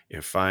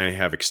 if I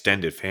have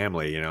extended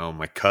family,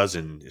 my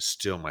cousin is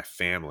still my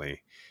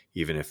family,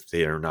 even if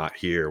they are not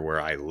here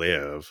where I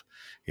live.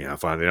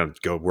 If they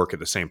don't go work at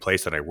the same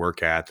place that I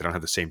work at, they don't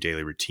have the same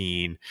daily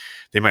routine.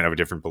 They might have a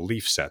different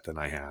belief set than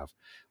I have,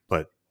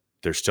 but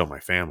they're still my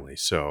family.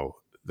 So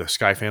the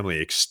Sky Family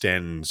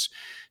extends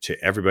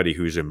to everybody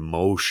who's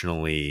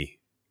emotionally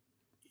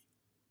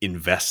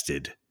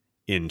invested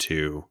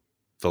into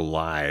the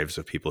lives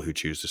of people who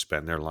choose to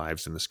spend their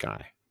lives in the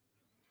sky.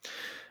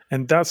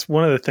 And that's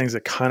one of the things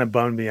that kind of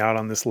bummed me out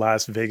on this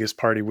Las Vegas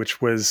party,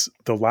 which was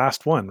the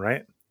last one,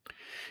 right?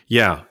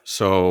 Yeah.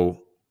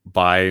 So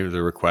by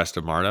the request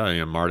of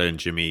Marta, Marta and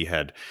Jimmy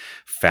had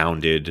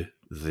founded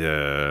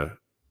the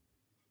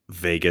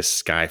Vegas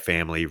Sky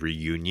Family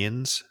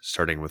reunions,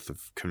 starting with the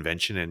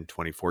convention in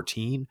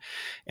 2014.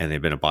 And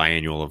they've been a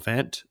biannual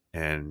event.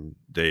 And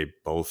they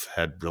both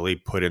had really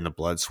put in the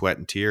blood, sweat,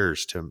 and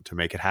tears to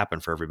make it happen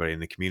for everybody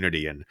in the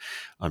community. And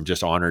I'm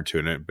just honored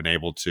to have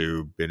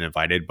been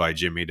invited by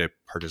Jimmy to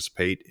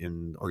participate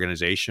in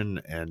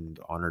organization, and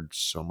honored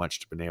so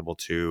much to been able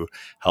to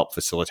help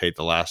facilitate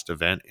the last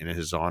event in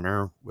his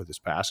honor with his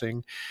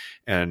passing.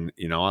 And,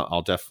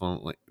 I'll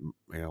definitely,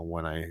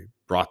 when I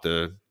brought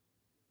the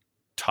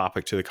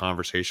topic to the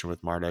conversation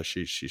with Marta,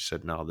 she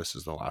said, no, this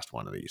is the last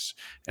one of these.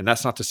 And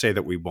that's not to say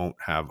that we won't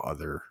have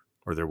other,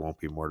 or there won't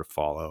be more to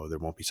follow. There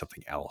won't be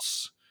something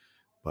else,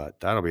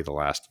 but that'll be the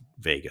last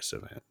Vegas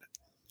event.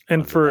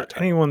 And for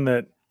anyone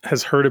that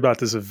has heard about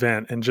this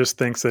event and just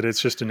thinks that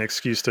it's just an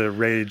excuse to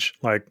rage,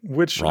 wrong.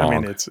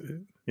 It's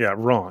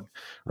wrong,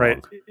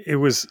 right? It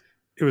was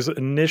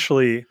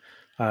initially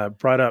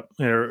brought up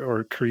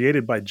or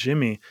created by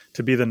Jimmy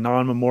to be the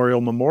non-memorial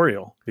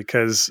memorial,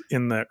 because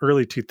in the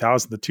early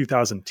 2000s, the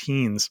 2000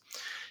 teens,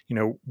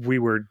 we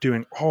were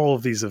doing all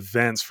of these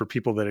events for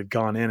people that had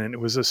gone in, and it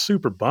was a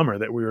super bummer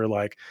that we were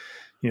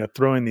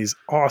throwing these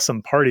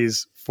awesome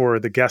parties for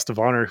the guest of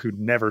honor who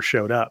never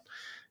showed up.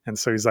 And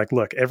so he's like,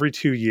 look, every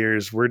 2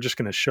 years, we're just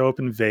going to show up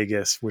in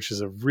Vegas, which is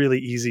a really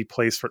easy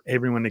place for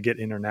everyone to get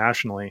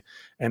internationally.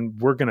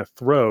 And we're going to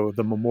throw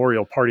the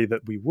memorial party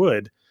that we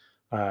would,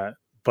 uh,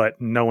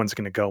 but no one's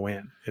going to go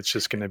in. It's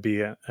just going to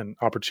be an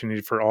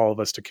opportunity for all of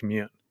us to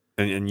commune.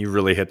 And you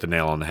really hit the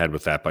nail on the head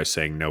with that by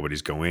saying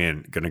nobody's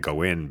going to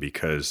go in,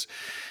 because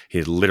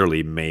he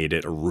literally made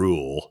it a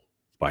rule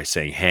by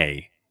saying,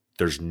 hey,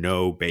 there's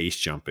no base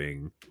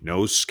jumping,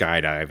 no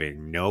skydiving,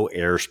 no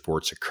air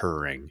sports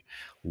occurring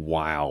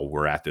while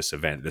we're at this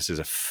event. This is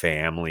a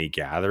family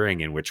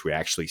gathering in which we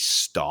actually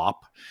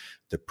stop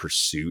the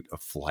pursuit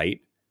of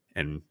flight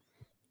and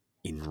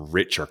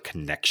enrich our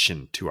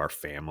connection to our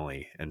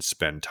family and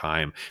spend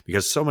time,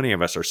 because so many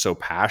of us are so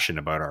passionate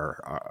about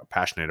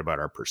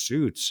our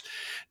pursuits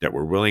that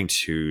we're willing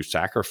to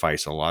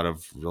sacrifice a lot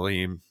of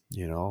really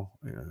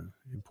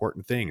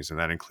important things, and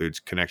that includes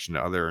connection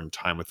to other and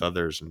time with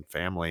others and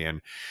family,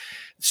 and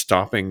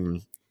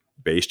stopping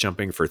base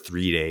jumping for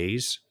 3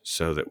 days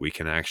so that we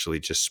can actually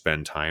just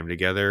spend time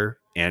together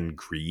and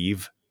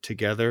grieve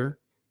together.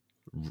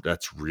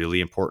 That's really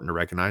important to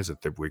recognize,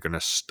 that we're going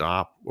to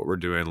stop what we're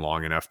doing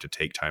long enough to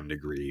take time to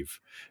grieve.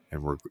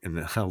 And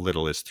how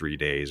little is 3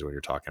 days when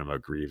you're talking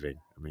about grieving?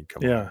 I mean,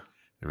 come on.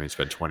 I mean,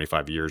 spend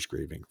 25 years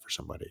grieving for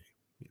somebody,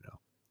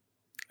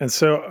 And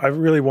so I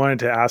really wanted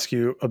to ask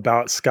you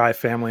about Sky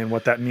Family and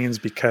what that means,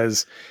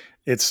 because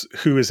it's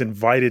who is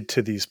invited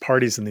to these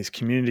parties and these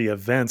community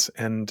events.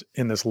 And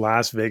in this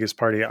last Vegas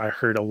party, I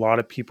heard a lot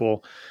of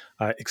people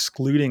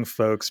excluding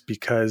folks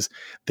because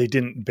they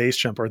didn't base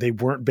jump, or they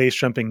weren't base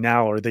jumping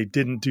now, or they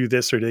didn't do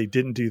this, or they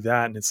didn't do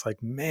that. And it's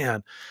like,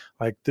 man,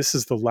 like this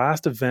is the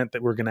last event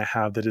that we're going to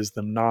have that is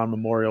the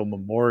non-memorial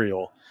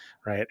memorial,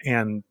 right?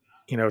 And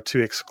to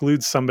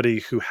exclude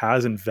somebody who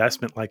has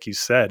investment, like you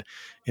said,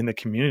 in the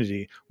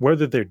community,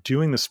 whether they're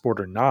doing the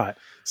sport or not,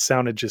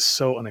 sounded just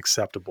so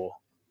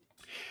unacceptable.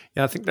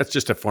 Yeah, I think that's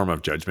just a form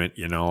of judgment,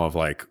 of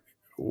like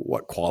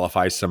what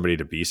qualifies somebody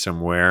to be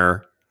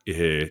somewhere.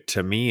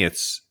 To me,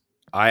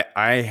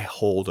 I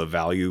hold a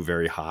value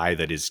very high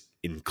that is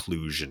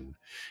inclusion.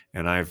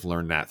 And I've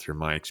learned that through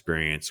my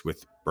experience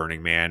with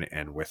Burning Man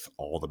and with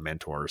all the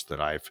mentors that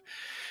I've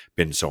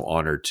been so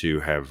honored to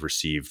have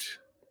received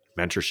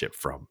mentorship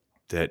from.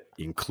 That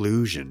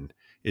inclusion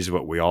is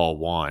what we all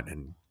want,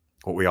 and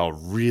what we all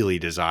really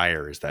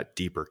desire is that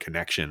deeper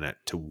connection, that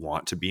to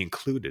want to be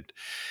included.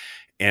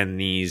 And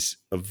these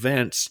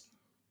events,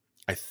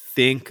 I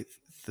think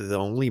the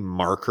only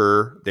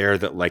marker there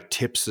that like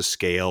tips the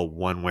scale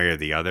one way or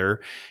the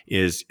other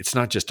is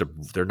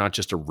they're not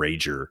just a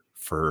rager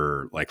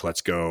for like,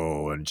 let's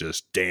go and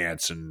just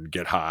dance and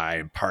get high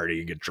and party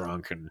and get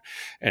drunk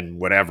and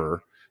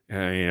whatever.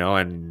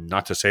 And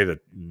not to say that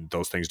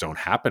those things don't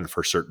happen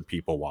for certain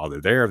people while they're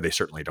there. They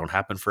certainly don't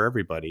happen for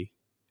everybody.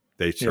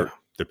 The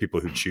people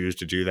who choose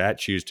to do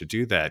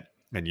that.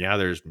 And yeah,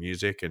 there's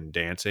music and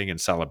dancing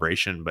and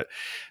celebration, but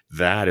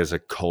that is a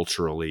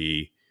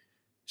culturally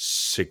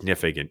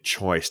significant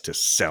choice to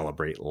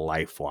celebrate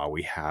life while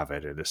we have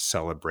it, and to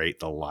celebrate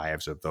the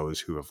lives of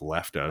those who have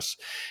left us.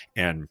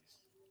 And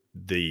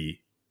the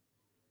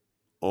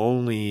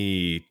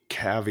only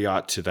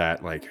caveat to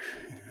that, like,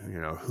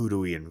 who do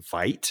we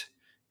invite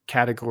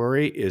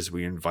category, is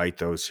we invite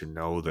those who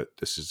know that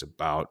this is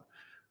about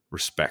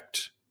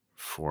respect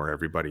for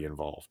everybody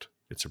involved.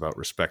 It's about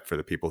respect for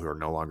the people who are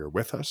no longer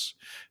with us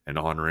and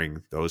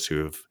honoring those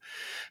who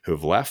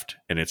have left.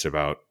 And it's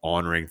about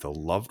honoring the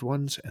loved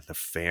ones and the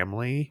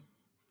family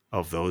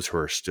of those who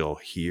are still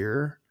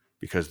here,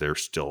 because they're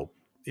still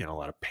in a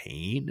lot of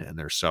pain and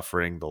they're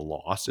suffering the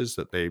losses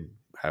that they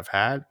have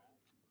had.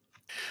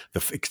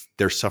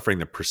 They're suffering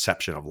the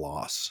perception of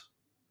loss,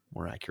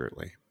 more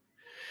accurately.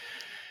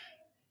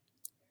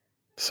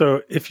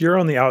 So if you're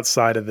on the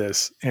outside of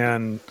this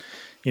and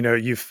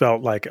you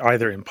felt like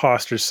either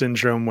imposter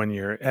syndrome when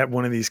you're at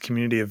one of these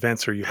community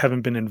events, or you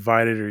haven't been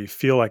invited, or you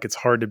feel like it's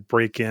hard to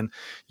break in,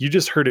 you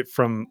just heard it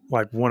from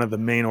like one of the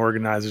main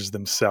organizers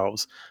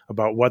themselves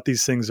about what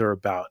these things are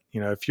about.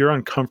 If you're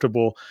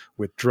uncomfortable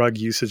with drug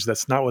usage,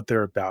 that's not what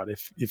they're about.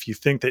 If you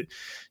think that,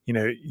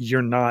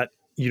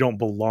 you don't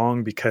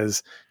belong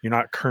because you're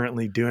not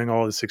currently doing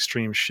all this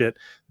extreme shit,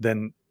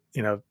 then,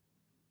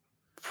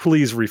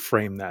 please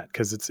reframe that,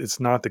 because it's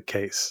not the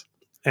case.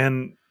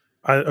 And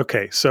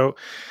okay, so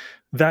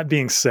that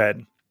being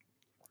said,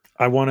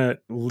 I want to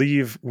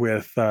leave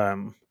with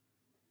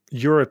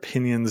your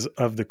opinions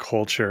of the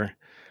culture.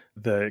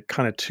 The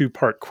kind of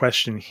two-part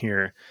question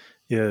here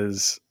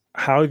is,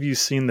 how have you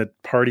seen the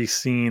party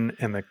scene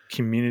and the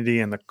community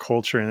and the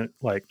culture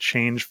like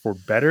change for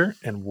better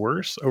and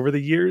worse over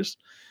the years?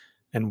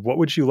 And what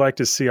would you like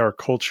to see our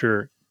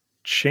culture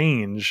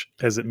change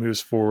as it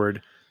moves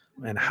forward?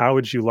 And how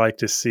would you like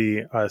to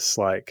see us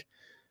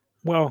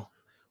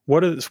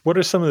what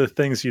are some of the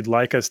things you'd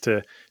like us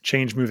to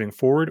change moving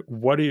forward?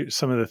 What are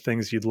some of the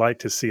things you'd like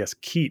to see us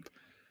keep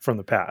from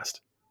the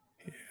past?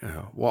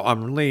 Yeah, well,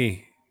 I'm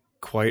really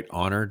quite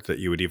honored that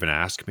you would even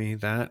ask me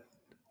that.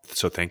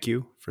 So thank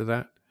you for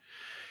that.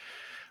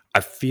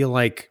 I feel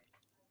like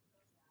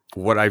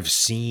what I've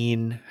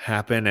seen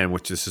happen, and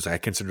which this is, I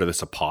consider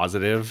this a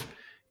positive,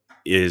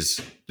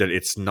 is that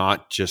it's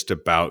not just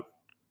about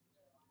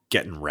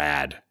getting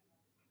rad.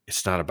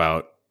 It's not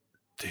about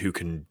who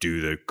can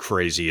do the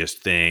craziest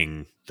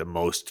thing, the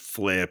most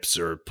flips,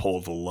 or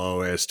pull the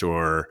lowest,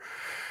 or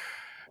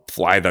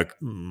fly the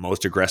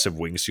most aggressive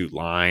wingsuit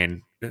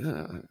line.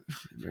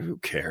 Who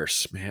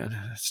cares, man?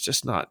 It's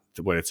just not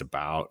what it's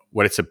about.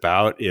 What it's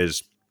about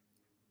is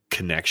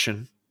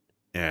connection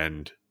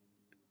and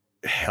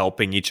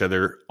helping each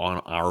other on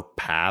our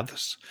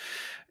paths.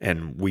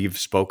 And we've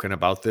spoken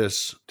about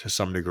this to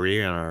some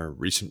degree in our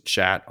recent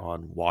chat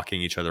on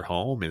walking each other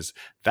home. Is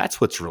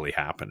that's what's really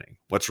happening.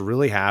 What's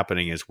really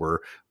happening is we're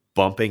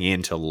bumping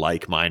into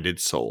like-minded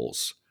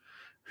souls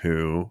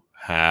who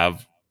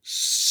have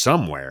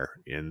somewhere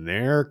in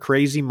their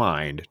crazy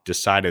mind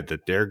decided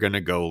that they're going to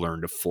go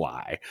learn to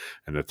fly,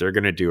 and that they're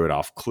going to do it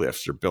off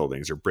cliffs or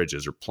buildings or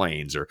bridges or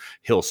plains or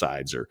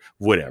hillsides or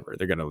whatever.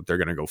 They're going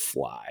to go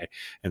fly,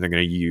 and they're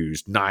going to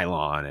use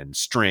nylon and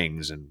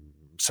strings, and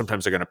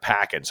sometimes they're going to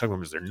pack it.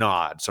 Sometimes they're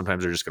not.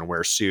 Sometimes they're just going to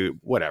wear a suit,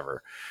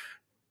 whatever.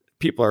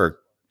 People are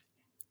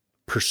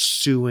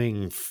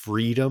pursuing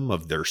freedom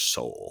of their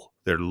soul.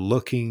 They're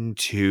looking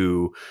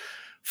to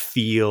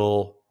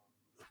feel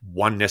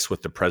oneness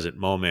with the present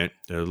moment.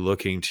 They're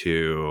looking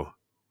to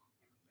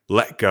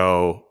let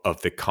go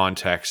of the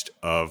context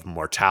of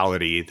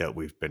mortality that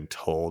we've been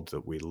told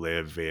that we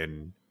live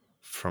in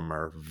from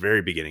our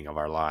very beginning of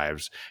our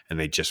lives. And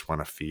they just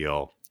want to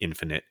feel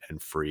infinite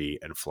and free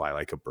and fly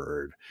like a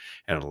bird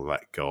and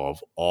let go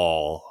of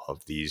all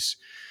of these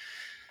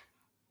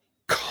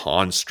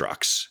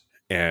constructs.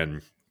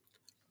 And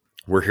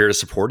we're here to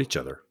support each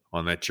other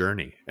on that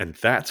journey. And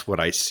that's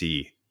what I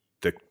see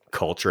the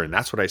culture, and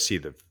that's what I see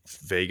the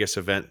Vegas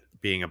event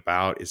being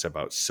about, is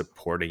about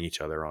supporting each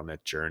other on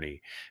that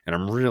journey. And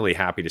I'm really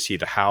happy to see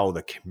how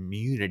the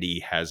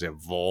community has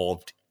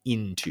evolved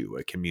into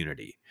a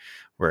community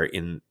where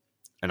and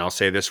I'll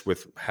say this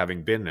with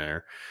having been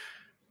there,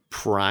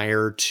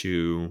 prior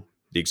to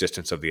the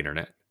existence of the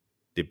internet,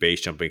 the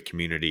base jumping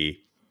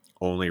community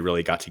only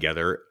really got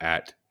together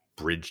at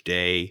Bridge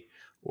Day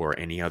or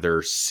any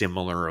other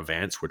similar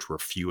events, which were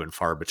few and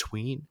far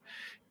between.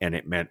 And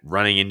it meant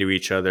running into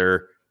each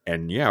other.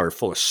 And yeah, we're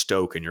full of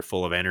stoke and you're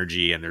full of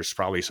energy, and there's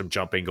probably some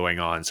jumping going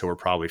on. So we're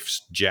probably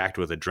jacked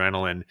with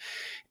adrenaline,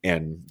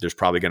 and there's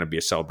probably going to be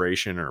a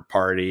celebration or a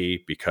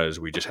party because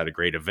we just had a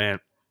great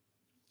event.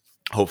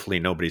 Hopefully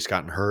nobody's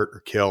gotten hurt or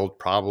killed.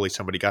 Probably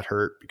somebody got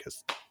hurt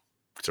because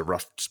it's a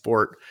rough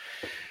sport.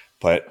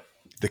 But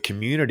the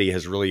community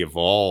has really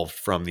evolved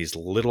from these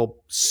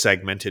little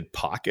segmented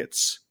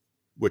pockets,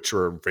 which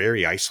are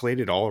very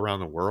isolated all around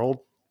the world,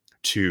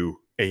 to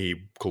a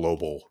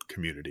global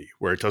community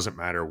where it doesn't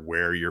matter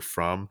where you're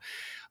from.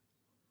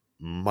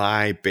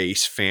 My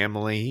base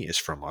family is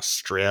from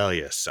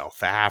Australia,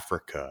 South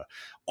Africa,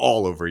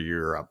 all over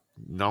Europe,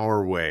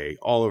 Norway,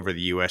 all over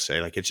the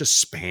USA. Like, it just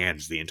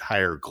spans the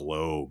entire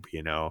globe,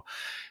 you know?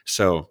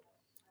 So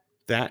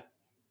that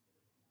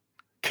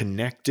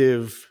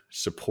connective,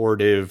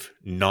 supportive,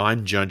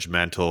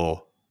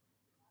 non-judgmental,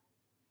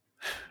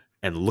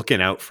 and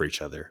looking out for each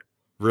other,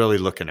 really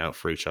looking out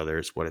for each other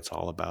is what it's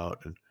all about.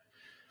 And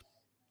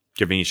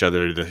giving each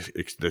other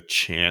the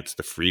chance,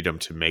 the freedom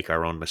to make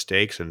our own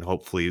mistakes, and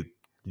hopefully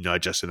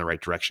nudge us in the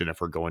right direction if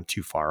we're going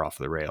too far off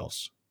the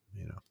rails,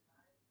 you know.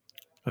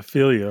 I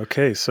feel you.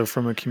 Okay. So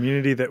from a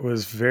community that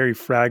was very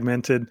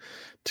fragmented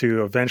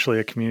to eventually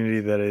a community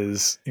that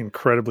is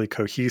incredibly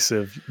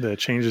cohesive, the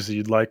changes that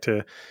you'd like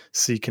to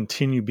see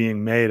continue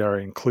being made are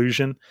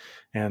inclusion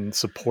and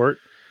support,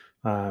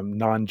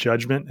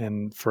 non-judgment,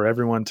 and for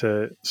everyone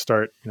to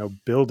start,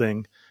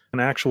 building an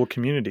actual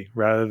community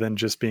rather than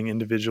just being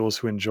individuals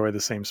who enjoy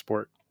the same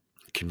sport.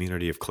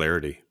 Community of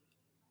clarity.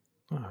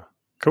 Oh,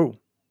 cool.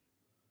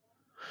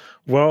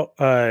 Well,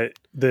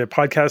 the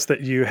podcast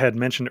that you had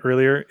mentioned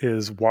earlier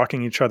is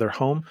Walking Each Other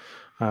Home,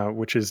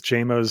 which is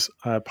JMO's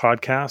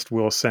podcast.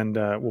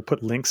 We'll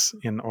put links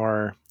in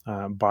our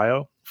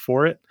bio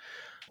for it.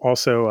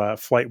 Also,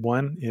 Flight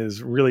One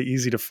is really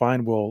easy to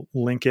find. We'll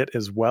link it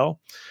as well,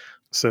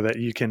 so that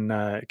you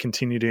can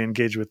continue to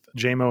engage with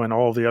JMO and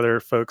all the other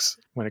folks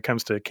when it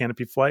comes to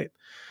Canopy Flight.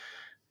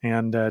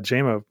 And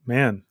JMO,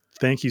 man,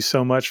 thank you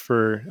so much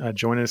for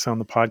joining us on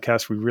the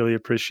podcast. We really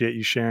appreciate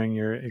you sharing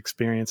your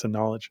experience and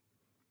knowledge.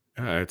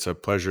 It's a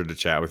pleasure to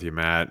chat with you,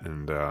 Matt.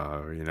 And,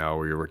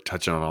 we were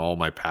touching on all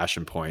my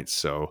passion points.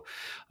 So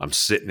I'm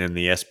sitting in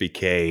the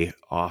SBK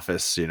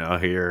office,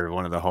 here,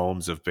 one of the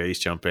homes of base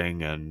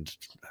jumping, and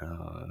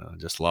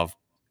just love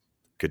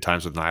good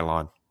times with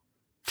nylon.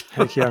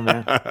 Heck yeah,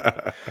 man.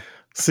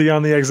 See you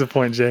on the exit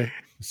point, Jay.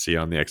 See you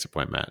on the exit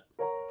point, Matt.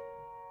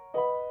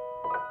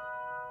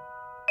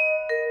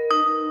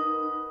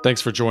 Thanks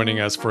for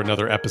joining us for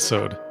another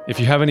episode. If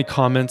you have any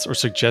comments or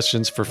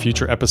suggestions for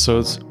future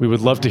episodes, we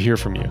would love to hear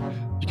from you.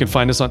 You can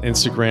find us on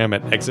Instagram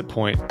at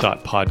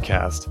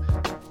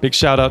exitpoint.podcast. Big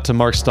shout out to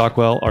Mark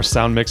Stockwell, our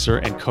sound mixer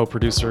and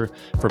co-producer,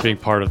 for being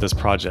part of this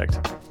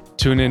project.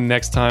 Tune in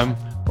next time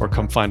or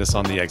come find us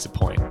on the exit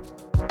point.